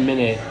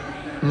 10-minute.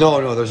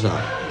 No, there's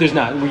not. There's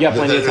not. We got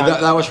plenty of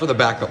time. That was for the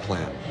backup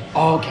plan.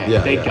 Oh, okay.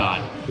 Yeah, Thank yeah.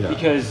 God. Yeah.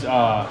 Because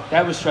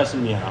that was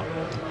stressing me out.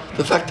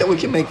 The fact that we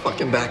can make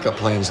fucking backup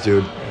plans,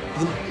 dude.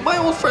 My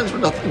old friends were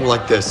nothing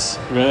like this.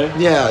 Really?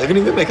 Yeah, they can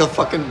even make a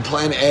fucking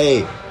plan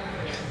A.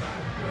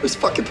 It's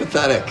fucking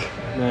pathetic.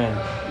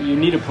 Man, you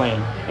need a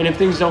plan. And if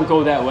things don't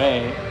go that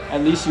way,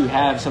 at least you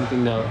have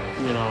something to,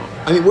 you know.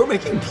 I mean, we're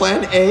making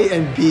plan A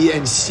and B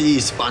and C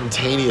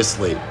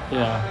spontaneously.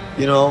 Yeah.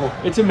 You know?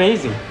 It's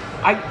amazing.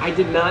 I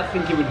did not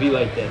think it would be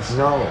like this.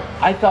 No.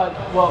 I thought,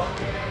 well,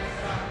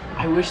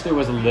 I wish there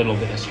was a little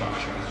bit of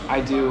structure. I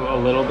do a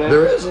little bit.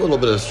 There is a little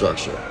bit of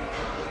structure.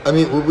 I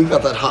mean, we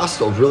got that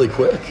hostel really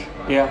quick.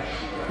 Yeah.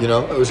 You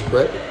know, it was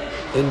great.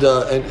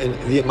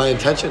 And my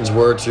intentions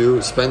were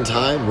to spend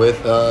time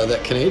with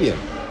that Canadian,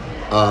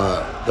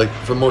 like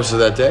for most of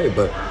that day.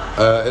 But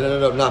it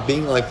ended up not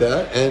being like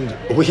that, and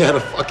we had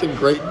a fucking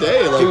great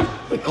day.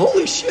 Like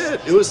holy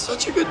shit, it was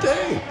such a good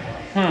day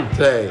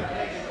today.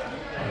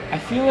 I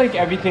feel like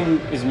everything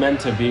is meant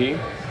to be,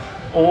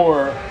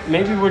 or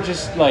maybe we're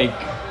just like,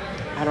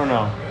 I don't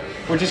know,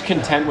 we're just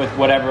content with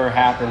whatever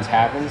happens.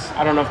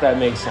 I don't know if that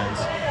makes sense.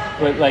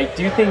 But like,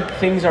 do you think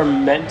things are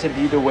meant to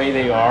be the way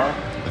they are?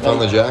 I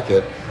found the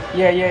jacket.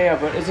 Yeah.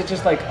 But is it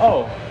just like,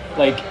 oh,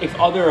 like if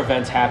other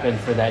events happened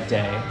for that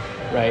day,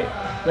 right?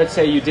 Let's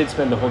say you did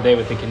spend the whole day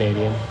with the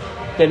Canadian,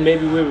 then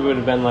maybe we would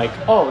have been like,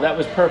 oh, that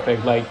was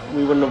perfect. Like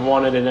we wouldn't have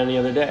wanted it any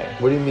other day.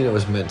 What do you mean it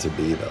was meant to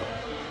be, though?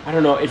 I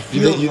don't know. It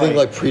feels You think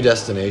like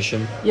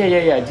predestination?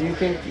 Yeah. Do you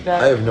think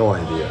that? I have no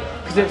idea.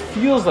 Because it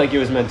feels like it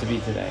was meant to be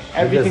today.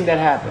 Everything that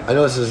happened. I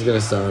know this is gonna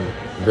sound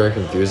very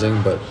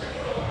confusing, but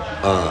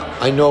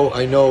I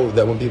know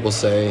that when people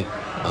say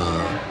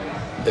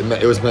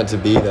it was meant to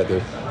be, that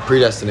there's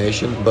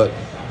predestination, but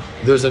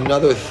there's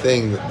another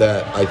thing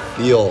that I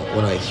feel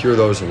when I hear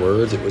those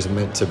words, it was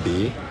meant to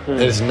be. And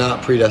it's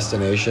not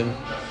predestination.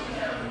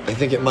 I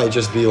think it might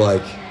just be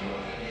like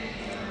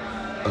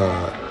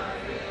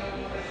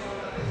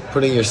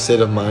putting your state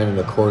of mind in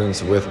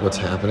accordance with what's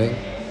happening.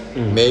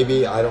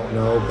 Maybe, I don't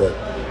know, but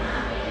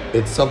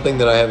it's something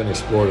that I haven't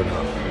explored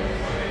enough.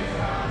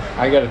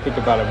 I got to think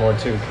about it more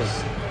too,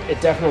 because it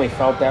definitely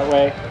felt that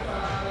way,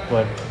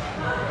 but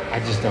I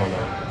just don't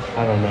know.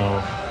 I don't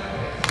know.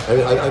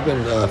 I've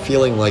been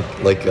feeling like,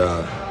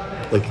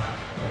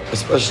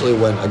 especially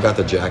when I got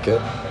the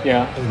jacket.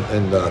 Yeah.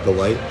 And the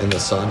light and the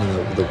sun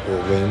and the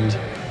wind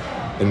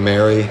and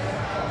Mary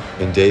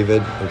and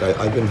David. Like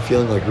I've been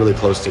feeling like really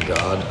close to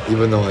God,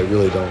 even though I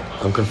really don't.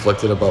 I'm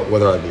conflicted about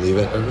whether I believe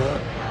it or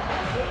not.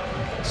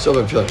 Still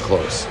been feeling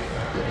close.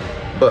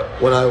 But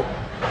when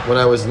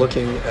I was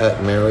looking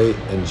at Mary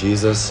and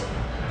Jesus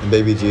and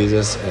baby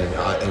Jesus and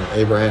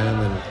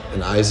Abraham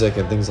and Isaac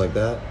and things like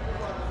that,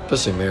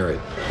 especially Mary,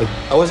 like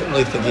I wasn't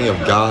really thinking of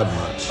God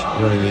much. You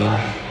know what I mean?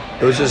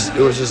 It was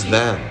just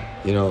them.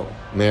 You know,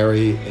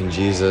 Mary and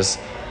Jesus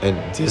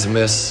and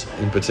Dismas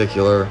in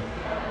particular.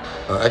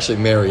 Actually,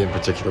 Mary in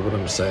particular, what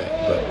I'm saying.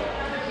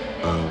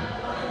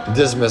 But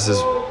Dismas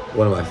is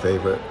one of my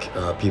favorite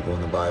people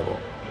in the Bible.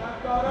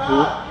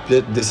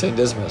 Who? Saint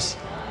Dismas.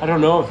 I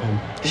don't know of him.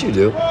 Yes, you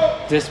do.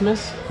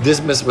 Dismas?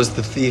 Dismas was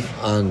the thief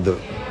on the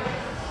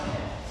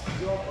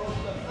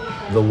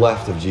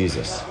left of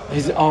Jesus.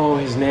 His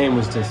name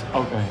was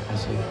Okay, I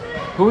see.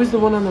 Who is the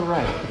one on the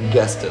right?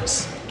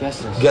 Gestas.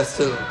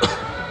 Gestas.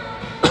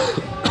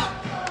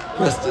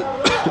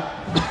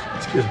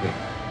 Excuse me.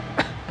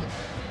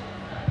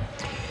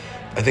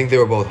 I think they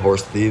were both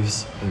horse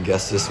thieves, and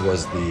Gestas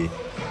was the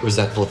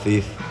resentful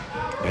thief,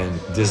 and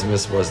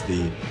Dismas was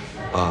the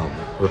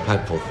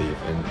repentful thief.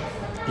 And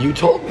you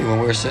told me when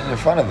we were sitting in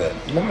front of it.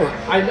 Remember?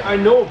 I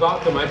know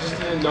about them. I just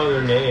didn't know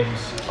their names.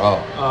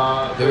 Oh.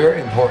 They're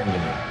very important to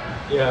me.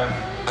 Yeah.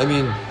 I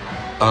mean,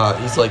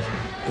 he's like,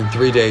 in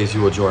 3 days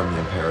you will join me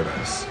in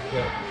paradise.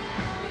 Yeah.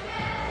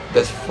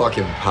 That's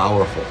fucking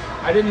powerful.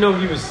 I didn't know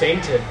he was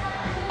sainted.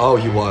 Oh,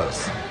 he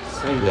was.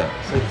 Saint. Yeah.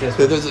 Saint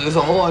Dismas. There's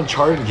a whole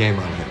Uncharted game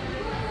on him.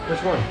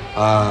 Which one?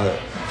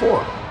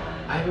 4.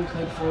 I haven't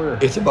played 4.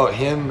 It's about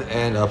him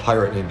and a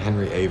pirate named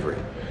Henry Avery.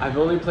 I've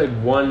only played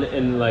 1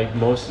 and like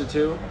most of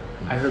 2.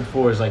 I heard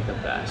 4 is like the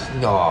best.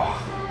 No.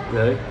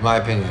 Really? In my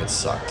opinion, it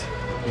sucked.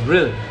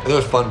 Really? There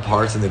were fun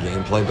parts in the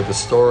gameplay, but the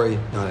story,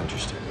 not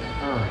interesting.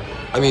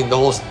 Oh. I mean,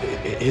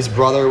 his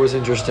brother was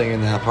interesting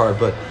in that part,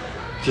 but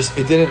just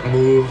it didn't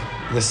move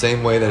in the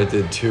same way that it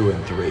did 2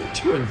 and 3.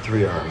 2 and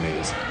 3 are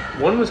amazing.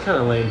 1 was kind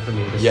of lame for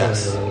me.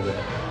 Yes. A little bit.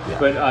 Yeah.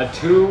 But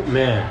 2,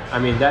 man, I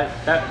mean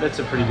that's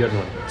a pretty good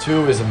one.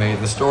 2 is amazing.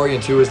 The story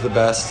in 2 is the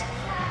best.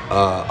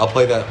 I'll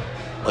play that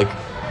like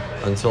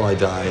until I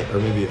die, or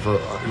maybe for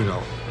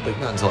like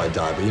not until I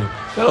die, but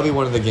that'll be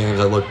one of the games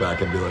I look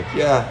back and be like,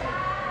 yeah,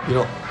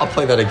 I'll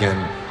play that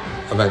again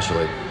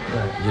eventually.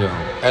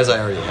 Right. As I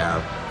already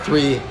have.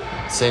 3,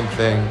 same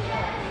thing.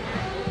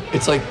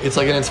 It's like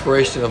an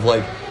inspiration of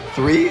like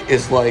 3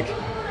 is like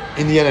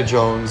Indiana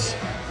Jones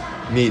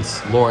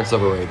meets Lawrence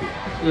of Arabia.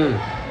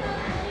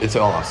 It's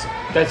awesome.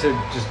 That's a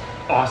just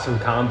awesome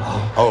combo.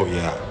 Oh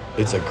yeah,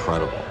 it's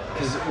incredible.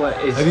 Because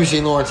have you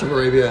seen Lawrence of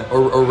Arabia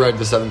or read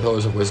The 7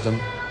 Pillars of Wisdom?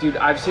 Dude,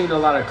 I've seen a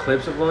lot of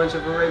clips of Lawrence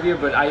of Arabia,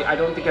 but I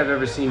don't think I've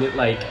ever seen it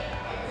like.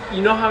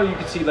 You know how you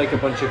could see like a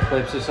bunch of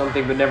clips or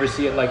something, but never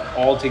see it like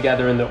all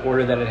together in the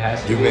order that it has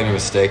to. You've be? made a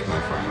mistake,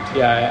 my friend.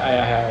 Yeah,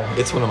 I have.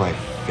 It's one of my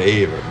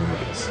favorite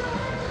movies.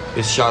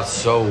 It's shot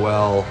so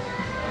well.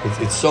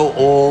 It's so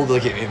old,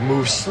 like it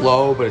moves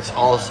slow, but it's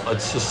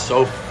just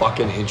so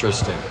fucking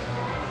interesting.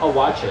 I'll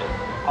watch it.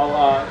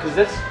 Because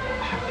that's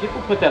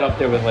people put that up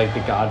there with like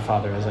The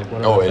Godfather as like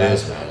one of the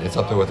best. Is, man. It's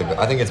up there with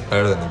I think it's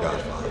better than The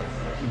Godfather.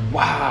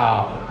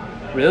 Wow,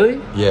 really?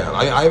 Yeah,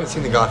 I haven't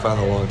seen The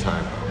Godfather in a long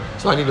time,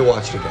 so I need to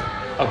watch it again.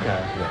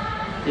 Okay.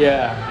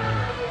 Yeah.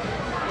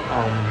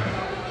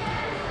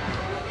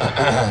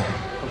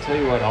 I'll tell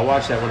you what. I'll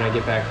watch that when I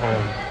get back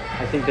home.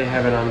 I think they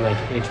have it on like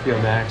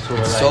HBO Max or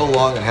It's like. so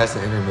long it has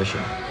an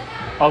intermission.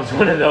 Oh, it's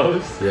one of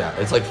those. Yeah,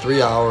 it's like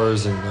 3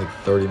 hours and like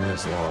 30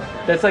 minutes long.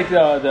 That's like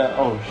the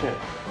oh shit.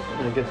 I'm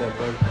gonna get that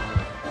bug.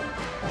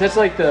 That's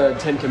like the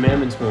 10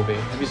 Commandments movie.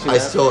 Have you seen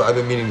that? I've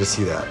been meaning to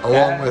see that,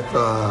 along with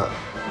a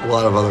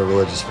lot of other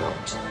religious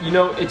films.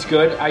 It's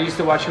good. I used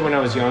to watch it when I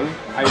was young.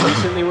 I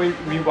recently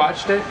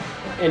rewatched it,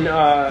 and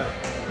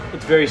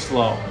it's very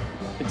slow.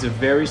 It's a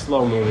very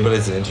slow movie. But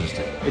it's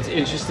interesting. It's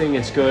interesting.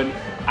 It's good.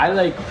 I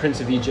like Prince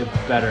of Egypt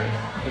better.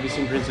 Have you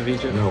seen Prince of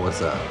Egypt? No, what's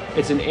that?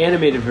 It's an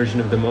animated version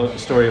of the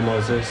story of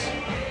Moses.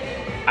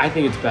 I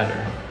think it's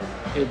better.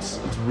 It's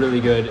really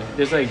good.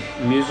 There's like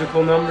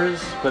musical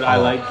numbers, but I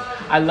like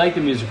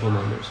the musical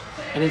numbers.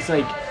 And it's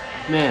like,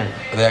 man.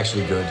 Are they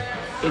actually good?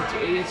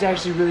 It's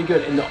actually really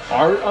good. And the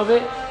art of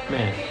it,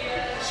 man.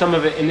 Some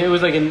of it, and it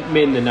was like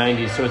made in the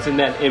 90s, so it's in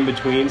that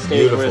in-between stage.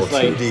 Beautiful, where it's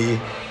like 2D.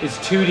 It's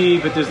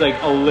 2D, but there's like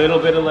a little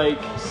bit of like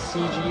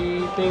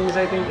CG things,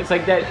 I think. It's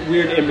like that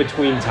weird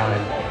in-between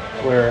time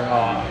where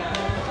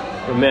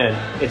man,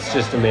 it's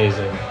just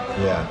amazing.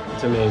 Yeah.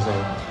 It's amazing.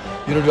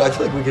 You know, dude, I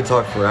feel like we could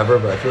talk forever,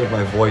 but I feel like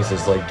my voice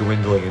is like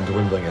dwindling and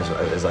dwindling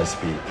as I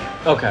speak.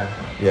 Okay.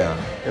 Yeah.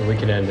 If we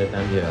can end it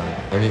then.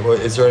 Yeah. I mean,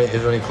 is there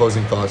any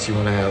closing thoughts you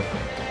want to have?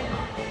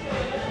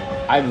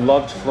 I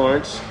loved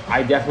Florence.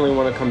 I definitely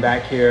want to come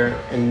back here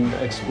and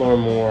explore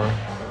more.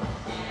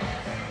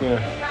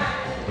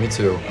 Yeah. Me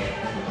too.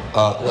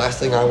 Last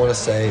thing I want to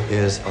say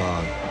is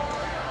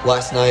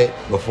last night,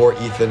 before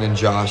Ethan and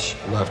Josh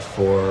left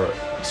for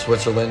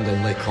Switzerland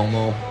and Lake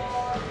Como,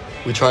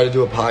 we tried to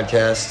do a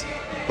podcast,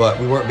 but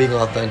we weren't being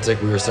authentic.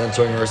 We were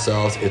censoring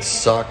ourselves. It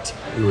sucked.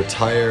 We were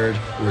tired.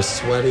 We were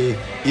sweaty,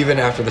 even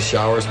after the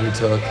showers we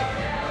took.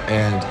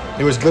 And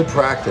it was good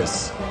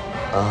practice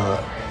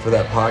for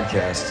that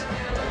podcast.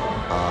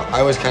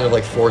 I was kind of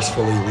like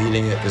forcefully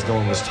leading it because no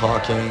one was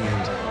talking.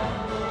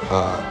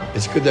 And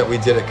it's good that we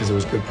did it because it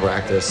was good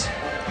practice,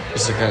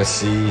 just to kind of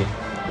see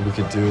what we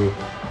could do.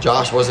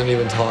 Josh wasn't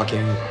even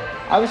talking.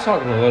 I was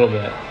talking a little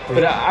bit,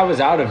 but I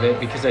was out of it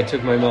because I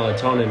took my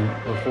melatonin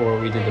before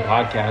we did the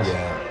podcast.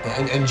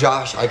 Yeah, and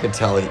Josh, I could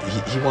tell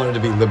he wanted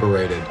to be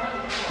liberated,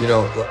 you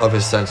know, of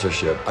his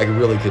censorship. I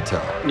really could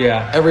tell.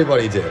 Yeah.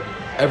 Everybody did.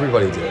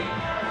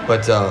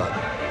 But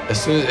as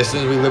soon as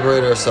we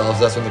liberated ourselves,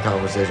 that's when the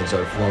conversation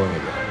started flowing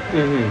again.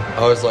 Mm-hmm.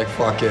 I was like,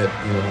 fuck it,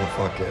 you know,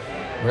 fuck it.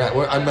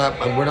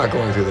 We're not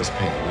going through this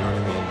pain. You know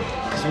what I mean?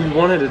 Because we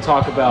wanted to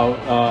talk about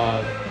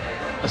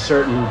a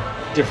certain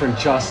different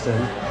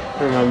Justin.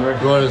 Remember?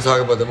 We wanted to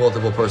talk about the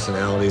multiple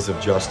personalities of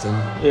Justin.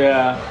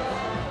 Yeah.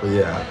 But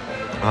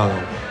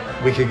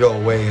yeah, we could go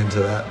way into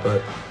that,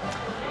 but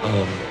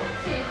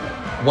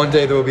one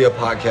day there will be a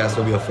podcast,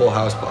 there'll be a Full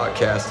House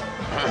podcast,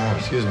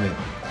 excuse me,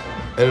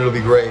 and it'll be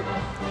great.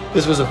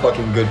 This was a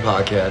fucking good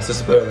podcast.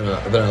 This is better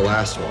than our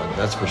last one,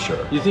 that's for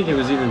sure. You think it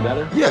was even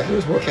better? Yeah, 'cause it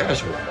was more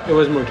casual. It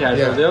was more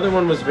casual. Yeah. The other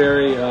one was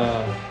very,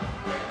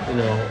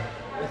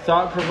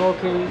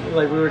 thought-provoking.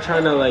 Like, we were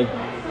trying to,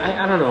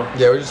 I don't know.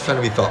 Yeah, we're just trying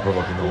to be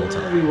thought-provoking the whole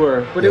time. We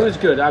were, but Yeah. It was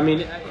good. I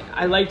mean,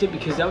 I liked it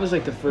because that was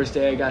like the first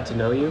day I got to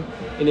know you,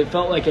 and it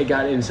felt like I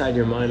got inside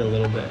your mind a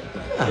little bit.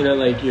 Yeah. You know,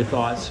 like your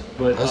thoughts.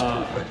 But That's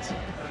perfect.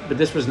 But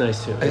this was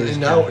nice too. It was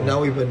And now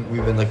casual. we've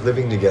been like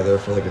living together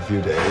for like a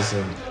few days,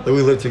 and like,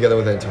 we lived together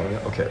with Antonia.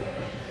 Okay,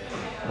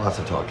 lots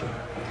of talking.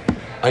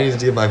 I needed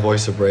to give my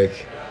voice a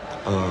break.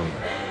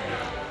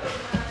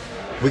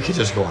 We could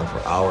just go on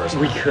for hours.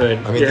 We could.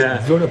 I mean,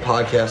 yeah. doing a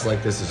podcast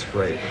like this is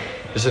great.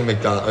 Just in in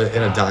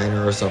a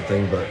diner or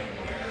something, but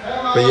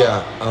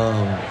yeah,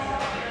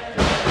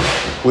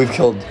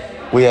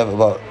 we have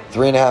about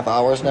 3.5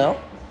 hours now.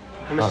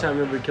 How much time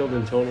have we killed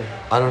in total?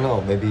 I don't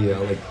know, maybe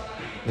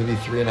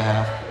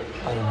 3.5.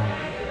 I don't know,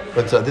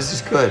 but this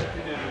is good.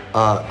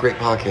 Great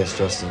podcast,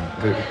 Justin.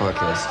 Great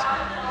podcast.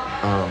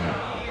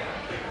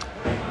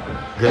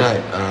 Good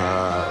night,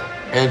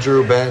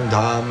 Andrew, Ben,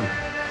 Dom,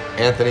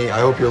 Anthony. I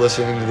hope you're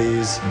listening to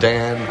these.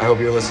 Dan, I hope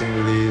you're listening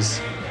to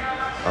these.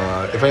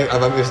 If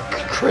I missed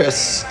Chris,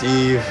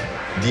 Steve,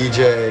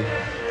 DJ,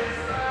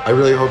 I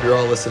really hope you're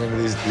all listening to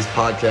these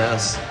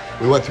podcasts.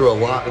 We went through a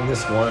lot in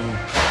this one.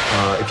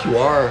 If you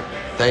are,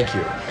 thank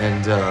you,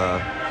 and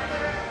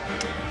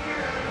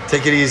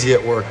take it easy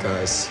at work,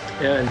 guys.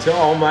 Yeah, and to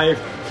all my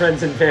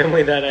friends and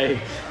family that I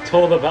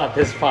told about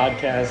this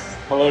podcast,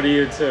 hello to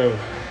you too.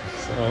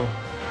 So.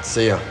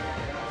 See ya.